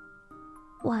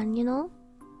one, you know?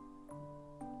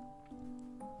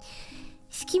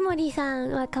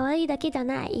 Shikimori-san wa kawaii dake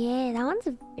janai. Yeah, that one's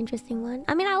an interesting one.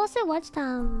 I mean, I also watched,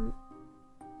 Oh!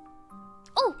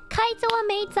 Kaito wa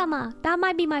Maid-sama. That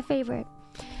might be my favorite.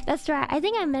 That's right. I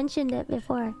think I mentioned it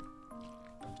before.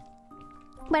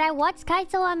 But I watched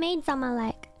Kaito wa Maid-sama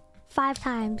like 5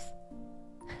 times.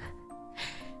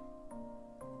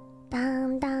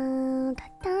 Dun, dun, da,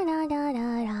 da, da, da,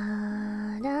 da, da,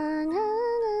 da,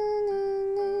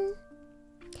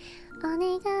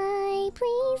 Onegai,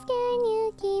 please can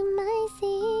you keep my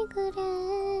secret?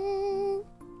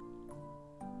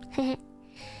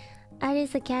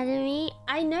 Artist Academy.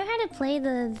 I know how to play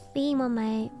the theme on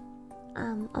my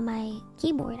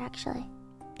keyboard actually.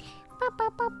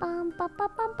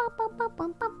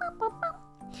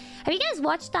 Have you guys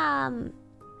watched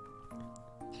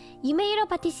Yumeiro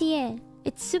Patissier?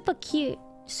 It's super cute.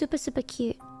 Super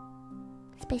cute.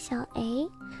 Special A.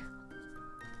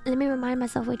 Let me remind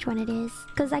myself which one it is,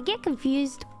 because I get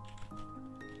confused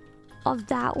of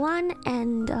that one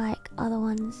and like other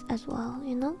ones as well,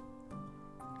 you know?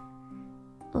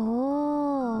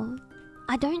 Oh,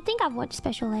 I don't think I've watched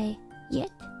Special A yet.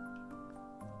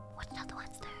 What's the other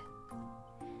ones though?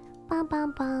 Bum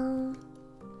bum bum.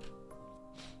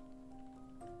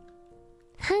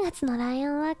 3月のライ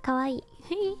オンは可愛い。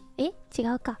え、違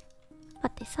うか。待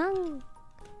って、3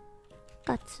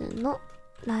月の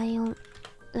ライオン。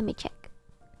Let me check.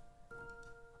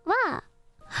 は、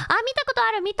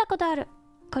見たことある。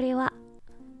これは、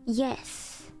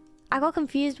Yes. I got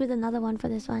confused with another one for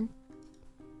this one.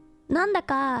 なんだ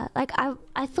か、like, I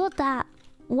thought that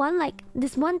one, like,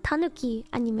 this one Tanuki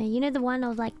anime, you know the one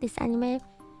of, like, this anime?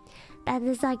 That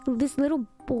is, like, this little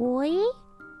boy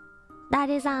that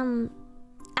is,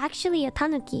 actually a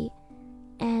Tanuki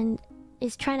and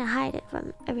is trying to hide it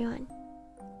from everyone.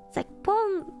 It's like,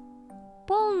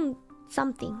 Pon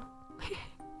something.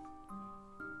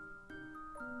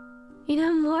 You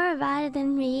know more about it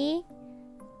than me?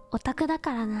 オタクだ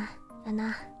からな。だ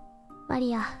な。マ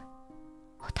リア。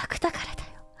オタクだからだ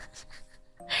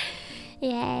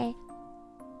よ。Yay.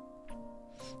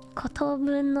 こと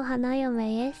ぶんの花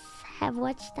嫁 Yes, I have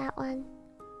watched that one.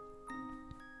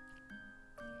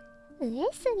 上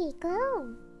杉くん。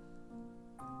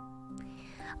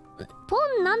ポ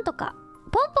ンなんとか。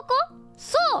ポンポコ？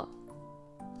そう！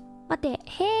待って、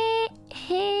へい。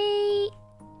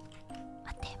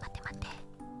待って。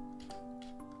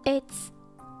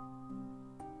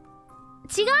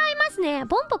違いまますね。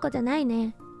ポンポコじゃない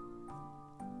ね。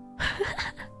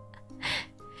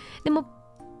でも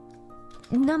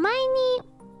名前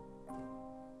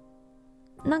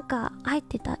になんか入っ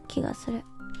てた気がする。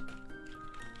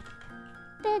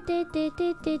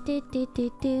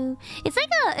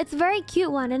It's very cute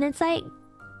one, and it's like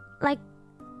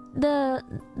the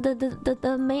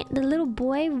little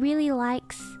boy really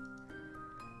likes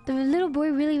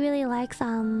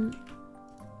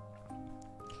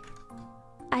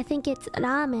I think it's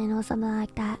ramen or something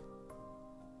like that.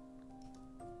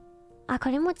 あ、こ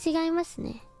れも違います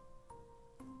ね。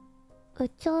有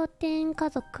頂天家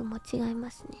族も違い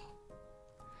ますね。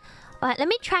Alright, let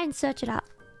me try and search it up.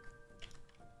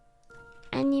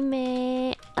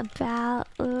 Anime about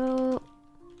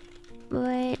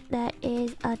boy that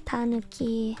is a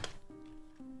tanuki.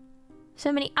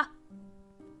 So many. あ、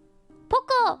ポコ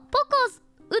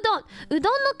うどんの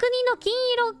国の金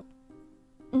色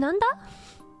なんだ？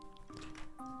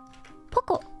ポ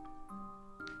コ。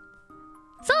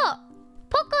そう、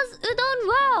ポコスうど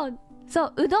んワールド。そ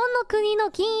う、うどんの国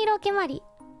の金色けまり。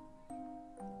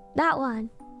That one.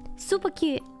 Super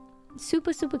cute.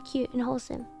 Super cute and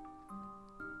wholesome.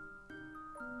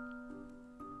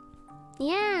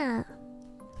 Yeah.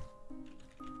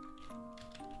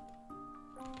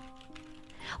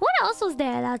 What else was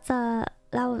there that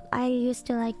I used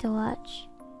to like to watch?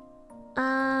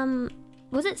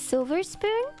 Was it Silver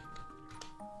Spoon?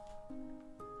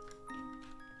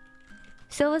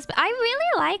 I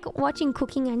really like watching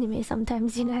cooking anime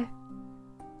sometimes, you know.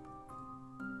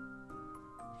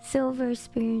 Silver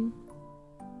Spoon.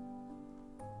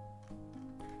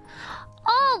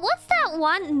 Oh, what's that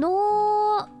one?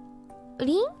 No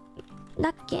Rin?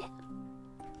 Dakke?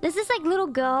 There's this like little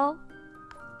girl.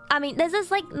 I mean, there's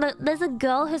a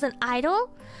girl who's an idol,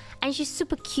 and she's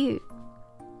super cute.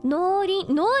 No Rin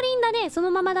だね。その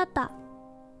ままだった。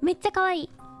めっちゃ可愛い。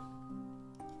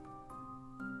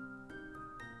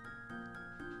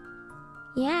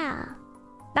Yeah,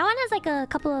 that one has like a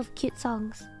couple of cute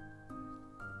songs.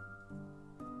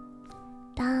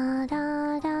 Da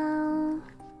da da.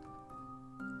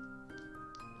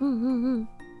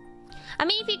 I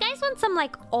mean, if you guys want some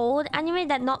like old anime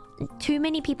that not too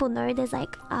many people know, there's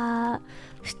like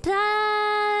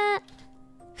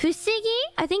Fushigi?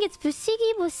 I think it's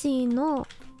Fushigi Boshi no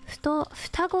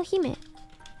Futago Hime.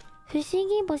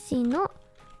 Fushigi Boshi no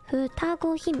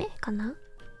Futago Hime かな?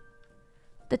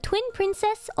 The Twin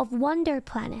Princess of Wonder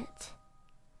Planet.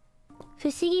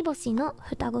 Fushigi Boshi no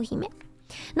Futago Hime.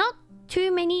 Not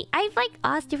too many. I've like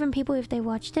asked different people if they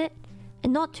watched it,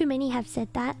 and not too many have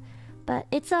said that. But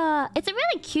it's a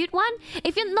really cute one.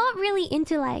 If you're not really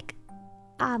into like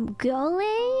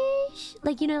girlish,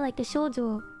 like, you know, like the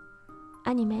shoujo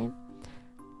anime,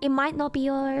 it might not be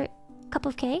your cup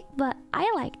of cake, but I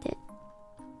liked it.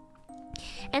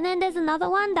 And then there's another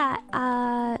one that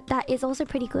that is also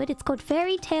pretty good. It's called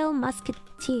Fairy Tale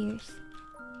Musketeers.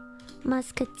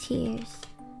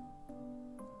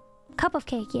 Cup of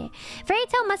cake, yeah. Fairy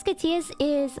Tale Musketeers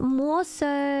is more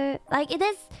so like it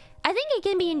is. I think it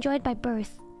can be enjoyed by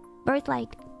both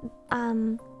like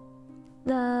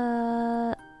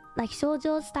the like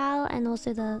shoujo style and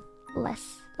also the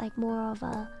less like more of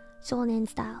a shonen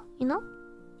style, you know.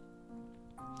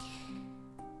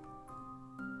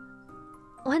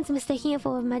 Once mistaking it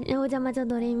for Ojamajo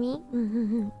Doremi.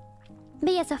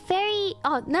 But yes, a fairy...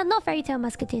 Oh, not Fairy Tale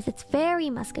Musketeers. It's Fairy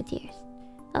Musketeers.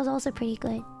 That was also pretty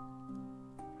good.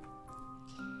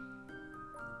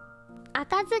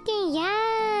 Akazuki,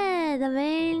 yeah!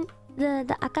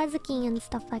 The Akazuki and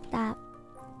stuff like that.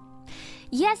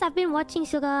 Yes, I've been watching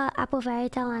Sugar Apple Fairy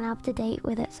Tale and up to date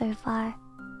with it so far.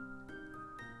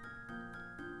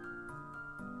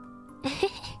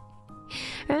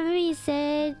 Remember you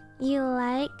said you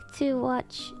like to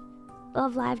watch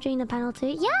Love Live during the panel too?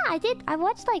 Yeah, I did. I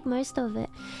watched like most of it.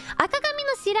 Akagami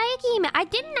no Shirayuki Hime. I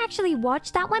didn't actually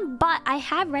watch that one, but I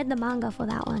have read the manga for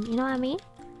that one. You know what I mean?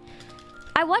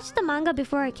 I watched the manga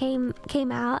before it came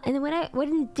out, and then when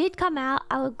it did come out,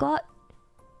 I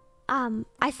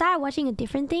started watching a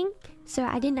different thing, so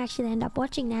I didn't actually end up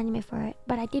watching the anime for it,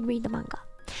 but I did read the manga.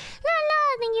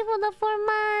 Lala, thank you for the 4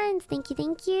 months. Thank you.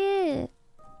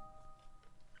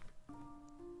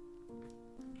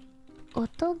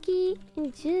 Otogi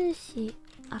Jushi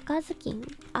Akazuki.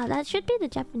 Ah, that should be the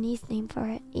Japanese name for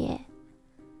it. Yeah.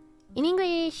 In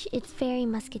English, it's Fairy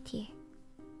Musketeer.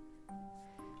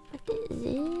 What is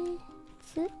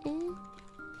it?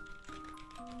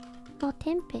 No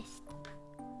Tempest.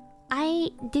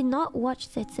 I did not watch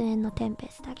Setsuen no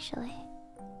Tempest, actually.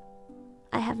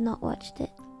 I have not watched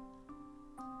it.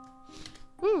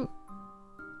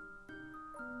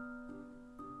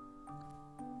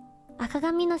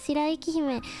 鏡の白雪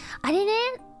姫。あれね、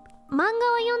漫画は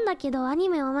読んだけど、アニ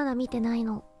メはまだ見てない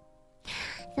の。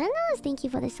Thanos, thank you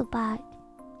for the super.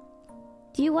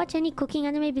 Do you watch any cooking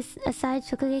anime besides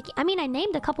Shokugeki? I mean, I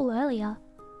named a couple earlier.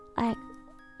 Like,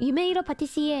 Yumeiro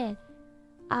Patissier,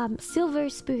 Silver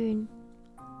Spoon.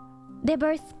 They're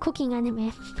both cooking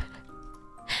anime.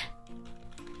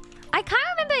 I can't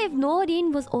remember if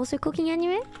Norin was also cooking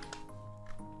anime.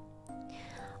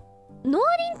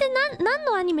 Norin って何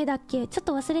のアニメだっけ？ちょっ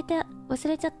と忘れ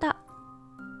ちゃった。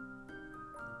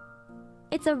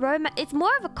It's a romance. It's more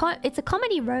of it's a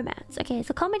comedy romance. Okay, it's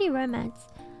a comedy romance.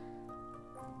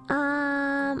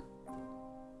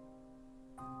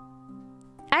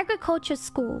 Agriculture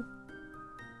school.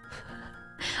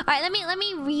 Alright, let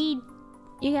me read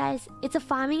you guys. It's a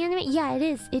farming anime? Yeah, it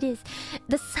is. It is.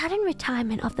 The sudden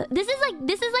retirement of the... This is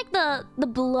like the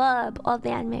blurb of the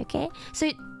anime, okay? So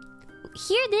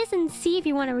hear this and see if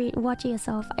you want to watch it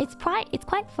yourself. It's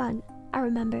quite fun. I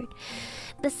remembered.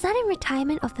 The sudden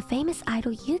retirement of the famous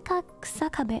idol Yuka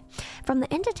Kusakabe from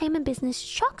the entertainment business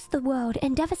shocks the world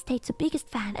and devastates the biggest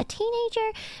fan, a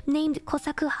teenager named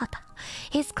Kosaku Hata.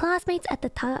 His classmates at the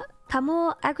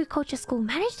Kamo Agriculture School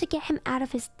managed to get him out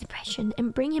of his depression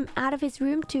and bring him out of his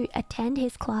room to attend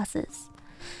his classes.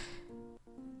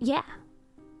 Yeah.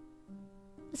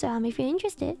 So if you're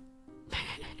interested.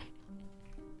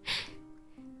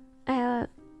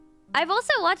 I've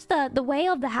also watched the Way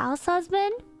of the House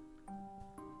Husband.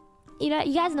 You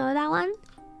guys know that one?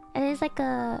 And it's like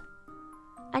a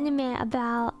anime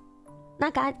about... な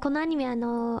んかこのアニメ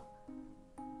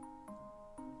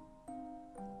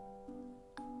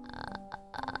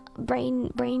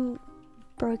brain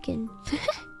broken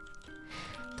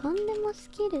とんでも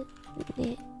スキル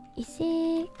で異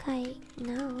世界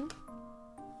now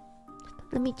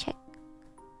let me check.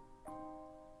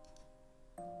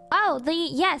 Oh,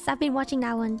 yes, I've been watching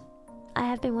that one. I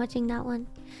have been watching that one.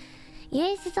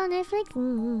 Yes, it's on Netflix.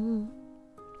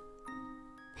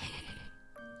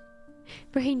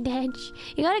 Brain damage.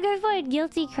 You gotta go for a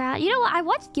Guilty Crown. You know what? I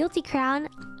watched Guilty Crown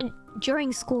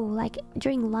during school, like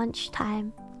during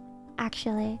lunchtime,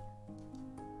 actually.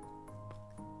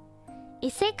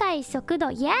 Isekai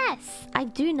Sokudo. Yes, I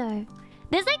do know.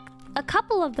 There's like a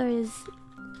couple of those.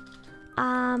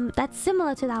 That's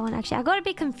similar to that one actually. I got a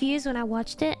bit confused when I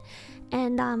watched it,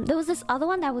 and there was this other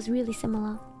one that was really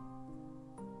similar.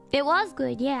 It was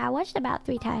good, yeah. I watched about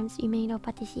 3 times Yumeiro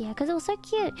Patissier because it was so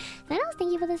cute. Thanos,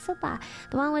 thank you for the super.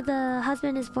 The one with the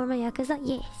husband is former Yakuza?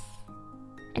 Yes.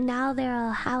 And now they're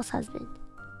a house husband.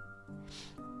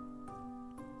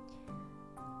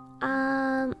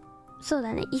 So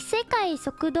だね。異世界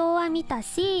速道は見た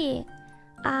し、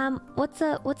what's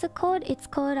it called? It's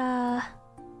called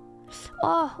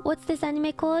oh, what's this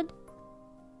anime called?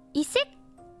 異世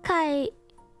界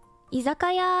居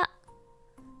酒屋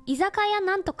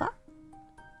なんとか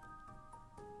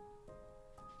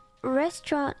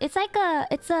restaurant. It's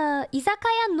a 居酒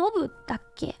屋ノブだっ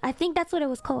け? I think that's what it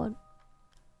was called.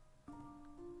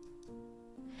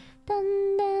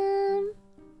 Dun dun.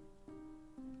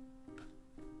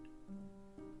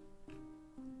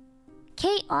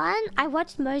 K-On? I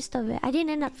watched most of it. I didn't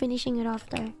end up finishing it off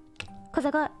though, because I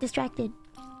got distracted.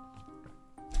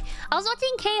 I was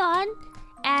watching K-On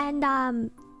and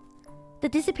the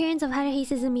disappearance of Haruhi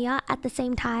Suzumiya at the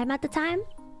same time at the time.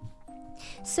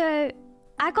 So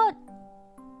I got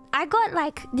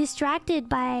like distracted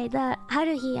by the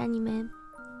Haruhi anime.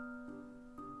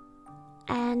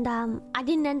 And I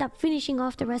didn't end up finishing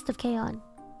off the rest of K-On.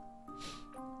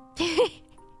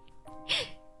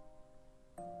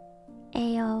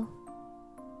 Ayo.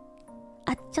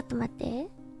 ちょっと待って.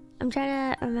 I'm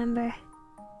trying to remember.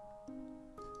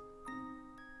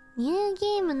 ニュー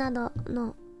ゲームなど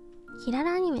のキラ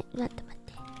ラアニメ。待って。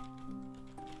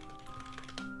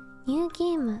ニューゲ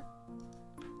ーム。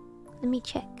Let me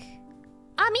check.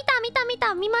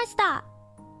 見ました。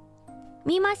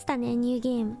見ましたね、ニューゲ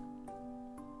ーム。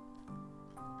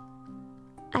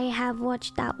I have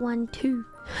watched that one too.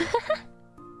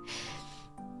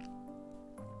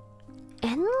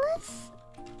 Endless?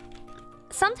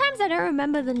 Sometimes I don't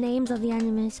remember the names of the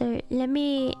anime, so let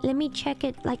me check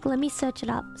it. Like, let me search it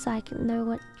up so I can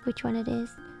know which one it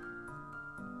is.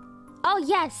 Oh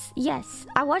yes.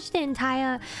 I watched the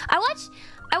entire. I watched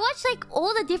like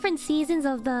all the different seasons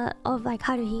of like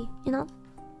Haruhi, you know.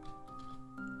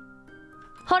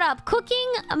 Hold up,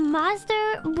 Cooking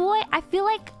Master Boy. I feel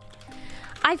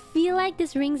like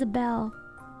this rings a bell.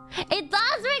 It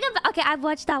does ring a bell. Okay, I've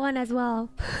watched that one as well.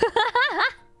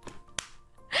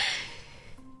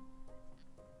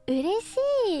 嬉し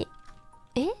い。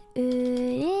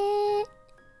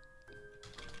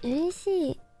嬉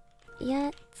しい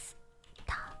やつ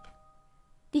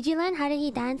you learn how did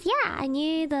he dance? Yeah, I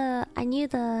knew the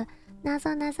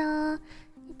nazo nazo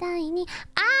itai ni.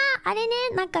 Ah, あれね、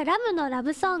なんかラブのラ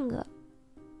ブソング。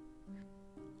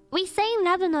We sang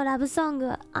ラブのラブソン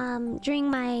グ during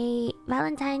my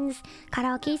Valentine's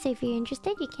karaoke, so if you're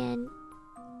interested, you can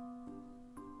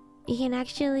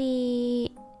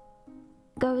actually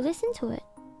go listen to it.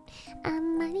 あ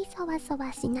んまりそわそ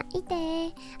わしない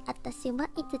で、私は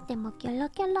いつでもキョロ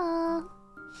キョロ。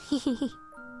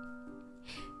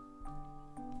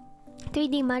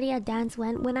3D Maria dance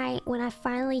when I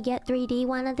finally get 3D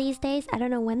one of these days. I don't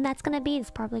know when that's gonna be. It's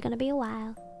probably gonna be a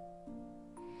while.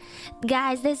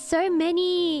 Guys, there's so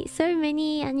many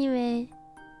anime.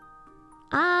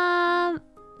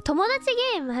 Tomodachi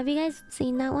Game. Have you guys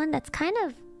seen that one? That's kind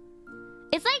of,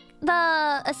 it's like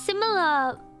a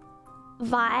similar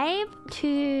vibe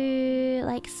to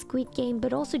like Squid Game,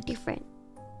 but also different.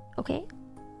 Okay.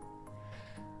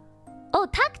 Oh,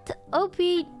 Tact OP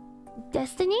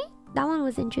Destiny. That one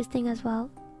was interesting as well.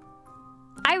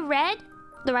 I read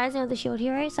The Rising of the Shield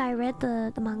Hero, so I read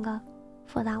the manga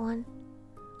for that one.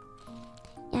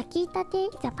 Yakitate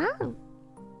Japan.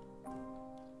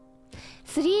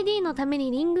 3D のため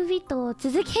にリングフィットを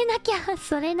続けなきゃ。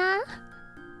それな。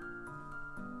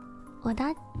こ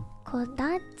だちゃ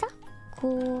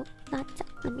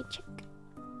Let me check.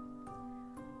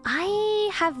 I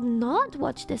have not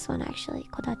watched this one actually.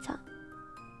 こだちゃ。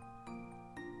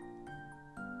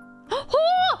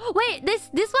Oh, wait, this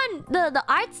one, the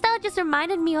art style just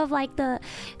reminded me of like the,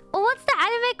 what's the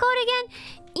anime called again?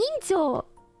 Incho.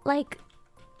 Like,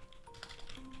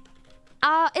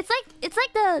 it's like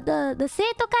the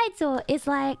Seito Kaicho is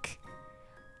like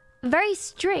very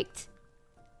strict,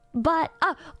 but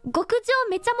Gokujou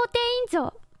mecha mote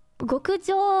incho.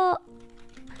 Gokujou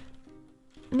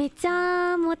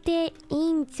mecha mote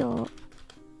incho.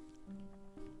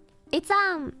 It's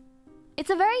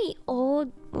a very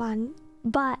old one,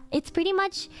 but it's pretty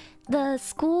much the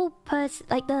school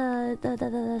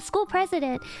the school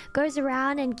president goes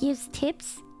around and gives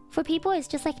tips for people. It's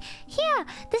just like, here,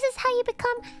 this is how you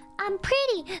become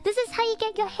pretty. This is how you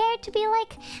get your hair to be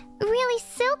like really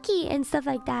silky and stuff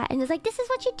like that. And it's like, this is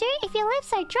what you do if your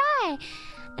lips are dry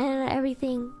and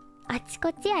everything.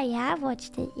 Achikochi, I have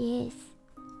watched it, yes.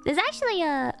 There's actually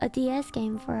a DS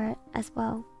game for it as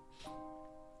well.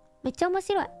 めっちゃ面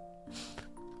白い。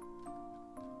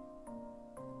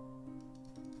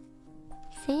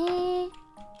生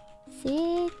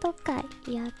徒会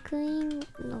役員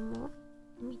のも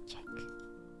Let me check.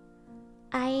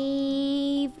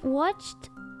 I've watched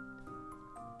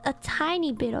a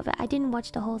tiny bit of it. I didn't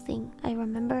watch the whole thing. I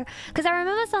remember because I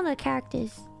remember some of the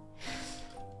characters.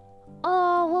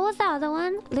 Oh, what was the other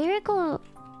one? Lyrical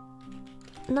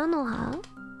Nanoha?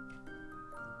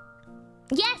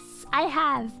 Yes, I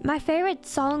have. My favorite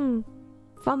song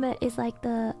from it is like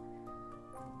the,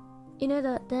 you know,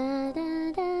 the da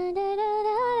da da da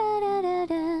da da da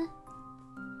da.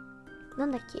 な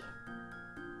んだっけ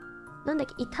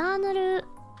Eternal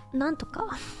なんと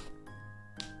か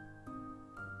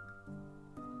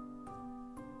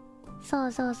そ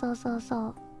う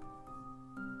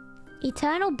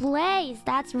Eternal Blaze,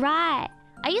 that's right.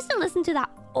 I used to listen to that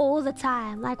all the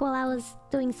time, like while I was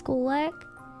doing schoolwork.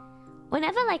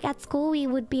 Whenever like at school we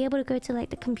would be able to go to like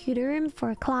the computer room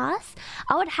for a class,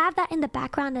 I would have that in the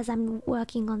background as I'm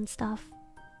working on stuff.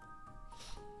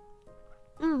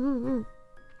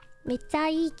 めっちゃ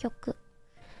いい曲。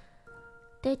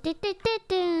I'm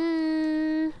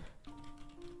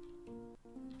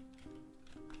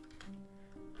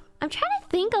trying to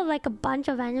think of like a bunch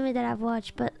of anime that I've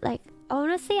watched, but like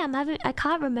honestly I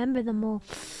can't remember them all.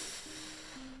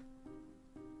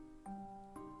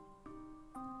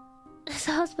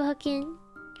 Soft spoken.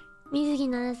 Mizuki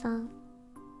Nana-san.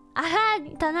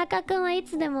 Tanaka-kun wa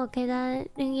itsu demo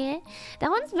kedaruge.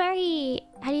 That one's very,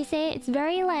 how do you say it? It's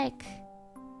very like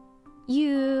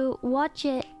you watch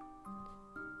it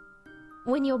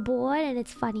when you're bored and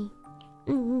it's funny.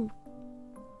 Oh!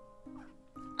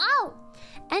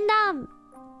 And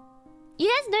you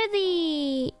guys know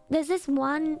there's this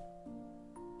one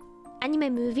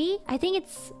anime movie. I think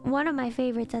it's one of my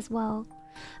favorites as well.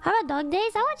 How about Dog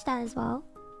Days? I watched that as well.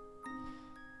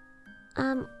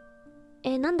 な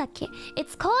んだっけ?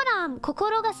 It's called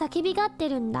心が叫びがって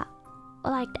るんだ.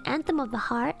 Or like the Anthem of the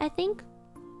Heart, I think.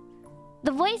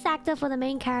 The voice actor for the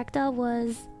main character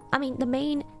was, the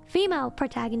main female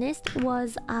protagonist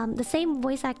was the same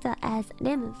voice actor as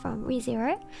Rim from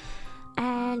ReZero.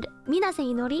 And Minase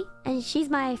Inori, and she's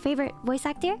my favorite voice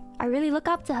actor. I really look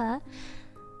up to her.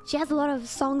 She has a lot of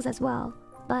songs as well,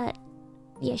 but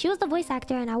yeah, she was the voice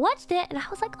actor, and I watched it, and I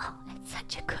was like, oh, it's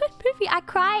such a good movie. I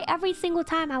cry every single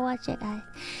time I watch it, guys.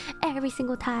 Every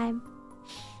single time.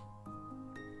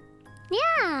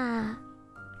 Yeah.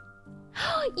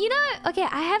 You know, okay,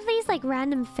 I have these like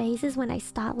random phases when I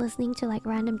start listening to like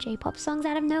random J-pop songs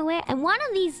out of nowhere. And one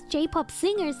of these J-pop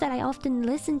singers that I often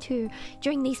listen to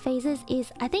during these phases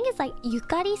is, I think it's like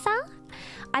Yukari-san,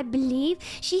 I believe.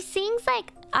 She sings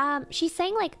like, she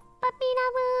sang like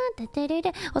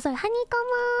also Honeycomb.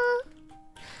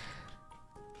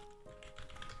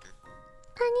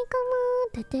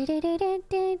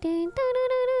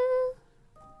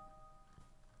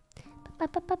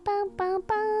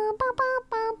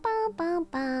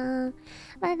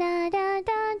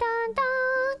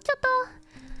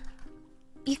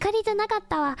 Yukari じゃなかっ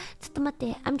たわ。ちょっと待っ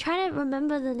て。I'm trying to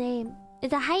remember the name.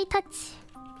 It's a high touch.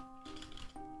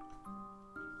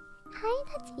 High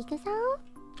touch いくぞ。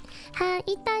ハイ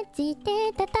タッチ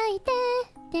で叩いて。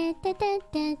ててて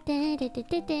てててて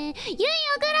てて。ゆい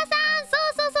おぐらさん、そ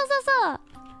うそうそうそうそう。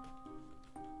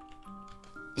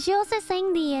She also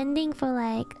sang the ending for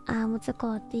like what's it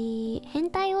called? The 変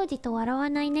態王子と笑わ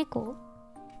ない猫.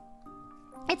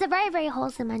 It's a very very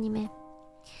wholesome anime.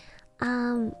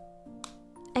 And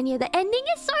yeah, the ending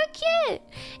is so cute.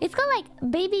 It's called like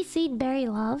Baby Sweet Berry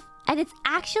Love, and it's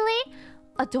actually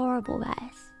adorable,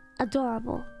 guys.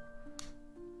 Adorable.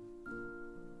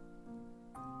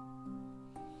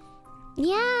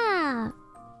 Yeah.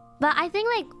 But I think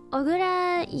like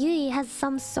Ogura Yui has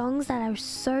some songs that are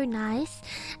so nice,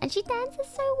 and she dances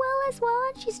so well as well,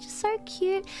 and she's just so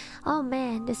cute. Oh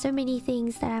man, there's so many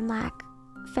things that I'm like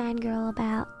fangirl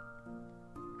about.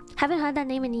 Haven't heard that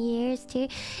name in years too.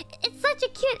 It's such a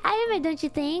cute anime, don't you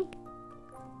think?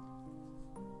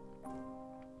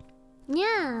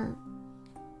 Yeah.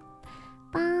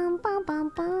 Bum bum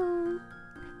bum bum.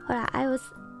 Hold on,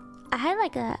 I had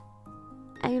like a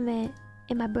anime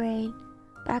in my brain,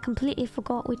 but I completely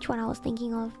forgot which one I was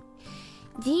thinking of.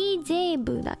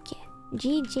 GJ-bu だっけ?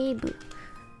 GJ-bu.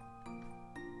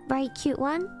 Very cute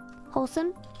one.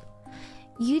 Wholesome.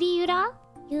 Yuri Yura?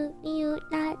 Yuri Yura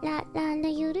la la la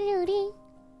Yuri Yuri.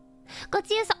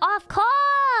 Gochiyu-san, of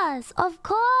course! Of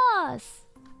course!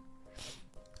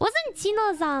 Wasn't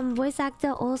Chino-san voice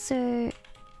actor also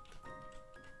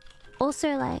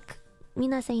like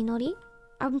Minase Inori?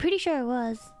 I'm pretty sure it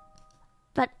was.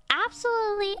 But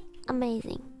absolutely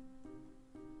amazing.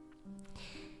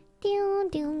 Dun,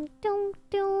 dun, dun,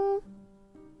 dun.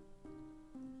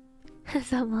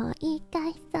 そうもう一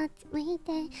回そっち向い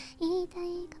て言いた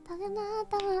いことがま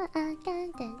たはあかんて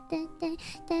んてんてんて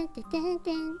んてんてん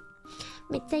てん。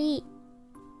めっちゃいい。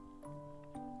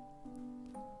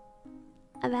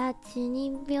About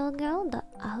 12秒 girl, the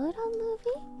Aura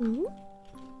movie?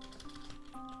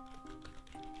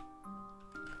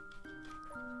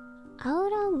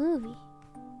 Aura movie?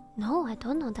 No, I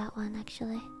don't know that one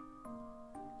actually.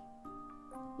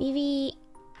 Vivi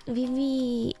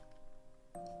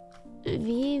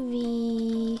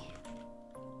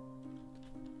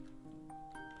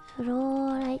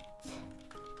Florite.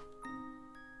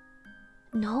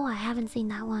 No, I haven't seen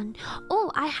that one.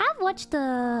 Oh, I have watched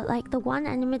the one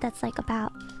anime that's like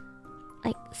about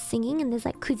like singing, and there's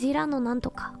like Kujira no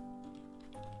Nantoka.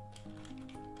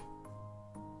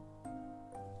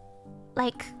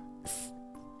 Like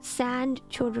sand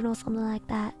children or something like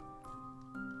that.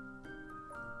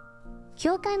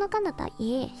 Kyo Kaneko,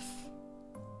 yes.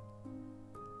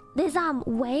 There's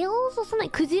whales or something.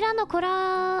 Kujira no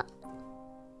kora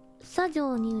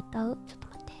sajo ni utau. ちょっと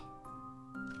待って。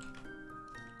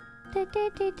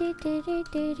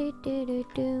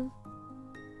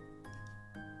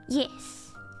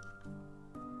Yes.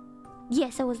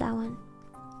 Yes, it was that one.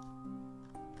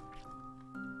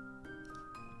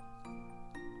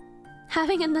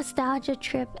 Having a nostalgia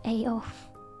trip, AO.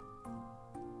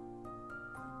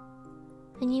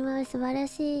 アニメは素晴ら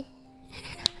しい。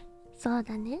そう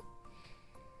だね。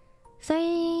So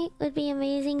it would be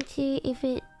amazing too if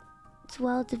it's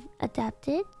well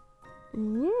adapted.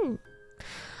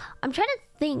 I'm trying to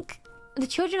think. The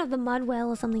Children of the Mud Whale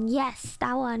or something. Yes,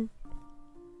 that one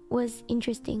was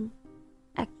interesting.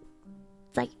 It's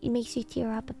like it makes you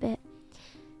tear up a bit.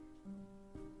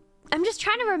 I'm just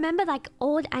trying to remember like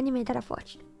old anime that I've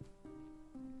watched.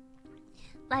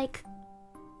 Like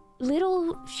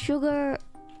Little Sugar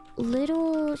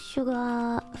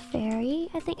Fairy,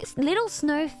 I think it's Little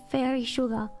Snow Fairy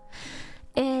Sugar.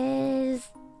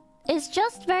 It's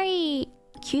just very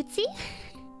cutesy.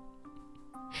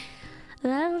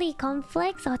 Lovely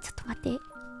Complex. Oh, ちょっと待って.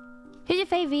 Who's your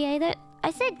favorite VA that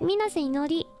I said Minase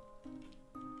Inori.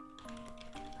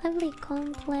 Lovely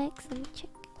Complex. Let me check.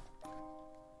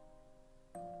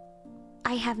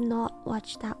 I have not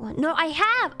watched that one. No, I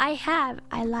have. I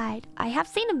lied. I have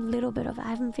seen a little bit of it. I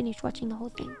haven't finished watching the whole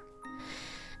thing.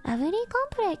 Lovely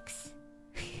Complex.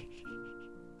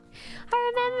 I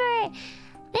remember.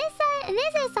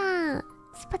 Nese-san.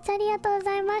 スパチャありがとうご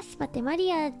ざいます。待って、マ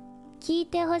リア聞い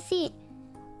てほしい。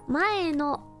前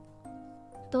の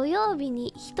土曜日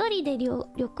に一人で旅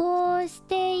行し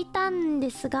ていたんで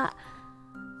すが、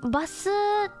バス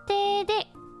停で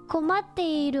困っ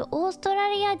ているオーストラ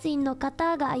リア人の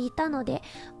方がいたので、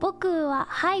僕は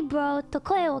ハイブローと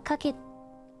声をかけ、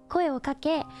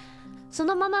そ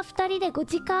のまま2人で5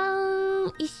時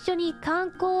間一緒に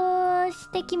観光し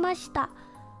てきました。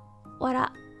わ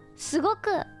ら、すごく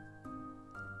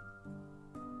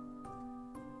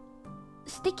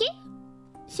素敵？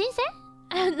新鮮？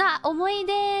な思い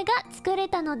出が作れ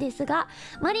たのですが、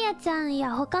マリアちゃん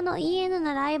や他の EN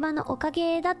のライバーのおか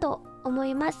げだと思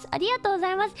います。ありがとうご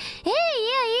ざいます。い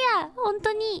や、本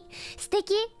当に素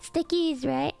敵 is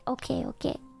right? Okay.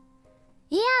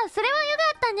 いや、それはよ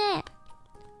かったね。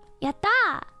やった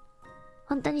ー。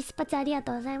本当にスパチャありが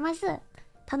とうございます。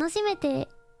楽しめた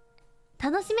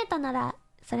なら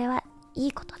それはい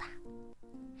いことだ。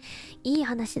いい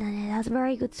話だね。That's a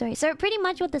very good story. So pretty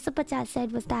much what the super chat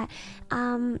said was that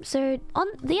so on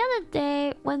the other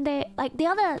day when they like the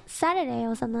other Saturday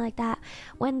or something like that,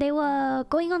 when they were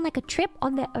going on like a trip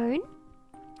on their own,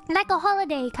 like a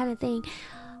holiday kind of thing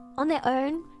on their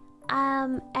own,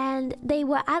 and they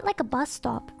were at like a bus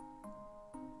stop,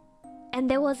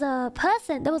 and there was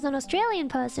an Australian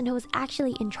person who was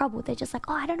actually in trouble. They're just like,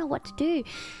 oh, I don't know what to do.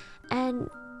 And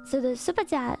so the super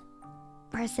chat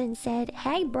person said,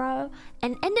 hey bro,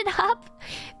 and ended up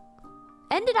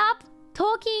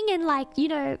talking and like, you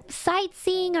know,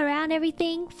 sightseeing around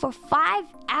everything for 5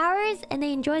 hours, and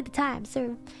they enjoyed the time.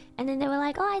 So, and then they were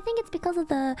like, oh, I think it's because of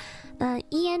the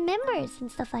EN members and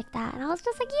stuff like that. And I was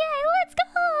just like, yeah, let's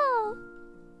go.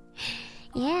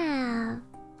 Yeah.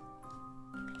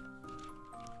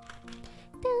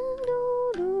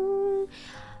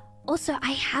 Also,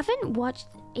 I haven't watched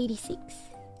 86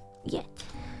 yet.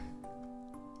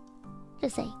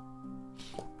 Just say.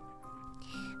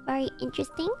 Very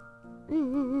interesting.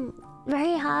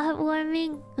 Very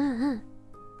heartwarming.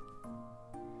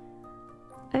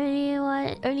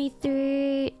 Only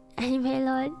 3 anime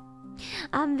lord.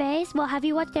 Base. Well, have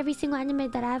you watched every single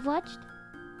anime that I've watched?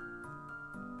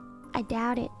 I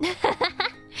doubt it.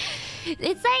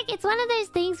 It's like, it's one of those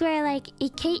things where like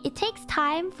it takes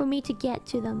time for me to get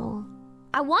to them all.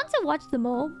 I want to watch them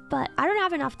all, but I don't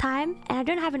have enough time and I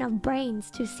don't have enough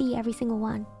brains to see every single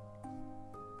one.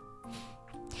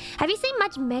 Have you seen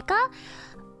much mecha?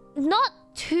 Not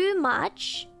too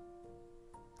much.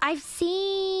 I've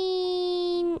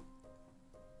seen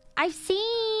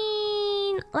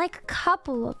like a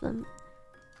couple of them.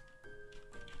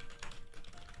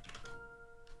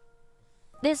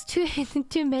 There's too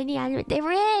many anime. There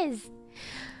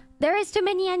is too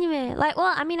many anime. Like,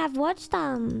 well, I mean, I've watched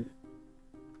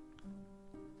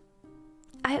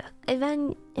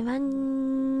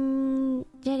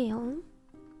Evangelion?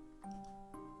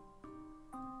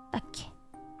 だっけ?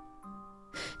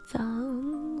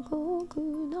 残酷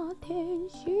な天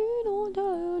使の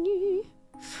ように.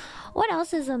 What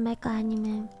else is a mecha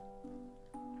anime?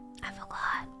 I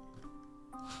forgot.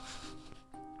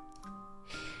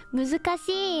 難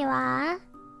しいわ.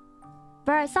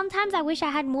 Bro, sometimes I wish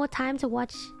I had more time to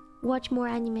watch more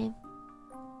anime.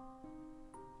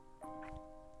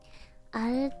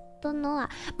 I don't know.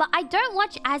 But I don't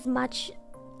watch as much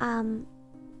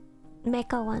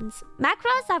mecha ones.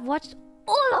 Macross, I've watched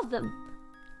all of them.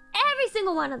 Every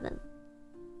single one of them.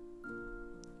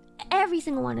 Every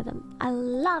single one of them. I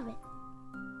love it.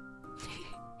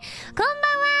 こんばん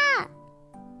は。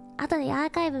後でアー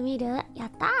カイブ見る？や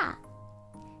ったー。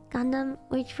Gundam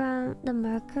Witch from the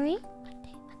Mercury?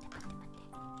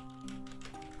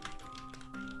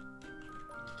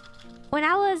 When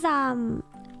I was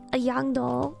a young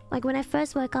doll, like when I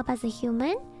first woke up as a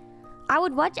human, I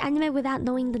would watch anime without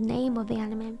knowing the name of the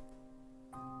anime.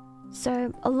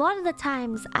 So a lot of the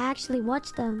times I actually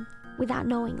watch them without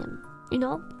knowing them, you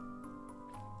know?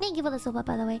 Thank you for the super,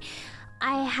 by the way.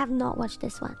 I have not watched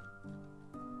this one.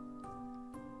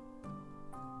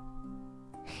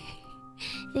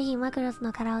 ぜひマクロス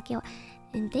のカラオケを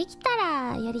できた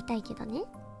らやりたいけどね。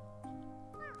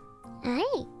はい。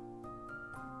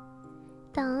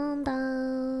どんど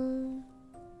ん。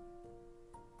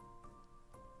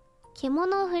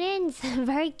獣フレンズ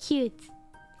very cute。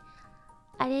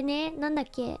あれね、なんだっ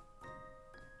け。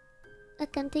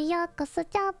Welcome to ようこそジ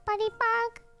ャパリパ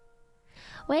ーク。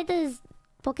Where does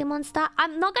Pokemon Star.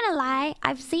 I'm not gonna lie,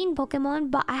 I've seen Pokemon,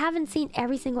 but I haven't seen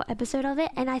every single episode of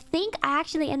it. And I think I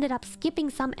actually ended up skipping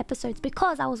some episodes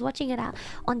because I was watching it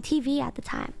on TV at the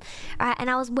time. Alright, and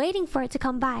I was waiting for it to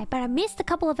come by. But I missed a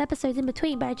couple of episodes in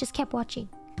between, but I just kept watching.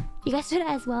 You guys do that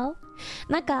as well?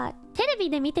 なんか、テレビ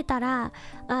で見てたら、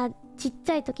ちっち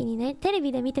ゃい時にね、テレ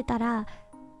ビで見てたら、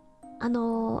何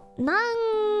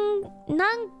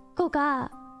個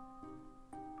か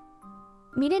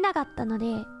見れなかったの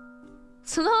で、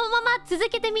そのまま続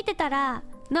けて見てたら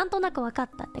なんとなく分かっ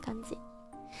たって感じ。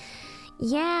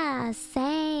Yeah,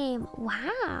 same.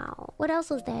 Wow. What else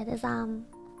was there? There's so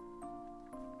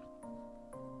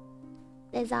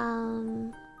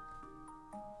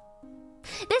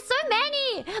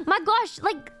many! My gosh,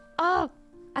 like, oh,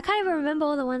 I can't even remember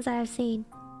all the ones that I've seen.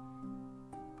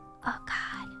 Oh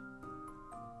god.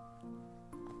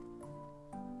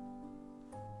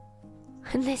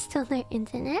 And there's still no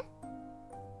internet?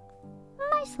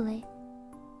 Nicely.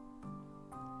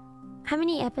 How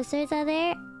many episodes are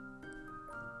there?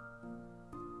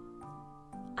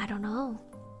 I don't know.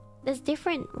 There's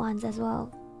different ones as well.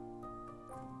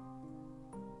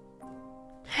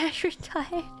 Ash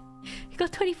retired. You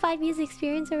got 25 years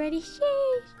experience already?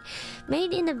 Sheesh.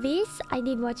 Made in Abyss? I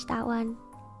did watch that one.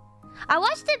 I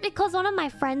watched it because one of my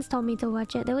friends told me to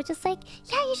watch it. They were just like,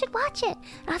 yeah, you should watch it.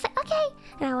 And I was like, okay.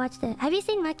 And I watched it. Have you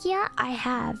seen Makia? I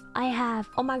have.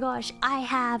 Oh my gosh, I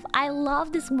have. I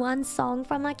love this one song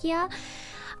from Makia.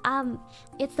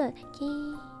 It's the...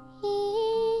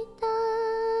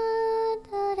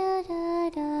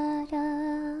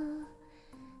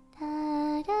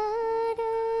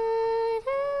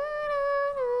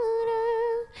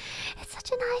 It's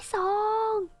such a nice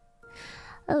song.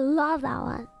 I love that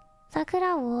one.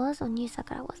 Sakura Wars or New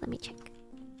Sakura Wars? Let me check.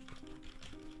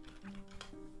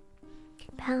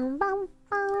 Bam, bam,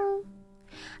 bam.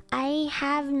 I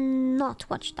have not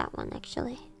watched that one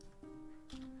actually.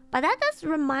 But that does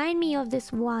remind me of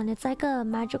this one. It's like a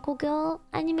magical girl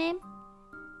anime.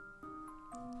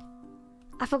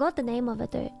 I forgot the name of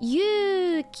it though.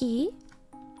 Yuki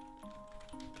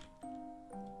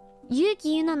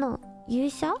Yuna no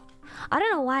Yusha? I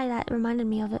don't know why that reminded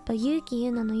me of it, but Yuki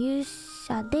Yuna no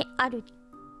Yusha de aru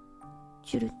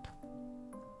Juruto.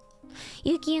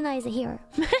 Yuki Yuna is a hero.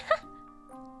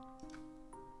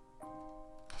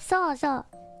 So. Ah!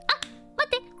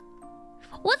 Wate!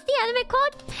 What's the anime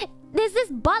called? There's this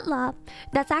butler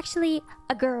that's actually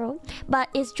a girl, but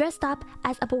is dressed up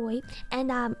as a boy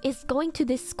and is going to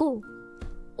this school.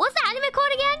 What's the anime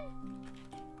called again?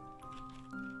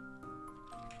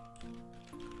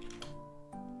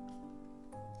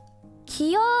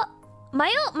 Kyo...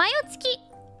 Mayotsuki.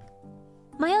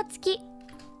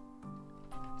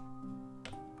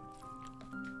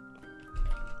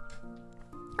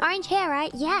 Orange hair,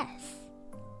 right? Yes.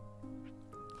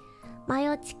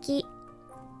 Mayotsuki.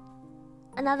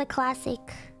 Another classic.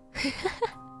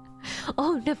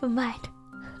 Oh, never mind.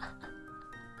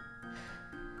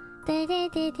 That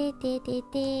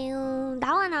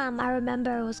one I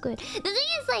remember was good. The thing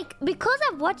is, like, because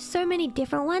I've watched so many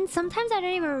different ones, sometimes I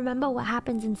don't even remember what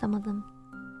happens in some of them.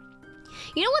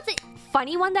 You know what's a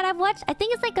funny one that I've watched? I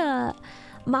think it's like a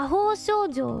Mahou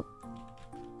Shoujo.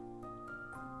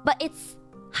 But it's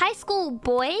high school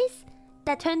boys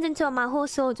that turns into a Mahou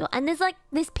Shoujo. And there's like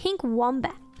this pink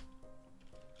wombat.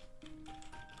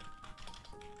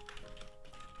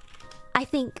 I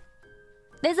think.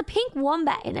 There's a pink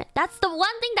wombat in it. That's the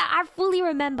one thing that I fully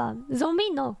remember.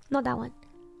 Zombie? No, not that one.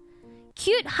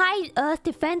 Cute High Earth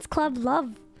Defense Club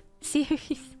Love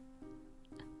series.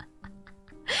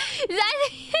 I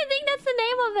think that's the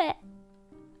name of it.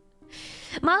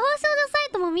 魔法少女サ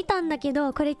イトも見たんだけ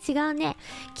ど、これ違うね。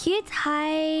Cute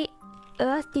High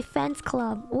Earth Defense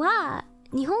Club は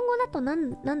日本語だとなん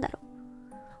だろ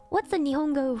う。What's the 日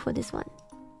本語 for this one?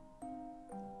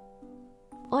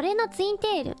 俺のツインテ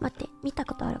ール。待って、見た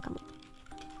ことあるかも。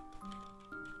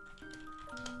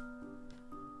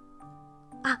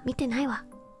あ、見てないわ。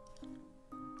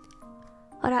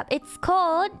Hold up, it's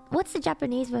called... What's the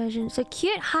Japanese version? So,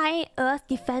 Cute High Earth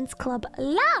Defense Club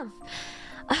Love!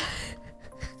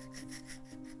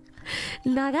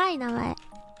 長い名前。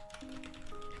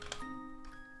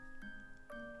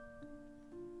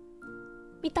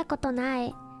見たことな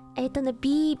い。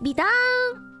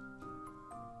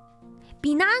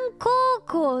美南高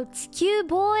校地球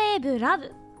防衛部ラ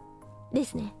ブで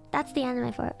すね。That's the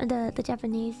anime for it. The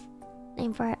Japanese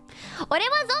name for it. 俺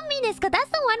はゾンビですか?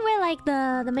 That's the one where like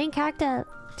the main character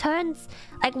turns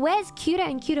like wears cuter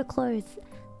and cuter clothes.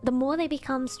 The more they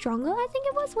become stronger, I think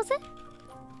it was. Was it?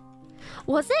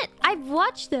 Was it? I've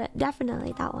watched it.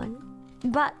 Definitely that one.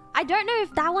 But I don't know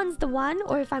if that one's the one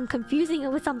or if I'm confusing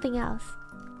it with something else.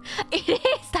 It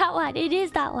is that one. It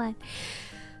is that one.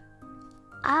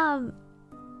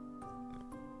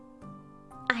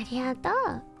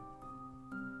 Arigatou.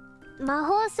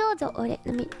 Mahou Shoujo Ore.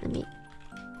 Let me.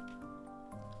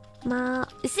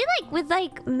 See, like with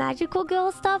like magical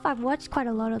girl stuff, I've watched quite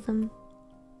a lot of them.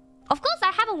 Of course,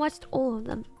 I haven't watched all of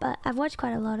them, but I've watched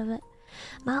quite a lot of it.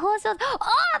 Mahou Shoujo.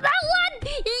 Oh, that one!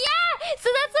 Yeah! So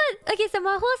that's what. Okay, so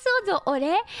Mahou Shoujo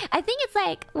Ore. I think it's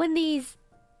like when these.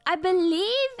 I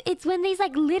believe it's when these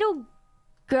like little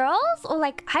girls or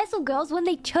like high school girls, when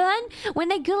they turn, when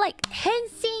they go like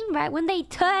hensing, right? When they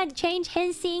change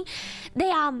hensing,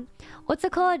 they what's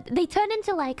it called? They turn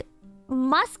into like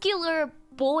muscular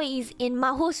boys in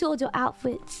Mahou Shoujo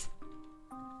outfits.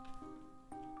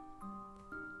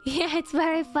 Yeah, it's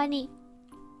very funny.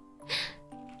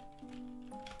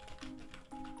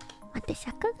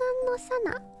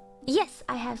 Yes,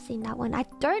 I have seen that one. I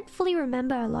don't fully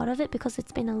remember a lot of it because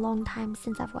it's been a long time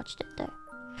since I've watched it though.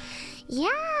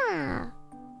 Yeah!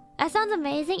 That sounds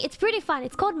amazing. It's pretty fun.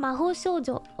 It's called Mahou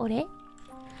Shoujo Ore.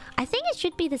 I think it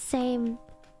should be the same.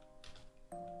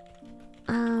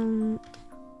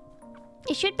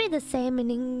 It should be the same in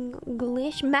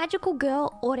English. Magical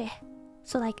Girl Ore.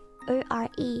 So like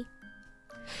O-R-E.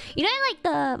 You know, like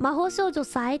the Mahou Shoujo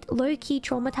site low-key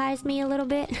traumatized me a little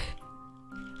bit.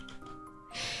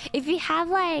 If you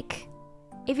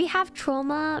have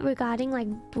trauma regarding like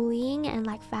bullying and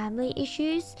like family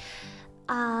issues,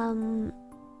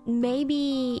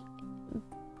 maybe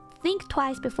think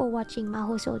twice before watching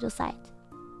Mahou Shoujo site.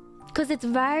 Because it's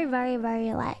very, very,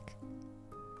 very like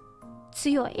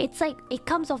tsuyoi. It's like, it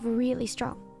comes off really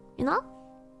strong, you know?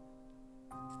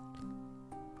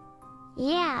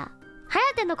 Yeah.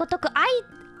 Hayate no Kotoku,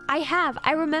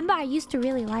 I remember I used to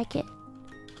really like it.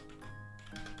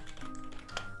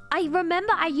 I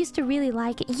remember I used to really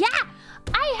like it. Yeah!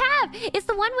 I have! It's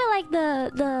the one where like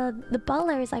the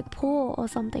butler is like poor or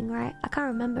something, right? I can't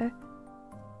remember.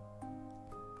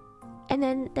 And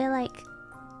then they're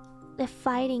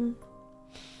fighting.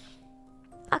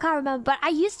 I can't remember, but I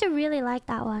used to really like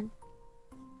that one.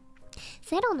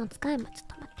 Zero no Tsukaima,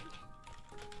 chotto matte ne.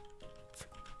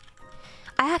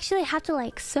 I actually have to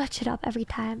like search it up every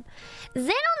time.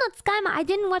 Zero no Tsukaima, I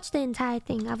didn't watch the entire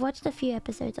thing. I've watched a few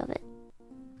episodes of it.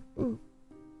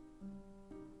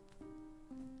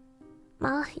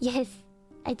 Yes,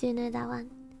 I do know that one.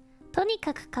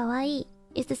 Tonikaku Kawaii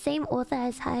is the same author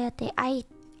as Hayate. I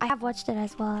have watched it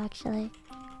as well, actually.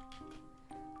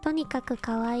 Tonikaku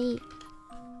Kawaii.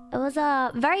 It was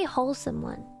a very wholesome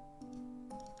one,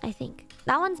 I think.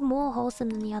 That one's more wholesome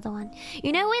than the other one.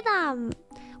 You know,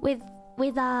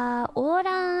 with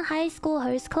Oran High School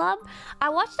Host Club, I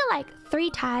watched it like 3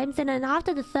 times, and then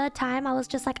after the 3rd time, I was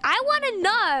just like, I want to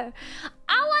know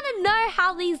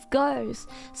how these goes.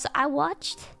 So I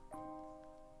watched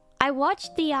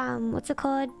the what's it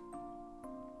called?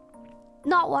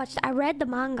 Not watched. I read the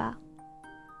manga,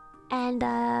 and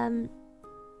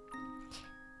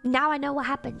now I know what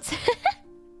happens.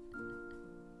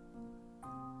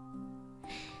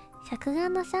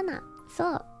 Shakugan no Shana.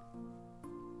 So.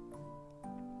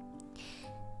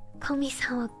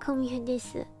 Komi-san wa Komi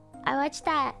desu. I watched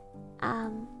that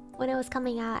when it was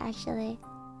coming out, actually.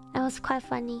 It was quite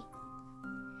funny.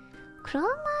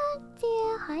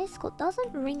 Cromartie High School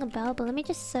doesn't ring a bell, but let me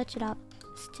just search it up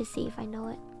to see if I know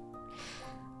it.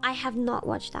 I have not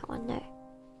watched that one, no.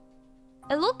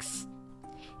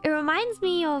 It reminds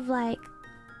me of like...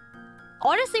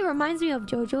 Honestly, reminds me of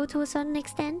JoJo to a certain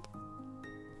extent.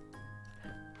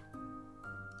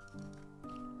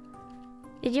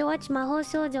 Did you watch Mahou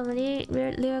Shoujo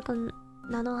Lyrical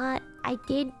Nanoha? I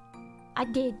did.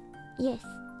 Yes.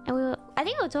 And I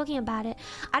think we were talking about it.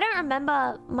 I don't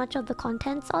remember much of the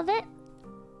contents of it,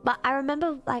 but I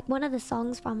remember like one of the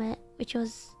songs from it, which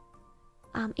was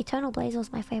Eternal Blaze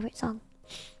was my favorite song.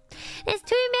 There's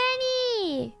too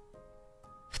many!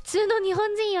 普通の日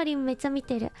本人よりめっちゃ見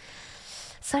てる。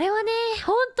それはね、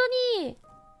本当に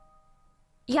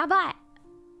やばい。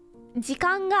時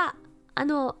間が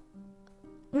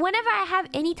whenever I have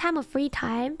any time of free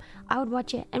time, I would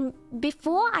watch it. And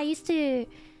before, I used to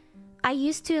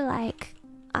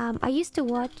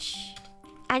watch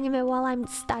anime while I'm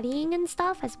studying and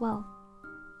stuff as well.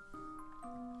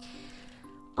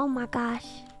 Oh my gosh.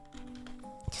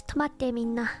 ちょっと待ってみ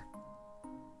んな。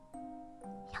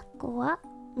100個は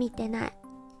見てない。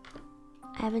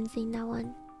I haven't seen that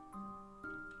one.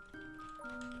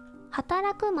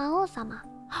 働く魔王様。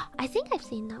I think I've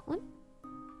seen that one.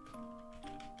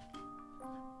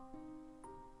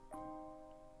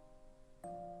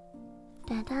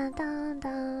 Da da da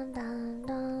da da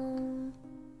da.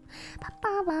 パ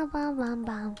パバババン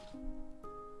バン。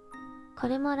こ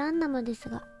れもランダムです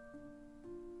が。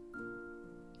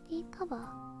ID カバ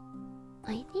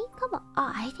ー ?ID カバー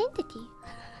あ、アイデンティティ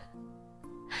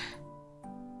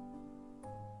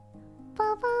バ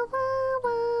ババ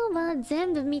ババ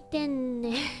全部見てん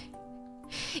ね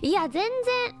いや、全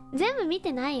部見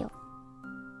てないよ。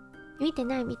見て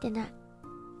ない。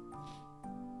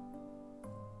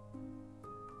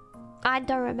I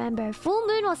don't remember. Full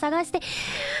Moon を探して。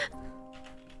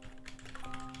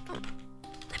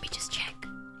Let me just check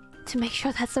to make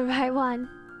sure that's the right one.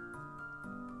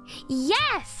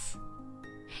 Yes!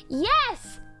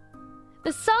 Yes!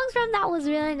 The songs from that was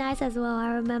really nice as well. I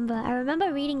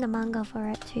remember reading the manga for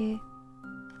it too.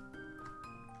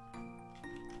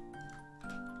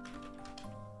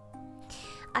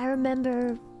 I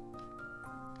remember.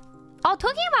 Oh,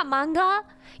 talking about manga,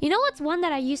 you know what's one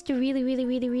that I used to really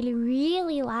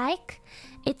like?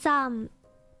 It's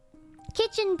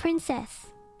Kitchen Princess.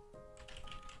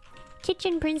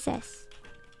 Kitchen Princess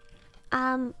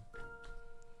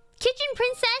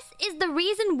is the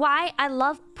reason why I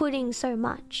love pudding so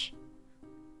much.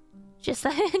 Just so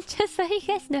you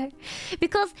guys know.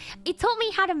 Because it taught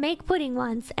me how to make pudding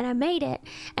once, and I made it,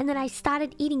 and then I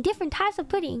started eating different types of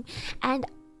pudding, and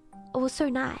it was so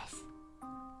nice.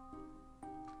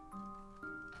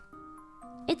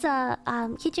 It's a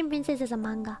Kitchen Princess is a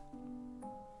manga.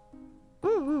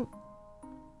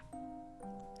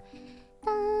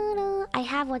 I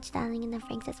have watched Darling in the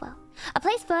Franxx as well. A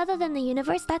Place Further Than the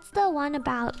Universe. That's the one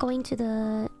about going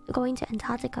to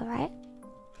Antarctica, right?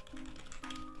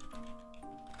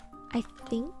 I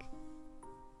think.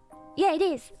 Yeah, it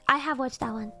is. I have watched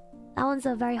that one. That one's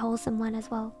a very wholesome one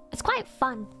as well. It's quite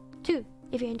fun too,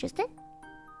 if you're interested.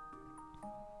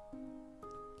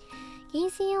 原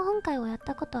神を本会はやっ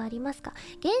たことありますか？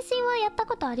原神はやった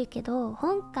ことあるけど、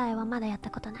本会はまだやった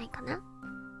ことないかな。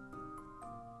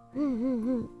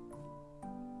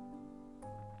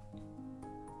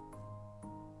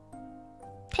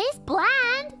Taste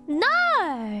bland? No!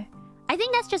 I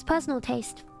think that's just personal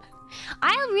taste.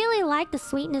 I really like the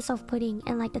sweetness of pudding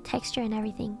and like the texture and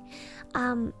everything.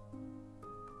 I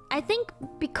think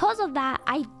because of that,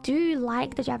 I do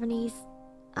like the Japanese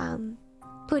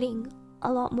pudding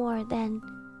a lot more than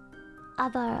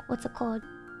other, what's it called?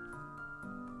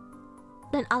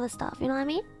 Than other stuff, you know what I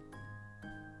mean?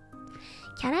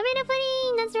 Caramel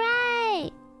pudding, that's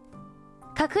right!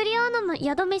 Kakuryo no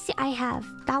Yadomesi I have.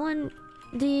 That one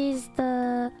is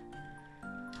the...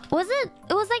 It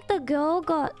was like the girl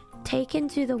got taken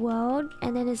to the world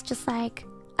and then it's just like,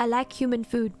 I like human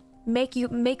food. Make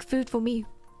food for me.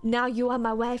 Now you are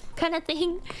my wife, kind of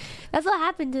thing. That's what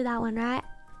happened to that one, right?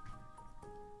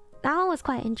 That one was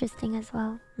quite interesting as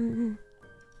well.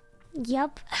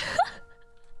 Yup.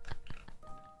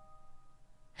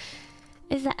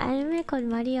 Is the anime called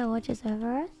Maria Watches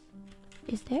Over Us?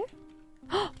 Is there?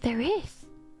 Oh, there is!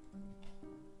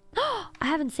 I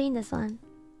haven't seen this one.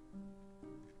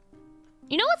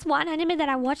 You know what's one anime that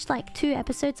I watched like 2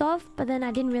 episodes of, but then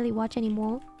I didn't really watch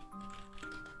anymore?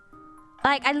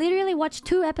 Like, I literally watched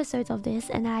 2 episodes of this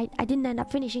and I didn't end up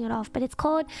finishing it off, but it's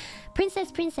called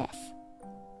Princess.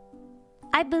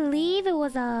 I believe it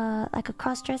was like a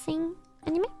cross-dressing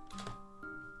anime.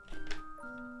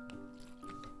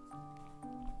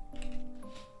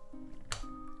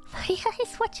 Yeah,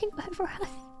 he's watching over us.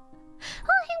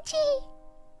 OMG!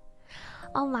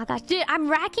 Oh my gosh, dude, I'm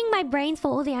racking my brains for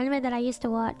all the anime that I used to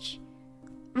watch.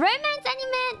 Romance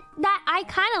anime that I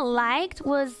kind of liked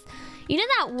was, you know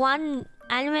that one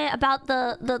anime about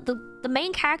the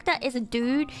main character is a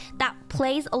dude that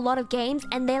plays a lot of games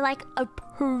and they're like a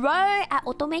pro at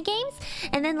otome games,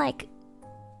 and then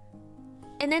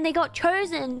they got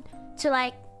chosen to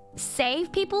like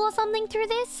save people or something through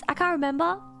this. I can't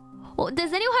remember. Well,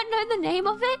 does anyone know the name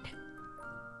of it?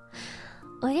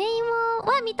 俺も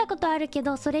は見たことあるけ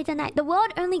どそれじゃない。The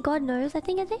World Only God Knows, I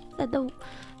think is it?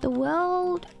 The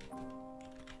World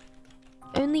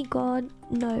Only God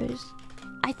Knows.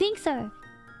 I think so.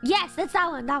 Yes, that's that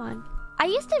one. I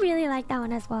used to really like that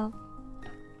one as well.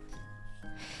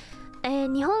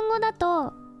 日本語だ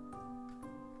と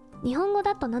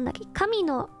なんだっけ？神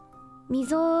の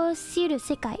溝を知る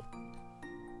世界。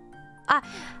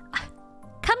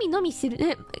神のみぞ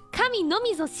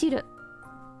知る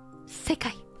世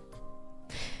界。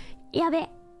やべ。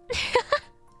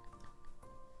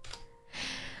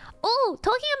Oh,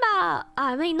 talking about,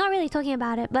 I mean, not really talking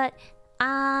about it, but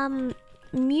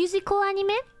musical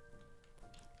anime.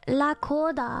 La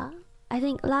Coda. I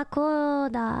think La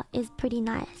Coda is pretty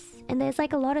nice, and there's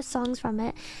like a lot of songs from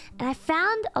it. And I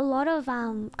found a lot of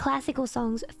classical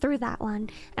songs through that one,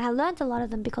 and I learned a lot of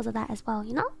them because of that as well.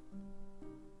 You know.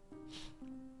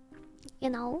 you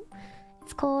know?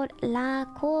 It's called La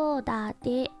Coda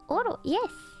de Oro.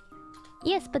 Yes.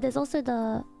 Yes, but there's also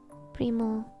the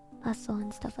Primo Paso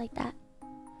and stuff like that.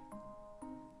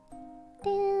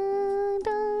 Dun,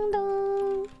 dun,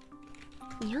 dun.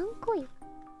 Nyankoi.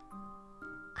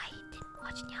 I didn't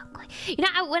watch Nyankoi. You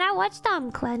know, when I watched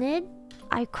Clannad,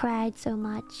 I cried so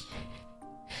much.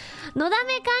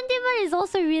 Nodame Candibar is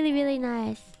also really, really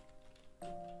nice.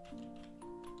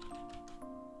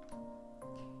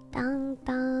 Dun,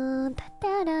 dun,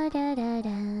 da, da, da, da, da,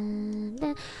 da,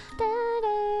 da, da.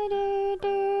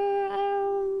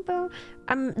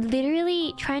 I'm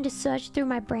literally trying to search through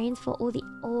my brains for all the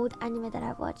old anime that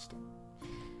I've watched.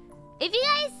 If you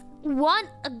guys want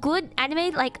a good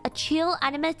anime, like a chill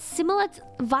anime, similar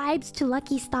vibes to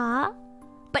Lucky Star,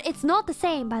 but it's not the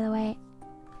same, by the way.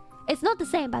 It's not the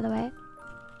same, by the way.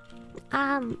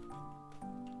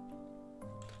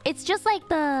 It's just like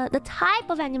the type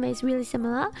of anime is really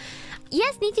similar.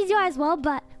 Yes, Nichijou as well,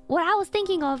 but what I was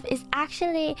thinking of is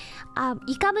actually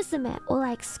Ikamusume or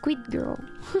like Squid Girl.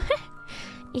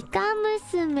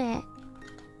 Ikamusume.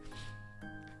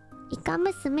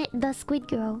 Ikamusume, the Squid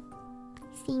Girl.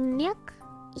 Sinryak?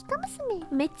 Ikamusume.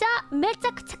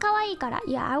 Mechakucha kawaii kara.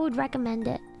 Yeah, I would recommend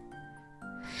it.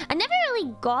 I never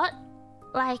really got,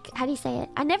 like, how do you say it?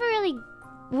 I never really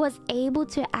was able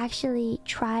to actually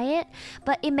try it,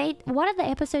 but it made one of the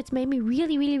episodes made me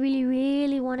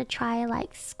really want to try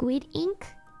like Squid Ink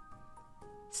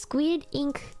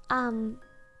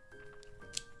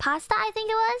pasta, I think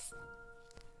it was,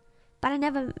 but I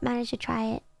never managed to try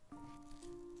it.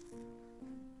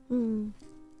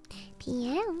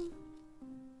 PM.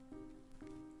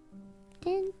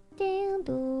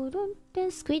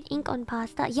 Squid Ink on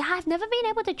pasta. Yeah, I've never been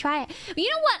able to try it. You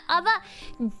know what other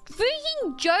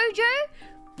freaking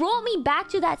JoJo brought me back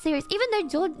to that series, even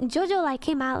though JoJo like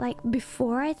came out like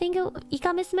before, I think,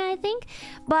 Ikamusume, I think.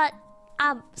 But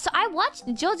so I watched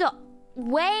JoJo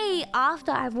way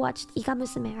after I've watched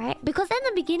Ikamusume, right? Because in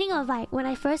the beginning of like when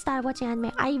I first started watching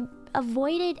anime, I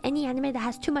avoided any anime that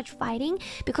has too much fighting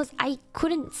because I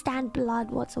couldn't stand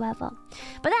blood whatsoever.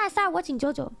 But then I started watching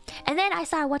JoJo, and then I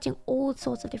started watching all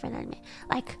sorts of different anime.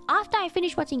 Like after I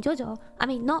finished watching JoJo, I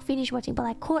mean not finished watching, but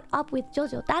I caught up with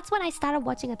JoJo, that's when I started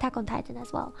watching Attack on Titan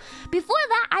as well. Before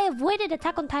that, I avoided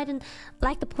Attack on Titan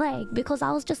like the plague because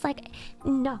I was just like,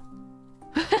 no.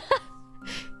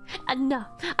 No.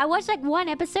 I watched like one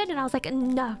episode and I was like,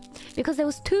 no, because there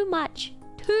was too much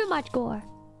gore.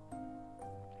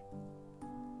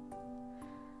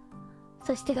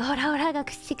 そしてほらほらが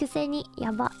口癖に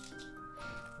やば。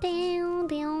でん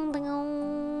でんで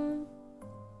ん。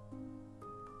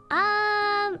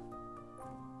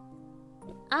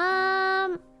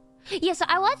Yeah, so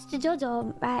I watched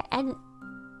JoJo, right, and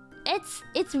it's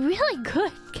really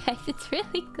good, guys. It's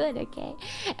really good, okay?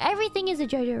 Everything is a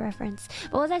JoJo reference.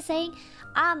 What was I saying?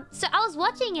 So I was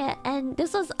watching it, and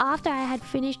this was after I had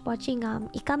finished watching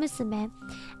Ikamusume,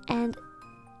 and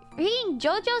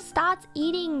JoJo starts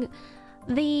eating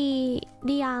the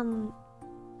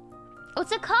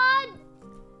what's it called?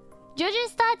 JoJo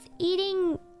starts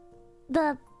eating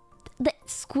the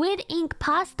Squid Ink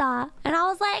pasta, and I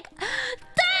was like,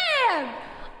 damn!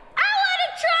 I want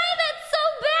to try that so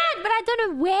bad, but I don't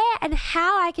know where and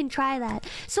how I can try that.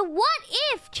 So what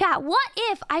if, chat? What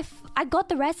if I got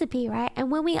the recipe, right? And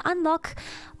when we unlock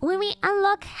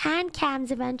hand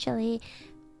cams eventually,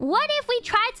 what if we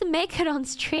try to make it on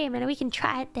stream and we can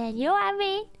try it then? You know what I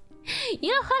mean?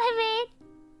 You know what I mean?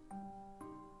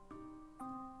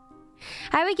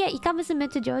 How we get Ikamusume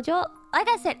to JoJo? Like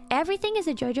I said, everything is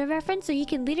a JoJo reference, so you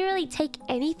can literally take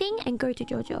anything and go to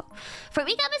JoJo. From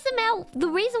Ikamusume, the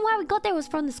reason why we got there was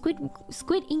from the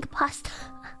Squid Ink pasta.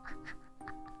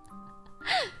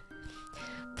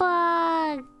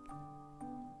 But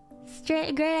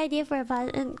great idea for a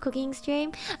cooking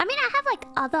stream. I mean, I have like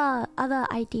other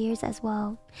ideas as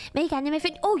well. Make anime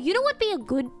food. Oh, you know what would be a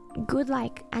good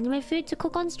like anime food to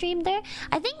cook on stream there?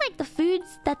 I think like the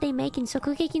foods that they make in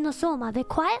Sokugeki no Soma, they're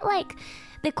quite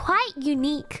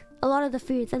unique, a lot of the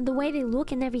foods and the way they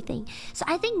look and everything. So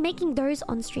I think making those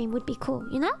on stream would be cool,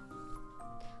 you know?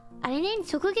 あれね、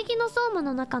Sokugeki no Soma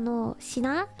の中の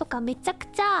品とかめちゃく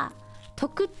ちゃ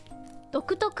独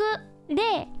特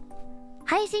で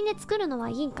配信で作るのは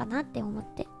いいんかなって思っ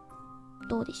て。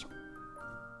どうでしょう。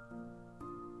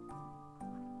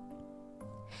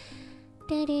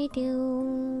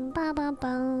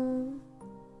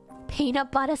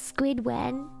Peanut butter squid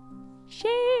when?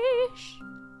 Sheesh.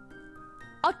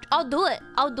 I'll do it.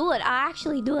 I'll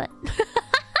actually do it.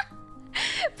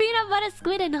 Peanut butter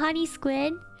squid and honey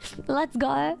squid. Let's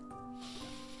go.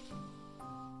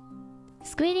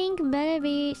 Squid ink better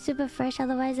be super fresh,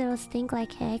 otherwise it'll stink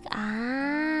like heck.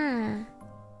 Ah,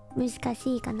 難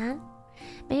しいかな?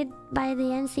 Made by the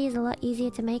NC is a lot easier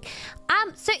to make.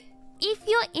 So if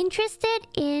you're interested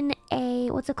in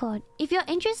what's it called? If you're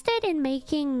interested in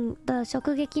making the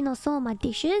Shokugeki no Soma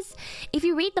dishes, if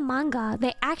you read the manga,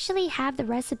 they actually have the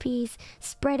recipes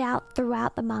spread out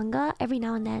throughout the manga every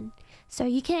now and then. So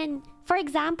you can, for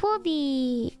example,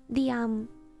 the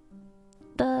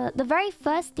very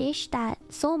first dish that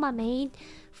Soma made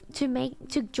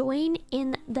to join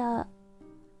in the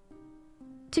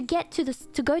to go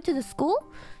to the school,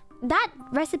 that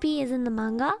recipe is in the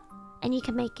manga and you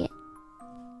can make it.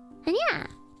 And yeah,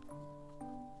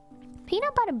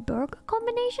 peanut butter burger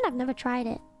combination, I've never tried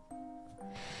it.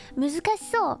 難し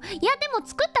そう。いやでも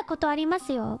作ったことありま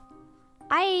すよ。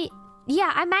I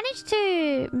managed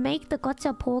to make the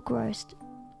gotcha pork roast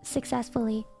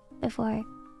successfully before.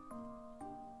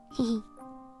 It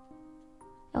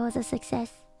was a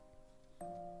success.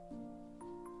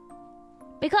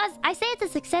 Because I say it's a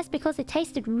success because it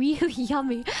tasted really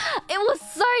yummy. It was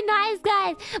so nice,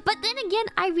 guys. But then again,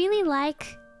 I really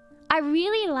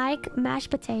like mashed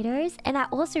potatoes, and I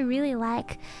also really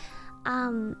like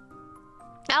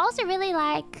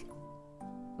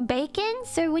bacon.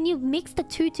 So when you mix the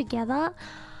two together,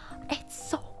 it's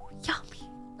so yummy.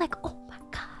 Like, oh my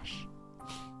gosh.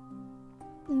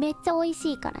 めっちゃ美味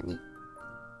しいからね。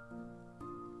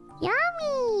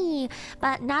Yummy!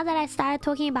 But now that I started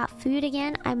talking about food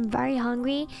again, I'm very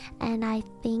hungry, and I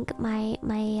think my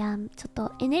ちょっ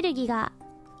とエネルギーが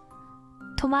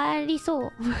止まりそ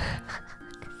う。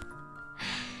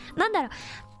なんだろ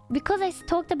う、because I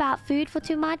talked about food for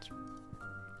too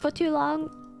long,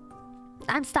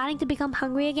 I'm starting to become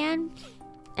hungry again,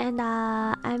 and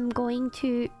I'm going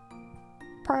to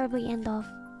probably end off.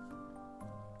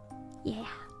 Yeah.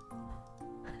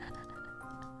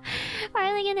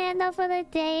 Probably gonna end up for the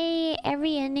day.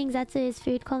 Every ending Zetsu is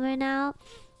food coma now.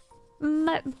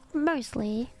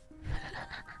 Mostly.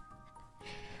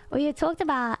 We talked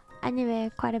about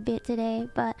anime quite a bit today,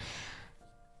 but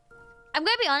I'm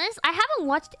gonna be honest, I haven't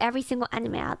watched every single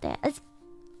anime out there. I'm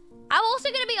also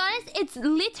gonna be honest, it's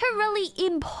literally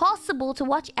impossible to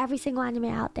watch every single anime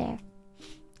out there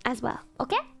as well,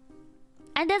 okay?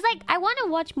 And there's like, I want to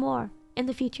watch more in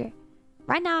the future.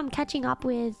 Right now I'm catching up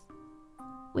with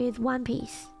One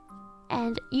Piece,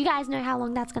 and you guys know how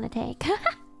long that's gonna take.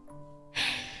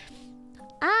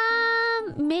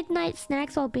 Midnight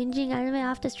snacks while binging anime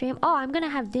after stream. Oh, I'm gonna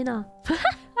have dinner. I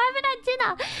haven't had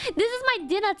dinner. This is my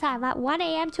dinner time. At 1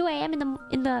 a.m., 2 a.m. in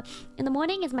the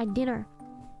morning is my dinner.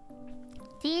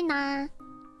 Dinner.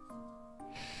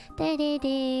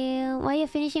 While you're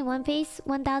finishing One Piece,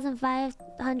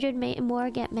 1,500 more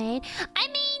get made. I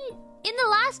mean, in the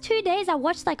last 2 days, I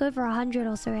watched like over 100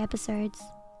 or so episodes.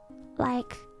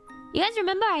 Like, you guys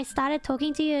remember I started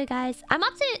talking to you guys? I'm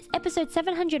up to episode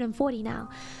 740 now.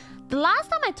 The last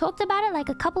time I talked about it, like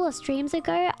a couple of streams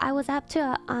ago, I was up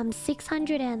to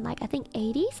 600 and like I think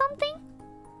 80 something.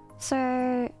 So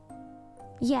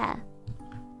yeah,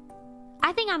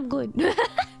 I think I'm good.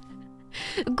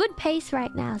 Good pace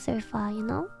right now so far, you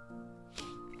know.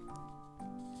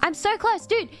 I'm so close,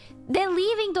 dude. They're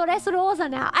leaving Dressrosa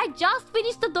now. I just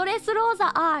finished the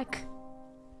Dressrosa arc.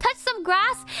 Touch some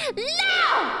grass? No!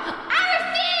 I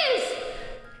refuse!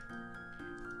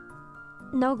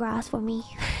 No grass for me.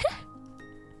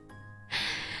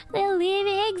 They're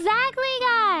leaving. Exactly,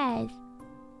 guys.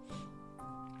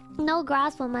 No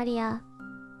grass for Maria.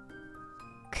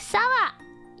 草は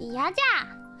嫌じゃ。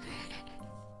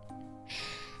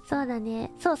そうだ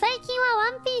ね。そう、最近は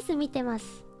ワンピース見てま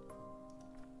す。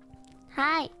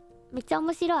はい。めっちゃ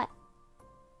面白い。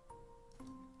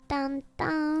Dun,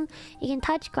 dun. You can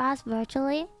touch grass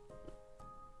virtually.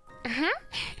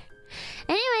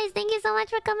 Anyways, thank you so much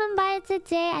for coming by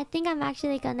today. I think I'm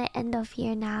actually gonna end off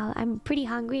here now. I'm pretty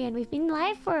hungry, and we've been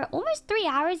live for almost 3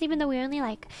 hours, even though we only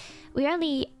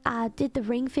did the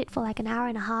ring fit for like an hour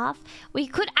and a half. I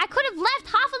could have left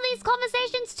half of these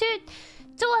conversations to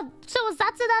a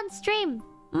Zatsudan stream.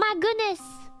 My goodness.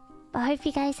 But I hope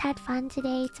you guys had fun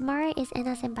today. Tomorrow is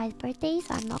Enna Senpai's birthday,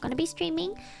 so I'm not gonna be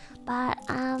streaming. But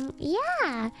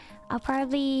yeah, I'll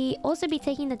probably also be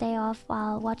taking the day off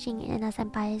while watching Enna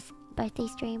Senpai's birthday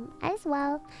stream as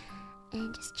well,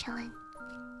 and just chilling.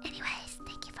 Anyways,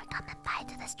 thank you for coming by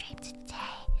to the stream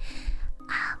today.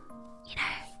 You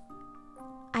know,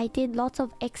 I did lots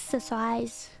of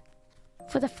exercise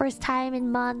for the first time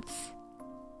in months,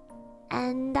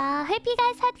 and hope you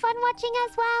guys had fun watching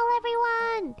as well,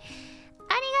 everyone.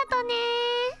 Arigato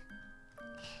ne.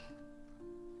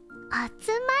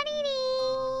 集まりり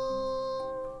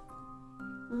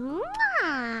ん。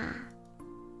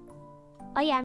Oh yeah.